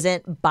and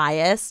isn't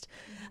biased.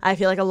 I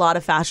feel like a lot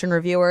of fashion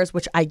reviewers,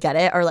 which I get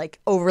it, are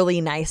like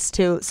overly nice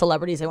to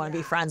celebrities they want to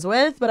be friends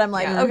with. But I'm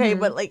like, okay,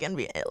 but like, and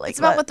be like, It's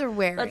about what they're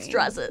wearing. Let's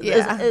dress it.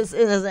 Yeah.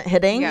 Isn't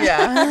hitting.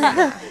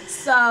 Yeah.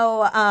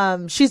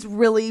 So she's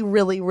really,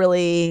 really,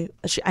 really.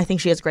 I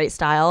think she has great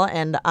style,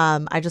 and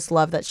I just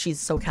love that she's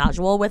so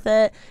casual with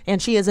it.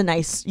 And she is a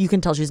nice. You can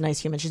tell she's a nice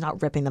human. She's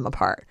not ripping them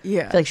apart.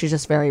 Yeah. I feel like she's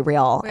just very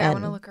real. Wait, I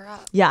want to look her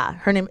up. Yeah,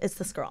 her name is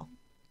this girl.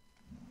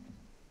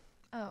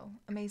 Oh,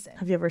 amazing.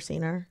 Have you ever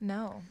seen her?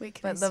 No. Wait,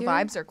 can but I the see her?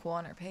 vibes are cool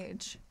on her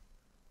page.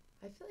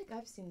 I feel like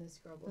I've seen this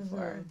girl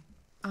before.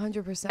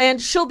 100%.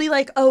 And she'll be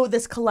like, "Oh,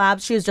 this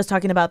collab." She was just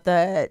talking about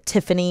the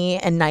Tiffany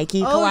and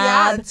Nike collab. Oh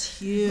yeah, it's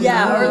huge.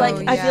 Yeah, or like Oh,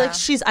 I feel yeah.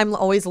 like I'm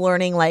always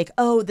learning like,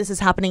 oh, this is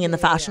happening in the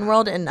fashion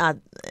world, and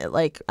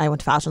like I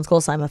went to fashion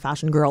school, so I'm a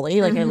fashion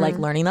girly. Like I like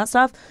learning that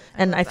stuff,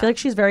 and I feel like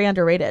she's very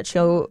underrated. She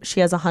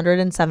has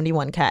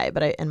 171K,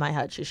 but in my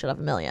head she should have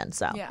 1 million.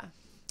 So yeah.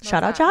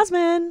 shout out that.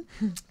 Jasmine.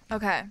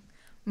 Okay.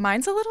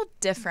 Mine's a little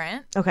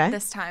different. Okay.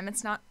 This time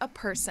it's not a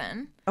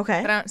person.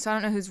 Okay. But I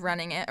don't know who's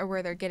running it or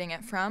where they're getting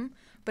it from.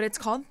 But it's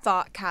called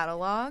Thought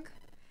Catalog.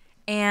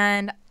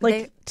 And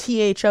Like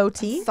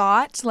THOT.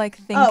 thought, like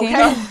thinking.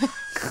 okay.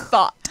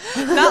 Thought.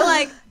 Not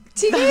like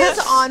Tika is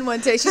on one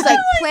day. She's like,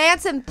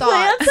 plants and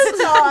thoughts.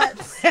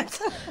 Plants and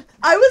thoughts.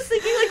 I was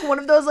thinking like one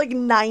of those like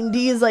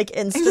 90s like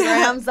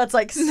Instagrams that's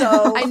like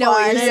so I know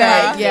what fun you're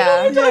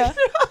and, saying. like, Yeah.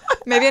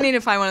 maybe I need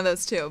to find one of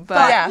those too. But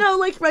thought- Yeah. No,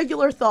 like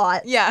regular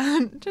thought. yeah,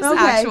 just Okay.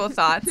 actual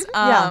thoughts.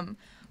 Yeah.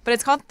 But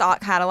it's called Thought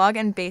Catalog,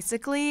 and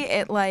basically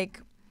it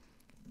like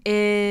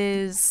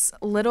is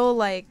little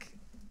like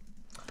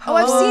Oh,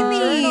 I've seen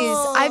these.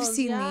 Journals, I've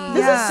seen yeah. these.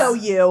 This Yeah. is so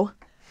you.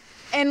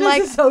 and This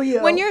like is so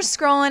you. when you're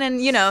scrolling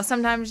and you know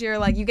sometimes you're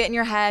like you get in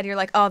your head you're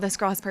like, oh, this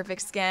girl has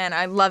perfect skin,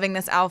 I'm loving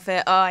this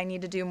outfit, oh, I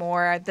need to do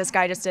more, this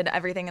guy just did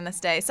everything in this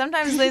day.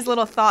 Sometimes these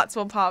little thoughts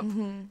will pop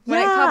when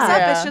it pops up.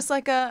 Yeah. It's just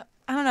like a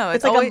I don't know,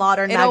 It's like a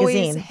modern it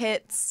magazine. always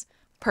hits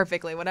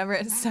perfectly whatever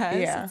it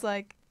says. Yeah. It's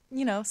like,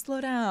 you know,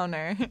 slow down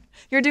or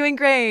you're doing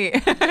great.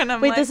 And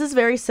I'm Wait, like, this is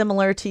very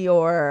similar to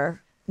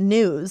your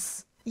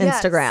news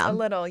yes, Instagram. a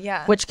little,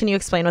 yeah. Which can you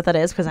explain what that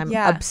is? Because I'm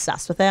Yeah.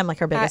 obsessed with it. I'm like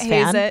her biggest At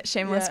fan. Haze It,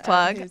 shameless Yeah,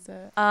 plug. Haze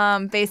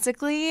It.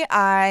 Basically,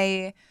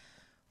 I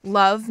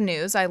love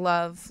news. I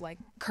love like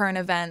current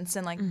events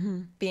and like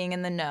being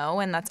in the know,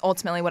 and that's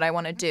ultimately what I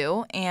want to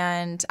do.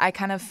 And I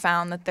kind of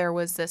found that there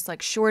was this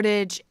like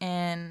shortage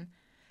in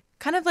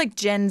kind of like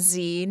Gen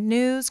Z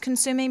news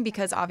consuming,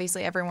 because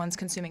obviously everyone's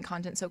consuming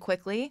content so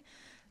quickly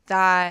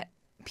that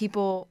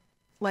people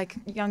like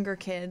younger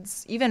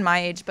kids, even my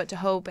age, but to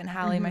Hope and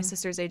Hasley, my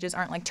sister's ages,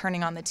 aren't like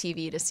turning on the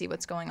TV to see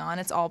what's going on.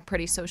 It's all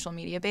pretty social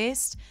media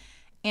based.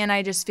 And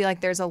I just feel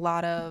like there's a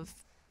lot of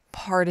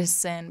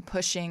partisan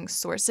pushing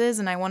sources,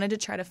 and I wanted to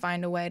try to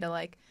find a way to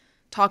like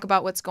talk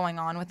about what's going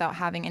on without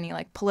having any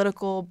like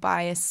political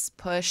bias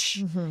push,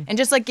 and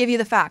just like give you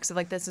the facts of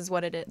like this is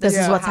what it is. This is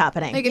what what's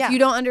happening. Like, if Yeah. you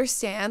don't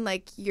understand,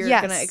 like, you're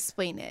Yes. going to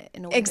explain it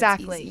in a way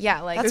Exactly. that's easy. Yeah.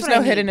 Like That's There's what I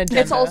no mean. hidden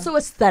agenda. It's also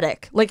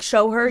aesthetic. Like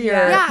show her your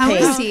Yeah, I want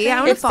page. to see. I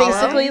want to It's follow.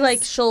 basically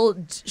like she'll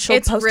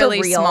it's post really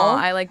a reel. small.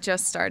 I like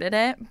just started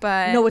it,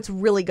 but No, it's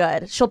really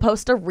good. She'll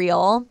post a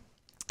reel,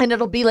 and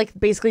it'll be like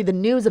basically the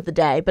news of the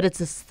day, but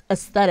it's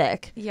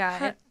aesthetic.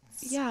 yeah.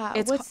 Yeah.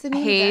 It's what's the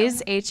name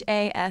Haze, of Do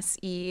HASE.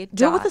 it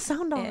with the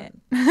sound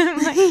on.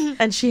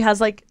 And she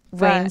has like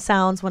rain But-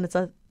 sounds when it's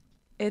a.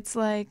 It's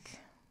like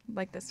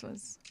this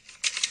was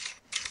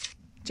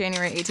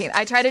January 18th.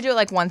 I try to do it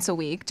like once a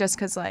week just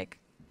because like,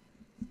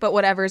 but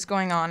whatever's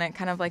going on, it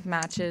kind of like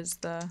matches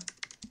the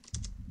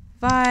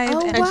vibe.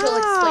 Oh, and And she'll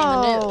explain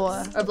the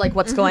Wow. news of like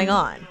what's going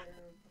on.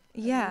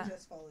 yeah.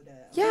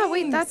 Yeah,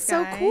 wait, that's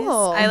so cool.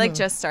 I like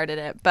just started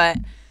it, but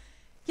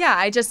yeah,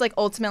 I just like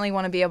ultimately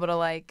want to be able to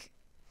like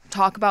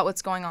talk about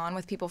what's going on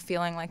with people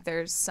feeling like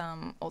there's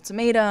some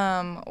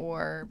ultimatum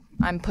or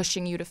I'm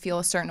pushing you to feel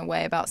a certain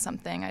way about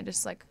something. I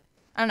just like,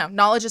 I don't know,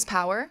 knowledge is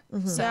power.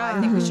 So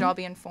I think we should all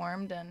be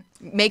informed and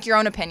make your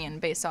own opinion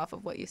based off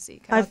of what you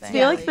see. I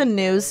feel like the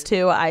news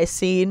too I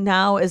see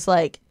now is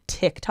like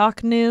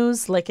TikTok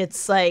news. Like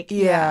it's like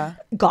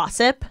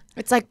gossip.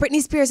 It's like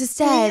Britney Spears is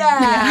dead.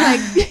 Yeah.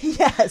 Like,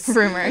 yes.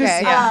 Rumors. Okay.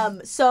 Yeah.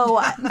 So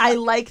I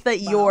like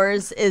that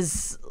yours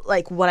is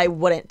like what I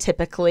wouldn't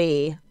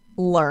typically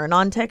learn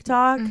on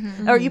TikTok.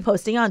 Are you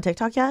posting on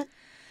TikTok yet?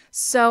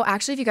 So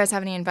actually, if you guys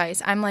have any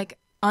advice, I'm like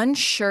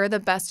unsure the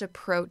best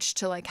approach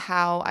to like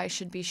how I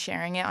should be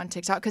sharing it on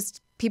TikTok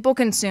because people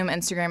consume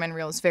Instagram and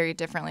Reels very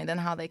differently than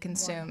how they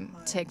consume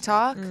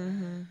TikTok.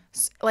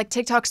 Like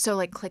TikTok's so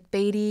like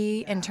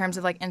clickbaity in terms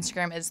of like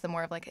Instagram is the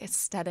more of like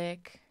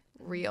aesthetic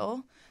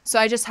reel. So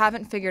I just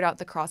haven't figured out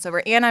the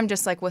crossover. And I'm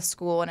just like with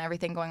school and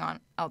everything going on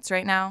else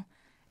right now.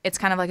 It's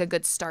kind of like a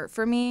good start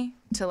for me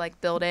to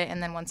like build it.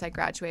 And then once I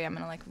graduate, I'm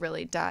going to like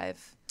really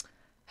dive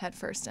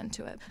headfirst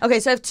into it. Okay,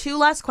 so I have two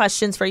last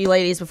questions for you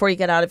ladies before you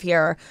get out of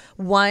here.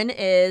 One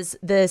is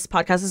this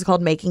podcast is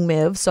called Making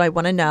Moves. So I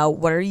want to know,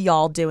 what are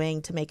y'all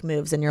doing to make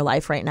moves in your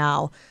life right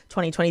now?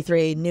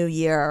 2023, new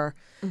year.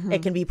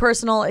 It can be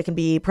personal. It can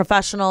be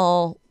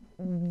professional.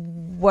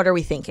 What are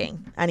we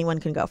thinking? Anyone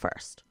can go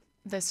first.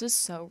 This is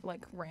so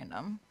like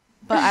random,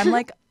 but I'm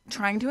like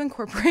trying to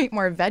incorporate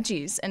more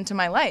veggies into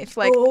my life.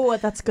 Like, oh,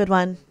 that's a good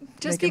one.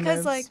 Just Making because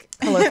moves. like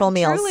Colorful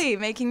meals. truly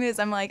making moves,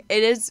 I'm like,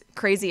 it is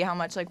crazy how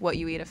much like what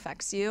you eat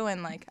affects you.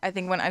 And like, I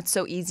think when it's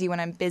so easy when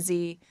I'm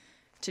busy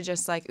to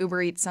just like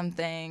Uber eat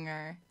something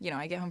or, you know,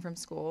 I get home from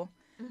school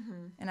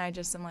and I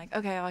just am like,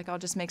 okay, like I'll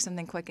just make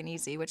something quick and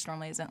easy, which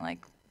normally isn't like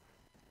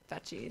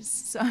veggies.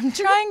 So I'm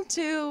trying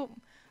to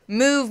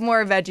move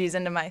more veggies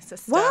into my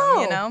system,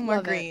 Wow. you know, more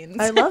Love it. greens.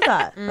 I love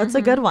that. That's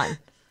a good one.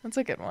 That's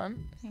a good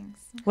one. Thanks.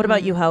 What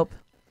about you, Hope?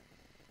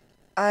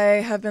 I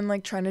have been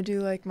like trying to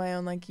do like my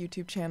own like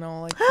YouTube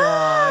channel, like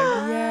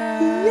vlog.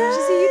 Yeah.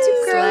 She's a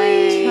YouTube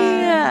girly.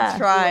 Yeah.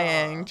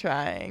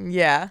 Trying.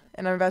 Yeah.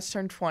 And I'm about to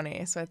turn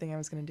 20, so I think I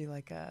was gonna do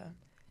like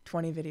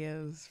 20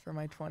 videos for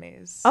my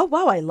 20s. Oh,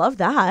 wow. I love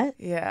that.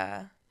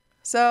 Yeah.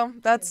 So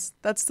that's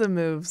the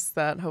moves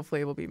that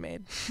hopefully will be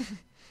made.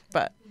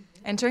 But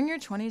Entering your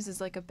 20s is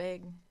like a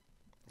big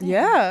thing.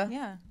 yeah.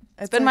 Yeah.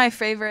 It's It's been like my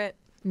favorite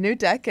new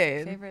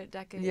decade.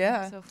 decade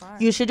Yeah. so far.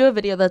 You should do a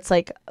video that's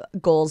like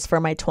goals for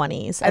my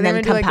 20s and think then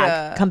I'm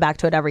gonna do come back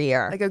to it every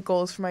year. Like a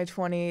goals for my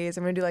 20s.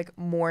 I'm gonna do like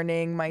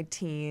mourning my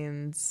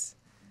teens.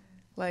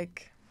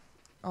 Like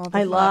all the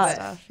I fun love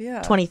stuff.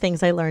 Yeah. 20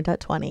 things I learned at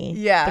 20.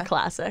 Yeah. The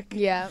classic.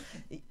 Yeah.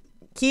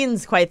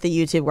 Keaton's quite the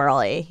YouTube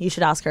girly. You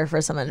should ask her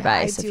for some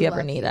advice I if do you ever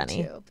love need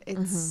any. YouTube.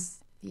 It's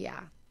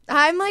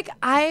I'm like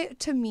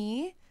to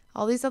me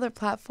all these other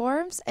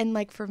platforms and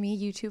like for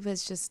me YouTube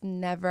is just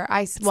never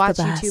watch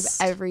YouTube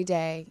best. every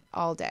day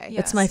all day. Yeah.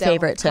 It's my Still.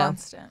 favorite too.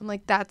 Constant. I'm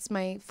like that's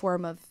my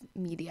form of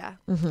media.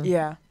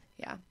 Yeah.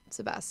 Yeah, it's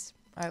the best.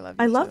 I love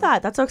I love YouTube.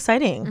 that. That's so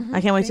exciting.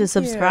 I can't wait to Thank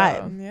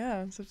subscribe. you.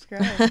 Yeah,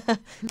 subscribe.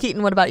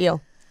 Keaton, what about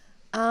you?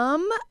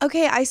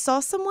 Okay, I saw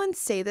someone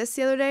say this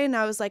the other day and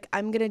I was like,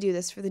 I'm gonna do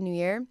this for the new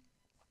year.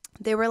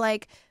 They were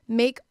like,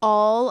 make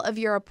all of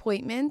your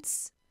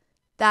appointments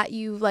that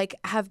you like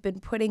have been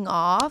putting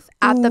off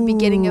at the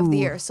beginning of the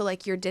year. So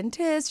like your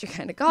dentist, your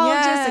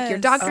gynecologist, like your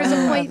Yes. doctor's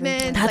Oh,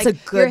 appointments. That's like a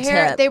good your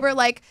hair. tip. They were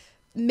like,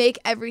 make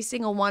every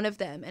single one of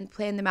them and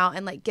plan them out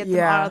and like get them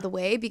Yeah. out of the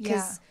way because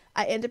Yeah.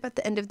 I end up at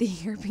the end of the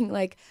year being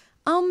like,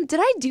 did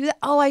I do that?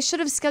 Oh, I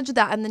should have scheduled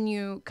that. And then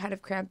you kind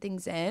of cramp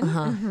things in.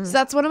 So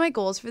that's one of my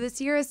goals for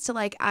this year is to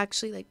like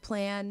actually like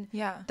plan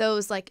Yeah.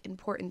 those like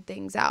important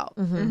things out.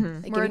 Like We're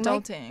getting my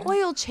adulting.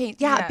 oil change.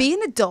 Yeah, Yeah. be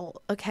an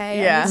adult.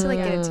 Okay. Yeah. I need to like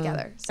get it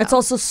together. So. It's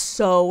also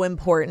so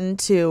important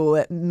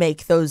to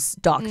make those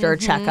doctor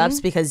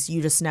checkups because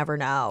you just never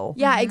know.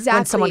 yeah, exactly.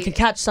 When someone could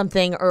catch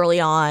something early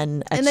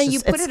on. and then you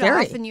put it's it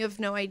scary. off and you have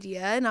no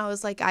idea. And I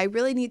was like, I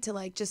really need to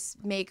like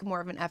just make more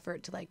of an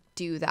effort to like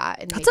do that.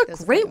 And That's make a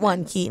those great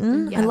one, appointments. Keaton.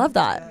 I Yeah. love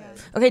that.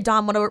 Okay,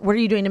 Dom, what are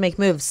you doing to make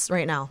moves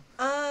right now?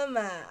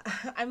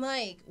 I'm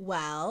like,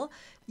 well,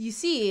 you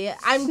see,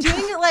 I'm doing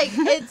it like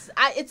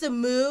it's a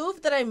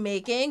move that I'm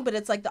making, but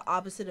it's like the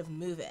opposite of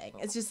moving.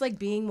 It's just like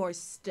being more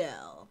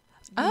still.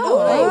 You know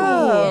what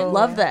I mean?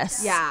 Love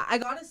this. Yeah, I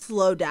gotta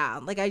slow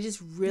down. Like I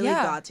just really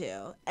Yeah. got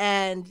to.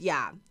 And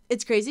yeah,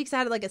 it's crazy because I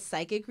had like a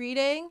psychic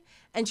reading,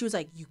 and she was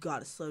like, "You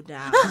gotta slow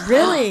down."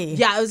 Really?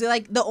 Yeah, it was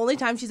like the only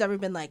time she's ever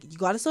been like, "You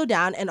gotta slow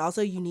down," and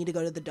also you need to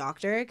go to the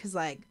doctor because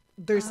like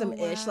there's some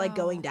ish like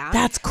going down.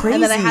 That's crazy.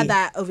 And then I had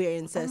that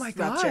ovarian cyst my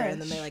rupture,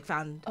 and then gosh. they like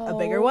found a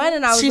bigger one,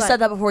 and I was She like, said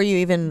that before you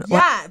even.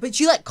 Yeah, but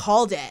she like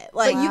called it.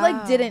 Like But you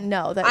like didn't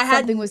know that I had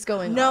something was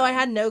going on. No, I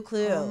had no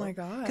clue. Oh my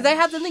gosh. Because I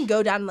had something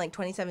go down in like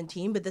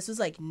 2017, but this was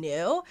like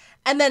new.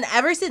 And then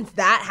ever since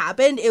that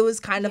happened, it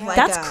was kind of like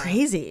That's a,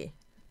 crazy.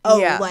 Oh,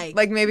 yeah.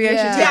 like maybe I should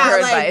take yeah,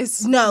 her like,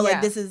 advice. No, like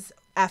Yeah. this is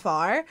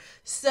FR.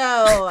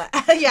 So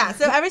yeah,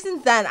 so ever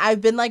since then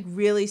I've been like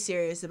really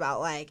serious about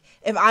like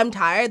if I'm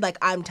tired, like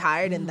I'm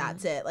tired and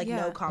that's it. Like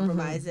no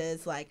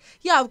compromises. Like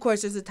yeah, of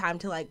course there's a time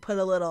to like put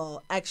a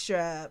little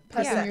extra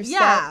percent.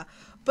 Yeah.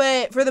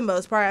 But for the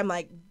most part I'm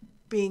like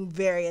being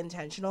very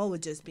intentional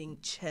with just being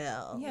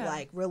chill,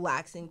 like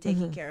relaxing,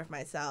 taking care of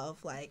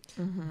myself, like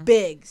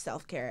big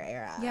self-care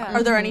era. Yeah.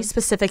 Are there any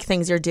specific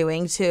things you're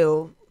doing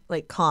to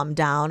like calm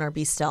down or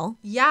be still?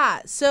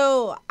 Yeah.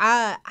 So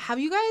have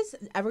you guys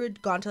ever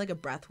gone to like a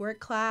breathwork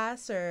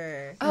class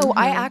or? Oh,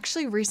 I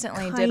actually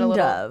recently did a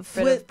little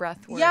bit of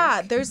breathwork.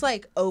 Yeah, there's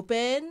like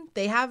open.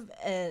 They have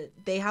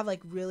like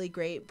really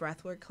great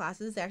breathwork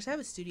classes. They actually have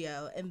a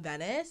studio in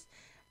Venice.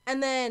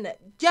 And then,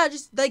 yeah,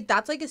 just, like,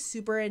 that's, like, a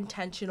super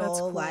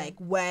intentional, like,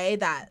 way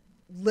that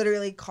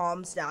literally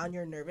calms down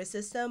your nervous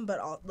system, but,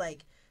 all,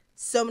 like,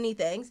 so many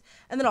things.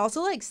 And then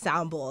also, like,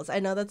 sound bowls. I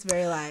know that's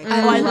very, like...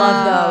 Oh, I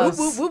love those.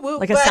 Whoop, whoop, whoop, whoop,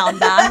 like a sound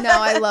bath. No,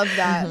 I love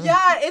that.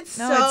 Yeah, it's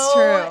it's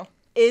true.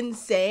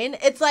 Insane.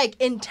 It's like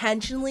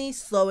intentionally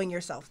slowing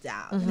yourself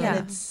down, and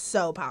it's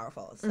so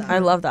powerful. So. I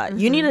love that.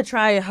 You need to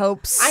try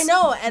Hope's. I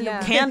know, and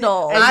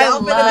candles. I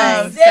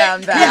love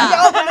sound bath.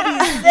 Y'all gonna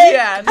be sick.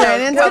 Yeah, no,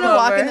 Brandon's gonna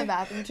walk in the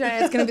bathroom.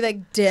 It's gonna be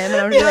like dim,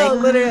 and I'm gonna be like,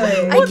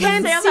 literally. I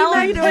can't see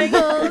my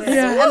pimples.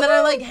 And then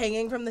I'm like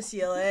hanging from the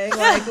ceiling,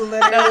 like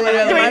literally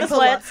doing the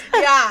splits.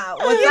 Yeah,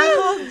 what's that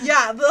called?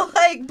 Yeah, the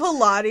like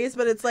Pilates,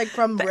 but it's like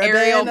from The ribbon.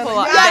 aerial and,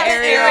 Pilates. yeah,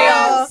 The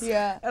aerials.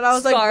 Yeah. And I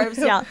was Scarves,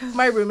 like,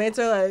 my roommates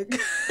are like,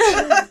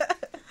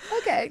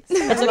 Okay.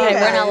 It's okay.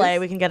 We're in LA.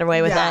 We can get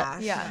away with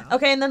it. Yeah.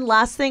 Okay, and then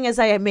last thing is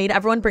I made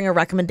everyone bring a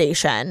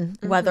recommendation,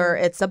 whether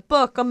it's a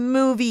book, a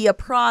movie, a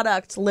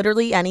product,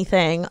 literally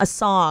anything, a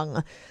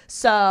song.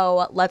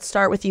 So let's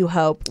start with you,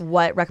 Hope.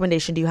 What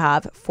recommendation do you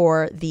have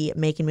for the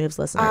Making Moves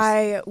listeners?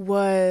 I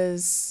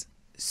was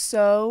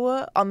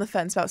so on the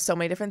fence about so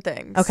many different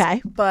things.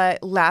 Okay.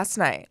 But last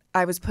night,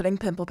 I was putting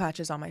pimple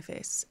patches on my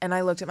face, and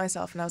I looked at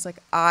myself, and I was like,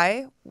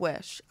 I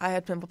wish I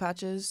had pimple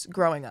patches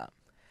growing up.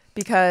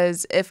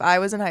 Because if I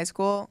was in high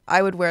school,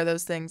 I would wear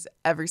those things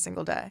every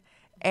single day.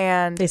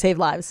 And they save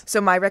lives.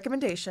 So my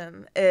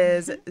recommendation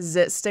is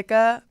Zit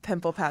Sticka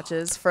pimple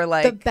patches for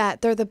like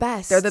They're the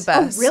best. They're the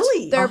best. Oh,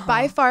 really? They're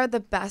by far the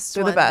best.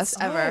 They're the best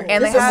ever.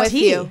 And This is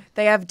tea.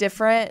 they have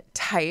different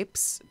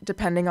types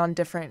depending on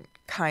different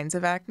kinds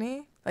of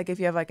acne. Like if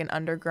you have like an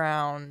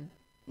underground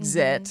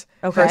zit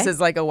versus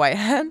like a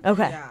whitehead.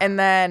 Okay. Yeah. And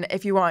then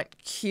if you want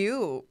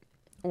cute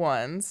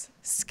ones,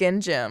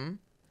 Skin Gym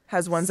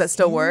has ones that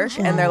still work,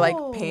 and they're like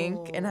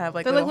pink and have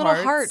like They're like little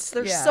hearts.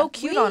 They're so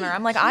cute on her.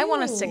 I'm like, I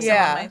want to stick some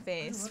on my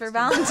face for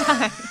Valentine's.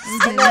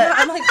 I'm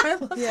like, I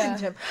love Skin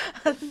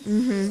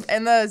Gym.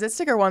 And the Zit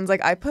Sticker ones,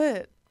 like I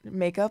put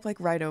makeup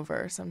like right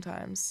over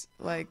sometimes.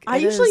 Like I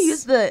usually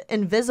use the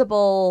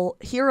invisible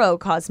hero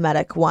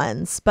cosmetic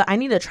ones, but I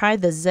need to try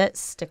the Zit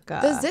Sticka.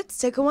 The Zit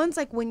Sticker ones,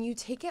 like when you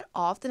take it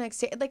off the next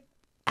day, it like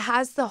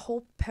has the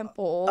whole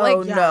pimple Oh,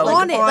 like no.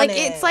 on it. on Like it.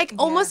 it's like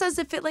almost as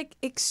if it like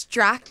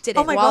extracted it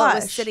Oh my while it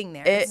gosh. was sitting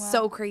there. It- It's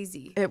so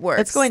crazy. It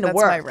works. It's going to That's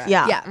my work. rec.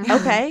 Yeah. Yeah.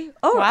 Okay.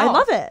 Oh, I Wow.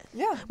 love it.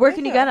 Yeah. Where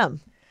can you get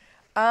them?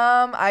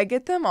 I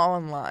get them all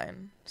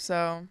online.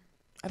 So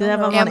I Do they have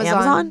don't them know. on Amazon.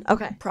 Amazon?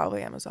 Okay.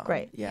 Probably Amazon.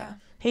 Great. Yeah.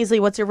 Hasley,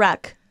 what's your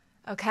rec?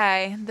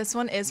 Okay, this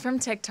one is from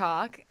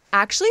TikTok.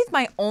 Actually, it's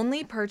my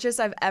only purchase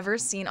I've ever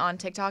seen on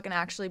TikTok and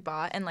actually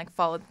bought and like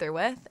followed through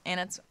with.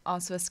 And it's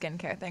also a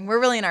skincare thing. We're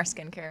really in our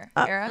skincare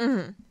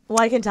era. Well,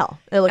 I can tell.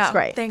 It looks Oh,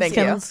 great. thank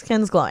you.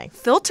 Skin's glowing.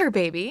 Filter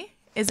Baby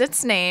is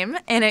its name,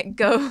 and it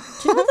goes.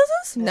 Do you know what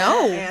this is?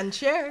 No. And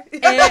share.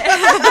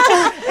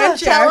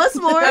 Tell us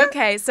more.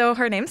 Okay, so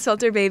her name's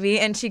Filter Baby,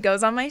 and she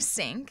goes on my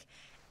sink,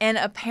 and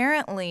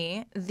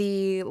apparently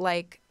the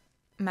like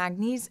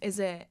is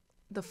it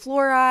the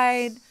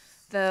fluoride,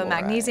 the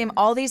magnesium,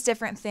 all these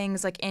different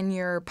things like in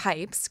your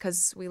pipes,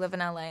 because we live in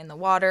LA in the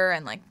water,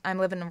 and like I'm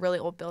living in a really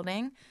old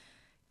building.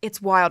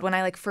 It's wild. When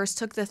I like first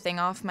took the thing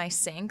off my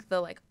sink,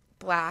 the like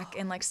black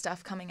and like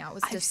stuff coming out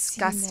was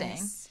disgusting.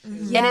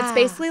 Yeah. And it's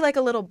basically like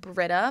a little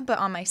Brita, but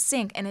on my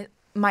sink, and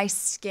my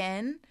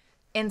skin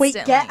instantly.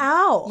 Wait, get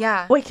out.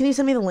 Yeah. Wait, can you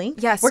send me the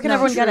link? Yes. Where can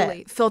everyone get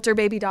truly. it?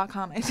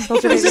 Filterbaby.com, I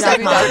think.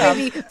 Filterbaby.com.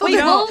 Wait,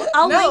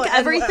 I'll link and,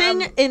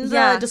 everything in the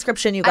yeah.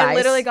 description, you guys. I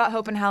literally got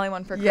Hope and Hallie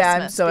one for Christmas. Yeah,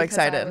 I'm so because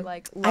excited.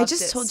 I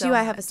just told you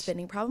I have a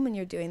spinning problem and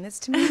you're doing this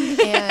to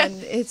me, and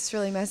it's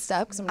really messed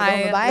up because I'm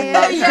going to buy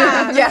it.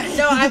 Yeah.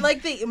 No, I'm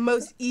like the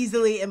most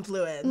easily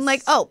influenced. I'm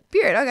like, oh,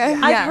 beard, okay.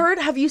 I've heard,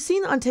 have you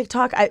seen on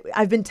TikTok,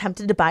 I've been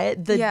tempted to buy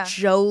it, the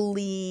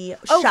Jolie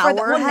shower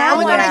well, head. now Oh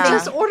my god, Yeah. I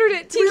just ordered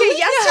it TK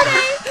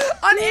yesterday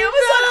on Amazon.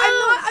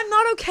 I'm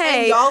not okay.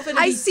 And y'all finna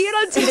I be see it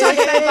on TikTok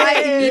and I buy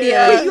it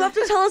immediately. Wait, you have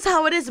to tell us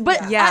how it is.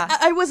 But Yeah.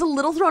 I was a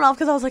little thrown off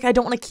because I was like, I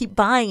don't want to keep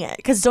buying it.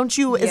 Because isn't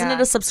Yeah.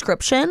 it a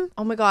subscription?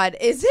 Oh my god,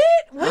 is it?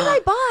 What did I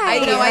buy? I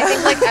know. I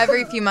think like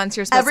every few months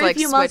you're supposed Every to like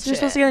few months switch you're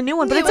supposed to it. get a new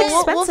one, but Okay, it's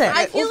well, we'll- expensive.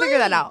 I feel We'll figure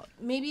that like out.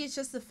 Maybe it's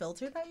just the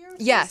filter that you're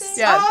Yes. using.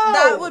 Yeah.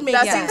 That would make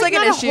That sense. seems like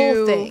an Not a whole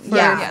issue thing. for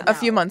Yeah. a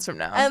few months from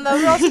now. And those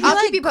would also be I'll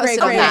like keep you posted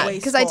cray, on cray that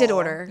because I did wasteful.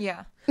 order.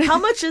 Yeah. How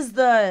much is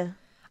the...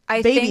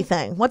 baby think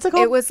thing. What's it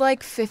called? It was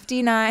like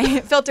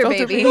 59 filter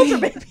baby.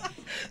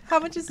 How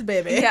much is the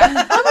baby? Yeah.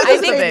 I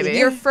think baby?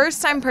 your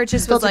first time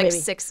purchase was Filter like baby.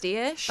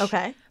 60-ish.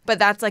 Okay. But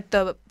that's like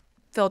the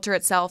filter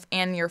itself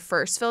and your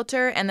first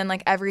filter, and then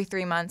like every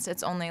 3 months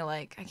it's only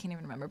like, I can't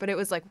even remember, but it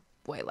was like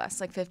way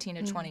less, like 15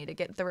 to 20 to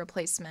get the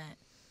replacement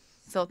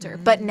filter.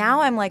 But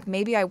now I'm like,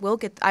 maybe I will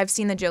get, I've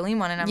seen the Jolene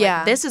one and I'm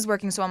like, this is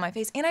working so well on my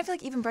face, and I feel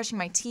like even brushing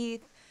my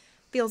teeth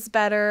feels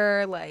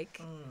better,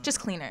 like just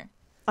cleaner.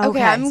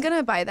 Okay, I'm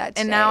gonna buy that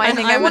today. And now I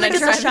think I I'm wanna gonna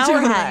get the try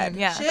shower Jolene. head.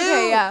 Yeah.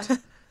 Okay, yeah.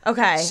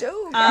 Okay.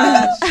 Shoot.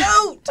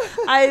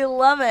 I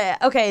love it.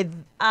 Okay.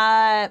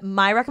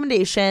 My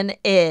recommendation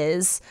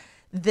is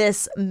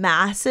this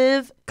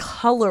massive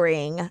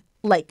coloring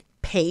like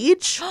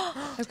page.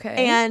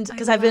 Okay. And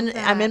because I'm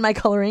in my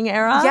coloring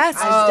era. Yes.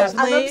 I love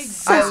Because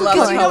you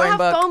don't coloring have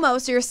book. FOMO,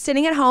 so you're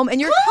sitting at home and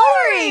you're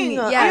coloring.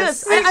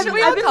 Yes. Should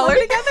we all color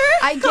together?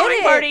 I get Coloring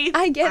it. party.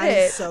 I get I'm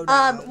it. so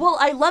down. Well,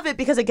 I love it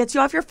because it gets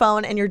you off your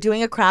phone and you're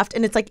doing a craft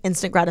and it's like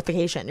instant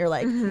gratification. You're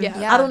like,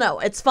 Yeah. I don't know.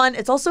 It's fun.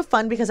 It's also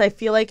fun because I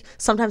feel like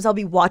sometimes I'll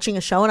be watching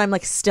a show and I'm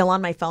like still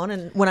on my phone,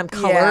 and when I'm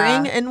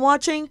coloring and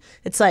watching,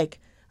 it's like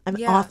I'm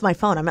off my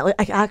phone. I'm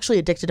actually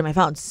addicted to my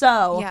phone.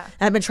 So Yeah.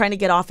 and I've been trying to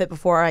get off it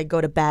before I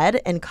go to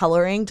bed, and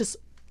coloring just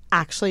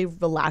actually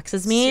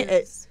relaxes me.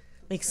 It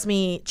makes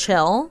me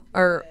chill.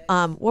 Or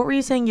what were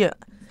you saying?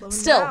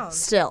 Still.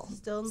 Still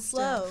and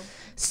slow.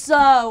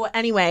 So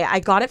anyway, I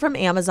got it from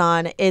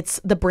Amazon.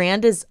 The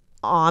brand is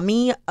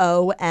Omy,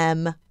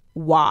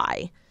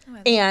 O-M-Y,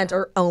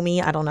 or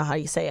Omi. I don't know how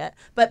you say it,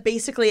 but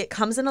basically it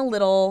comes in a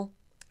little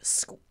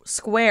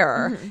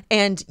square,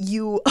 and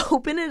you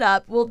open it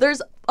up. Well,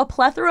 there's a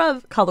plethora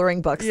of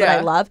coloring books that I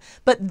love,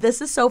 but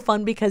this is so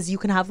fun because you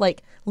can have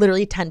like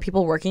literally 10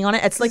 people working on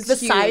it. It's like the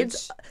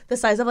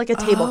size of like a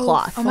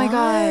tablecloth. Oh my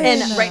god.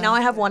 And right now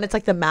I have one. It's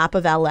like the map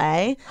of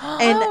LA,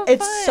 and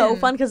it's so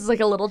fun because it's like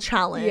a little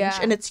challenge,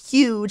 and it's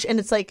huge, and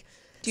it's like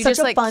Do you such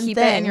just a like fun keep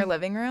thing. it in your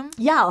living room?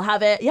 Yeah, I'll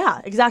have it.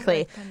 Yeah,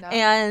 exactly.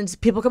 And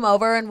people come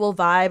over and we'll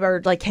vibe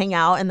or like hang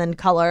out and then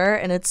color,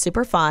 and it's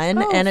super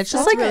fun. And it's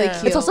just like really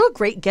It's cute. also a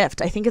great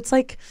gift. I think it's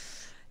like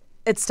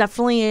it's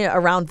definitely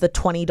around the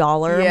 $20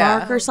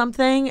 mark or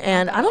something.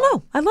 And I don't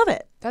know. I love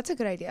it. That's a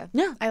good idea.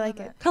 Yeah. I like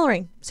it.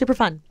 Coloring, super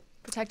fun.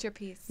 Protect your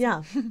peace.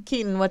 Yeah.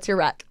 Keaton, what's your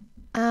rec?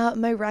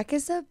 My rec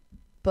is a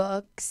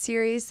book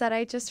series that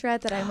I just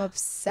read that I'm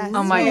obsessed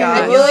Oh my with.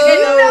 god. I feel like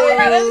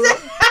I know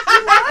what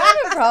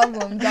I'm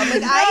problem. Dumb.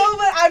 Like No,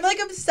 but I'm like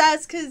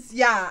obsessed because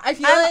I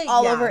feel I'm like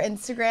all over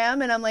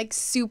Instagram and I'm like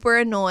super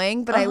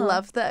annoying, but I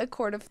love the A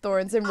Court of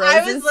Thorns and Roses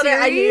I was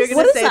literally, I knew you were series.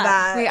 gonna is say that?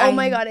 that. Wait, Oh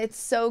my god, it's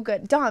so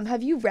good. Dom,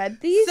 have you read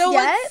these So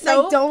yet? it's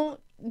so- Like, don't.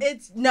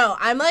 It's no,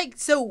 I'm like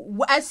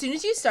as soon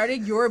as you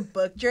started your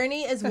book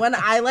journey is when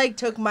I like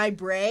took my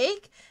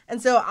break,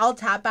 and so I'll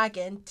tap back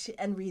in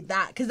and read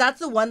that because that's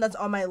the one that's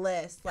on my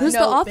list. Like, Who's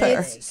the author?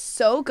 It's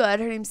so good.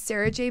 Her name's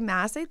Sarah J.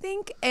 Maas, I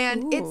think,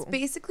 and it's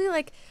basically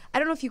like I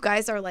don't know if you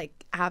guys are like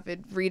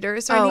avid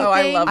readers or anything. Oh,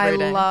 I love I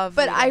reading. love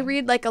But I reading.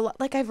 read like a lot,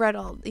 like I've read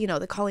all,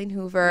 the Colleen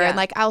Hoover Yeah. and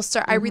like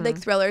I read like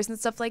thrillers and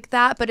stuff like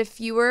that. But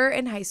if you were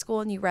in high school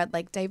and you read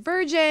like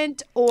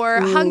Divergent or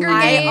Hunger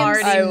Games, I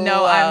already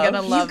know I'm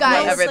gonna love you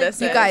guys, whatever like,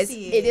 this you is. guys,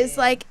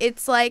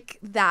 it's like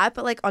that,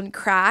 but like on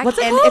crack. What's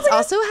it and called it again?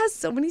 also has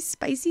so many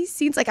spicy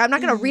scenes. Like I'm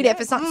not gonna read it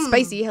if it's not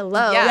spicy.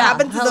 Hello. Yeah.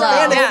 Happen to the Hello.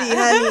 fantasy,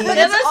 honey. But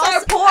it's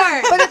also,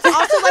 but it's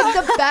also like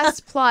the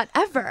best plot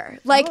ever.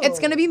 Like it's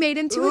gonna be made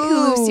into a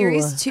Hulu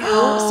series too,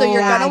 so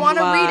you're gonna want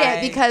to read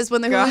it because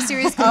when the Hulu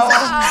series comes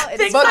out,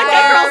 it's Like fire.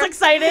 that girl's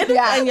excited.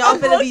 Yeah, and y'all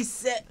gonna be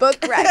sick. book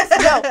Rex.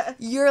 No,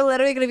 you're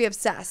literally gonna be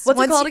obsessed. What's it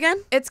Once called you-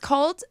 again? It's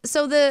called.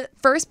 So the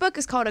first book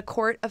is called A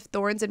Court of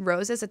Thorns and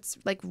Roses. It's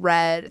like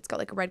red. It's got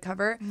like a red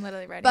cover. I'm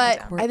literally writing But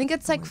it down. I think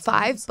it's like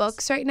 5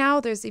 books right now.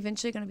 There's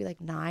eventually gonna be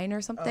like 9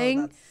 or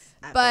something.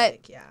 That's But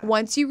epic, yeah.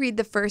 once you read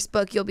the first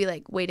book, you'll be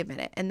like, wait a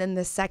minute. And then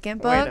the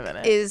second Wait a book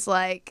minute. is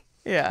like,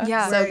 Yeah.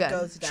 Yeah. so Where it good.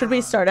 goes down. Should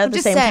we start at the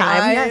just same saying.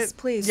 time? Yes,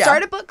 please. Yeah.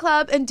 start a book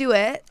club and do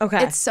it.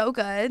 Okay. It's so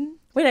good.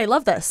 Wait, I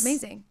love this.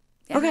 Amazing.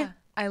 Yeah. Okay.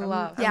 I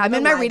love. Yeah, I'm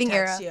in my gonna reading live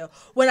era. text you.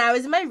 When I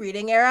was in my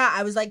reading era,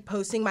 I was like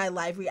posting my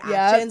live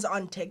reactions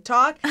on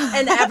TikTok,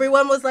 and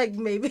everyone was like,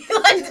 maybe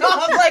like, Tom,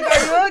 like,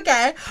 are you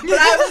okay? But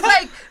I was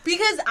like,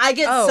 because I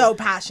get so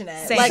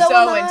passionate. Same. Like,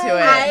 So into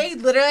it. I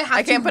literally have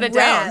I can't to put it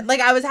rant. down. Like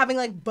I was having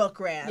like book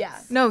rants. Yeah.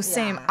 No,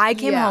 same. I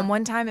came Yeah. home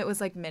one time. It was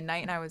like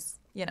midnight, and I was,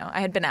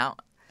 I had been out.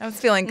 I was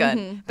feeling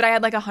good, but I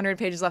had like 100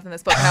 pages left in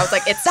this book, and I was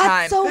like, it's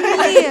time. That's so me.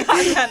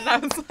 and I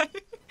was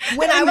like,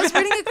 When I was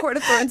reading A Court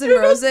of Thorns and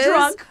Roses,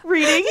 Drunk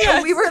reading.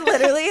 and we were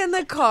literally in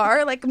the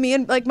car, like me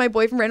and like my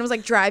boyfriend Brandon was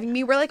like driving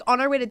me. We're like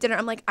on our way to dinner.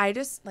 I'm like, I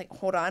just like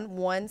hold on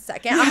 1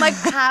 second. I'm like,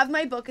 have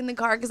my book in the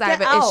car because I have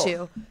Get an out.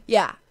 issue.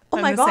 Yeah. Oh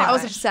my the same god. I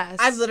was way.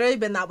 obsessed. I've literally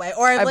been that way,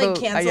 or I've like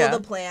canceled yeah. the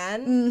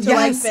plan to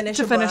like finish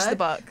the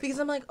book. because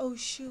I'm like, oh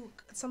shoot,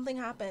 something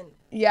happened.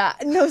 yeah,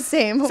 no,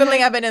 same.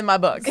 Something happened in my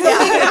book. I'm like,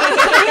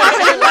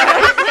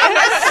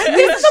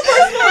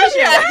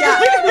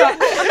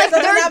 Something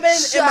they're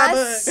happened in my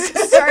just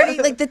book. starting.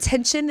 Like the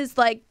tension is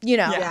like,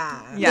 Yeah.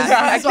 yeah,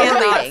 I is what I'm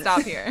cannot reading.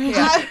 stop here.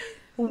 Yeah.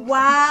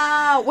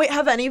 Wow. Wait,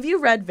 have any of you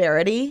read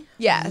Verity?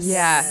 Yes.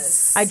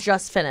 Yes. I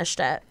just finished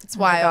it. It's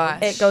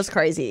wild. It goes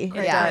crazy.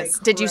 Yes.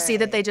 Did you see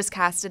that they just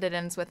casted It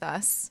Ends With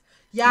Us?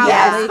 Yeah,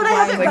 Yes, but I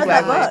haven't read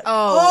that book.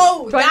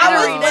 Oh, Do I that need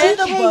was to one read of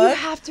the You books.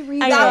 have to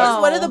read I it. That know.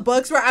 was one of the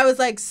books where I was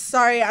like,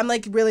 sorry, I'm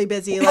like really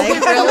busy. Like,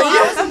 Really?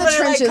 I was in the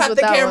trenches cut with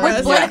the that one. cameras.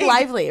 With Blake like-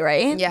 Lively,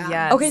 right? Yeah.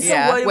 Yes. Okay, so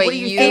Yeah. what Wait, do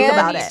you think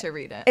about need it? to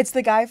read it. It's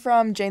the guy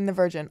from Jane the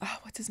Virgin. Oh,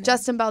 what's his name?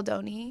 Justin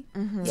Baldoni.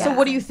 So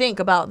what do you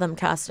think about them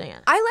casting it?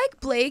 I like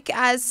Blake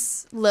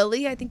as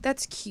Lily. I think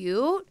that's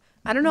cute.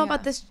 I don't know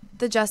about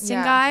the Justin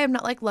Yeah. guy. I'm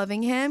not like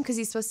loving him because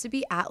he's supposed to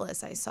be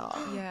Atlas. I saw.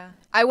 Yeah.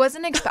 I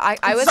wasn't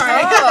I was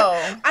Sorry.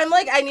 Oh. I'm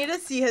like, I need to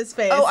see his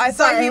face. Oh, I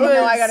thought Sorry. he was.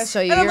 No, I gotta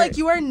show you. And I'm You're- like,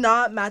 you are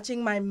not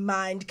matching my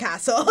mind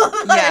castle.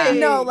 Yeah.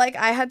 No, like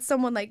I had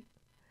someone like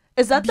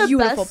Is that the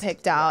beautiful best?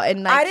 picked out,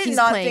 and like I did he's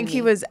not playing think he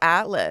me. was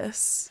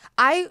Atlas.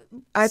 I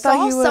I saw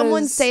thought he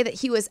someone was- say that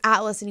he was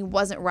Atlas and he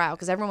wasn't Ryle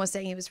because everyone was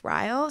saying he was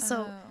Ryle.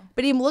 So,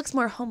 but he looks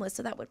more homeless,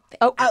 so that would fit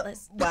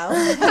Atlas. Well,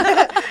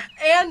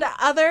 and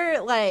other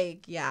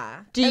like,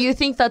 yeah. Do you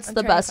think that's the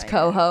trying to best find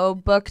Coho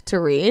book to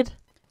read?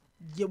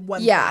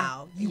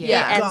 Wow. It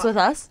Ends With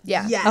Us?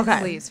 Yeah. Yes. Okay.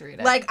 Please read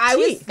it. Like I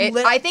was.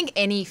 I think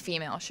any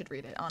female should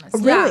read it,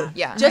 honestly. Really?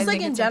 Yeah. Just I like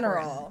think in it's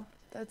general. important.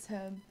 That's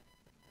him.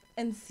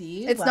 And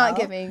see, It's not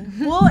giving.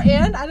 Well,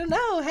 and I don't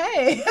know.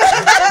 Hey, No,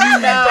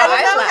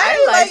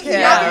 I like you're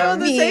not able him.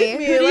 to Me. save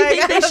me. Who do you like,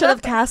 think they should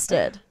have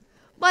casted?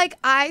 Like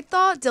I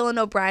thought Dylan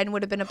O'Brien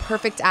would have been a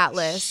perfect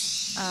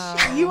Atlas.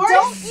 You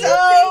are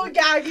so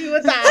gaggy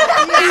with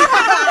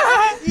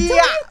that.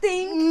 Yeah.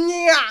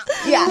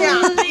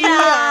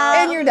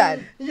 And you're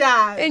done.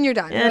 Yeah. And you're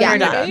done. And yeah. you're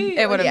done.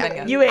 It would have Yeah. been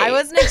good. You ate. I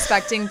wasn't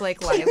expecting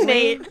Blake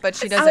Lively, but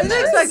she doesn't I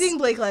wasn't miss. expecting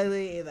Blake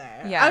Lively either.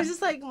 Yeah. I was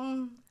just like,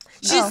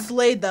 she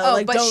slayed though. Oh,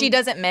 like, but don't- she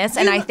doesn't miss,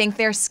 and I think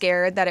they're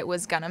scared that it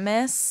was gonna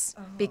miss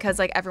because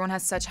like everyone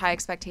has such high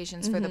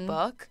expectations for the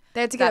book.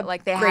 They had to that get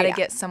like they had great to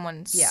get act.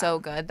 someone so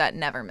good that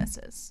never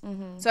misses.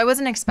 So I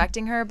wasn't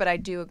expecting her, but I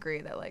do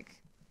agree that like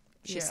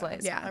she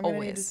slays. Yeah. I'm gonna need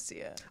to always. see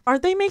it.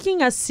 Aren't they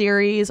making a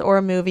series or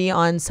a movie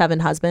on Seven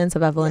Husbands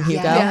of Evelyn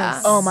Hugo?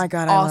 Yeah. Oh my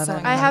god, I love Also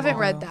it. I haven't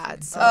read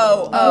that. So.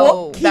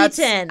 Oh, that's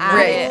Keaton.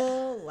 great.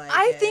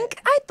 I think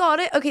I thought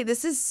it. Okay,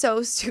 this is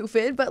so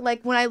stupid, but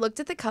like when I looked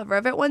at the cover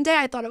of it one day,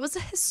 I thought it was a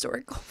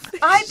historical fiction.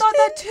 I thought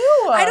that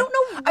too. I don't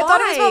know I thought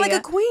it was about why. like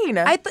a queen.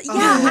 I thought, yeah,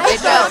 I It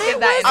thought does it give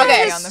that was a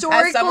energy on the front.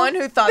 historical. As someone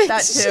who thought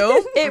that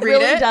too, It read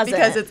really it doesn't.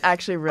 because it's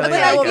actually really But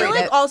Okay, I will feel read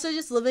like it. also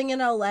just living in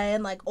LA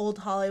and like old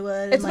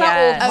Hollywood. It's and,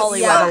 about like, old Hollywood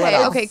yeah, a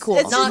little. Okay, cool.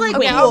 It's just like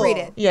okay, cool. I'll read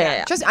it.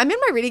 Yeah. Trust me, I'm in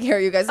my reading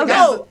hair, you guys. Like,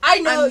 No, I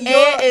know. It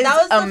is that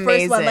was the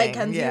first one. Like amazing,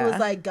 Kenzie yeah. was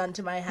like gun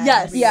to my head.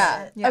 Yes. reading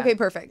Yeah. it. Yeah. Okay,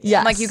 perfect.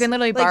 Yes. Like you can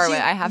literally Like, borrow she-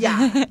 it. I have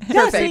yeah. it.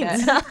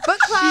 Perfect. Book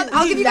club.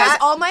 I'll give you guys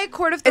all my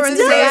Court of Thorns. It's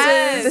the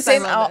Yes,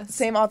 same, I love this.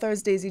 same author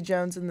as Daisy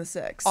Jones and the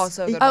Six.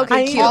 Also a good Okay, one.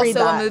 I need to read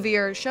Also that. a movie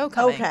or show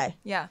coming. Okay.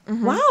 Yeah.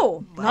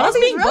 Wow. Not us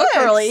being book Rex.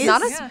 girlies.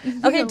 Not us. Yeah.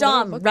 Okay,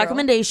 Dom,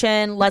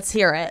 recommendation. Let's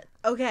hear it.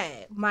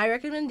 Okay, my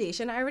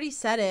recommendation. I already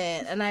said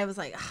it, and I was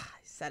like, I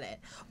said it.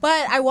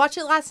 But I watched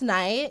it last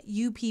night.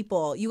 You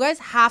people, you guys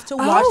have to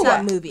watch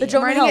that movie. the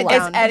Jonah I'm Hill writing one. it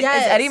Is, down. Is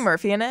Yes. Eddie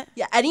Murphy in it?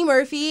 Yeah, Eddie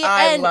Murphy.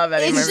 I and love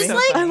Eddie it's Murphy. just So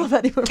like I love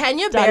Eddie Murphy.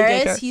 Kenya Daddy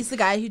Barris, daycare. he's the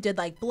guy who did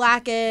like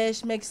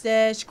Blackish,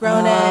 Mixedish,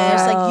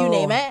 Grownish, like you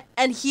name it.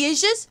 And he is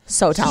just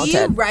So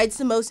talented. He writes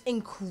the most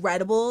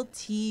incredible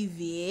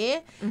TV.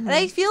 And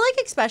I feel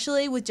like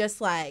especially with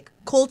just like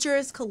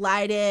cultures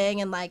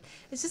colliding and like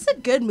it's just a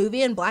good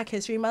movie and Black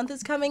History Month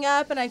is coming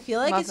up and I feel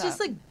like Love it's that.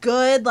 just a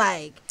good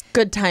like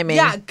Good timing.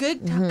 yeah,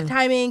 good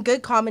timing,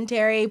 good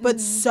commentary,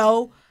 but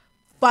so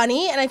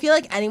funny. And I feel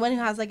like anyone who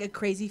has like a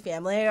crazy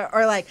family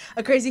or like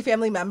a crazy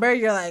family member,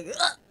 you're like,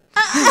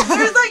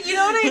 there's like, you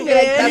know what I mean?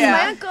 That's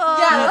my uncle.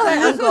 Yeah,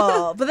 that's my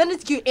uncle. But then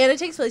it's cute, and it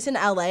takes place in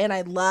LA, and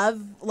I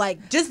love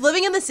like just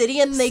living in the city,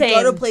 and they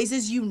go to Same.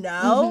 places you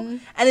know,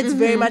 and it's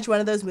very much one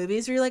of those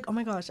movies where you're like, oh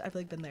my gosh, I've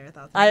like been there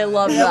 1,000 I times.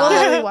 love We'll that.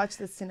 literally watch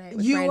this tonight.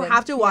 with You Brandon.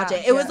 have to watch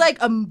it. It was like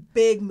a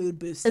big mood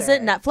booster. Is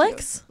it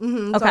Netflix?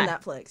 Mm-hmm, it's Okay. on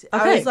Netflix. I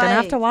Okay, was gonna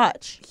have like, to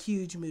watch.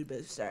 huge mood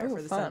booster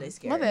for the fun. Sunday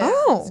Scare. Love it.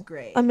 Oh, It's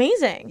great.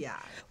 amazing. Yeah.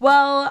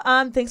 Well,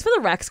 thanks for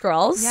the Rex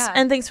girls, Yeah.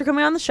 and thanks for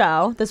coming on the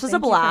show. This was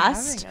Thank a you for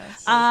blast.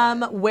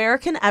 having us. Where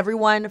can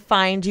everyone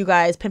find you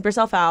guys? Pimp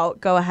yourself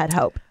out. Go ahead,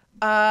 Hope.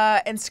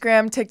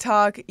 Instagram,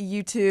 TikTok,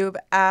 YouTube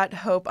at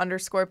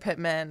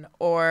Hope_Pitman,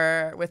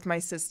 or with my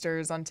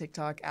sisters on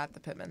TikTok at the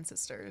Pitman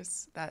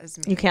Sisters. That is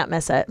me. You can't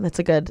miss it. It's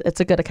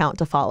a good account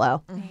to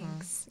follow.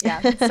 Thanks.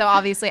 Yeah. So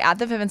obviously at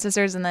the Pitman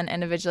Sisters, and then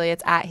individually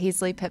it's at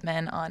Hasley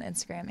Pitman on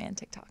Instagram and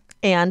TikTok.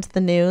 And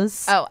the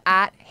news. Oh,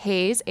 at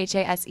Hayes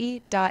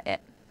HASE.it.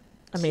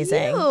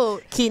 Amazing.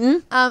 Cute.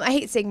 Keaton. I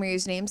hate saying my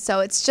username, so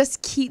it's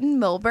just Keaton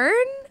Milburn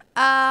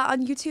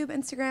on YouTube,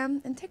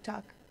 Instagram, and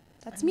TikTok.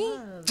 That's me.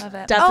 Love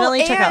it.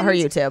 Definitely Oh, check out her and-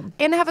 YouTube.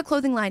 And I have a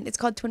clothing line. It's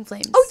called Twin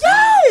Flames. Oh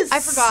yes. I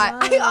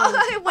forgot. I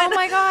Oh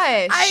my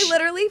gosh. I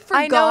literally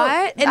I know.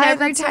 forgot. And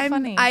every That's so time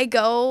funny. I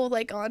go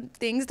like on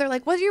things, they're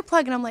like, "What's your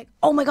plug?" And I'm like,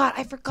 "Oh my god,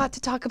 I forgot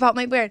to talk about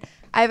my brand."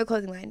 I have a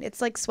clothing line.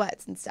 It's like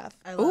sweats and stuff.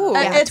 Ooh.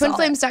 And Yeah,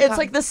 twinflames.com. It's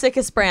like the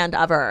sickest brand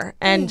ever,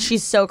 and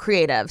she's so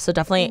creative. So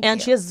definitely,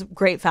 and she has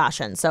great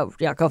fashion. So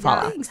yeah, go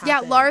follow.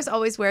 Yeah, Lars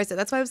always wears it.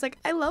 That's why I was like,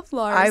 I love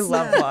Lars. I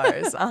love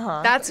Lars.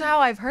 That's how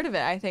I've heard of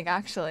it, I think,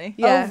 actually.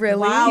 Yeah. Oh, really?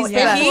 Wow, He's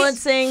yeah. been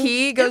Influencing.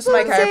 He goes to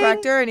my Influencing.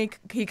 chiropractor and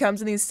he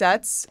comes in these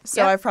sets.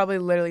 So Yeah. I've probably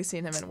literally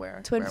seen him in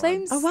Twin wear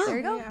flames. Oh, wow. There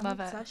you go. Love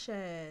it.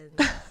 Obsession.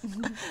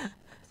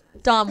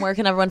 Dom, where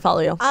can everyone follow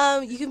you?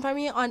 You can find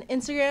me on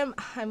Instagram.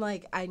 I'm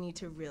like, I need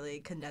to really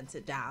condense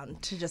it down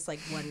to just like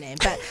one name.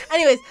 But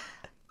anyways,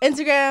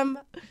 Instagram,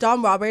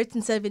 Dom Roberts.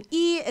 Instead of an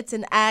E, it's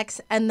an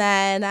X. And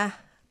then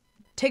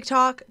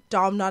TikTok,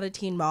 Dom Not a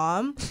Teen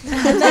Mom.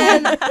 And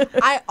then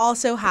I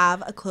also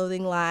have a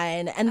clothing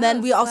line. And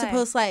then we also slay.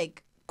 post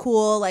like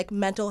cool like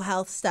mental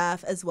health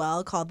stuff as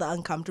well called The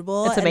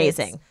Uncomfortable. It's And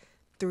amazing.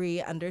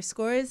 3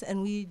 underscores,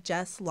 and we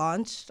just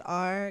launched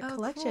our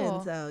collection.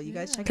 cool. So you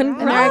guys check And it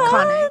they're out.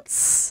 iconic.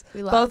 Congrats.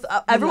 We love.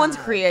 Both everyone's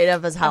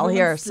creative as hell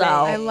here. Everyone's So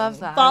slay. I love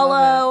that.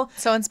 follow.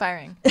 So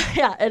inspiring.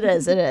 Yeah, it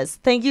is. It is.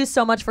 Thank you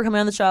so much for coming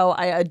on the show.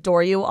 I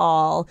adore you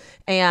all.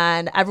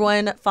 And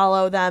everyone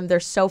follow them. They're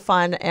so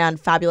fun and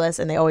fabulous,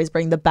 and they always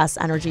bring the best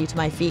energy to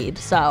my feed.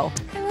 So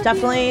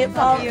definitely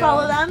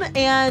follow them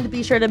and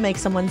be sure to make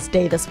someone's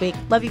day this week.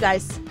 Love you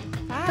guys.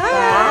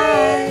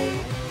 Bye.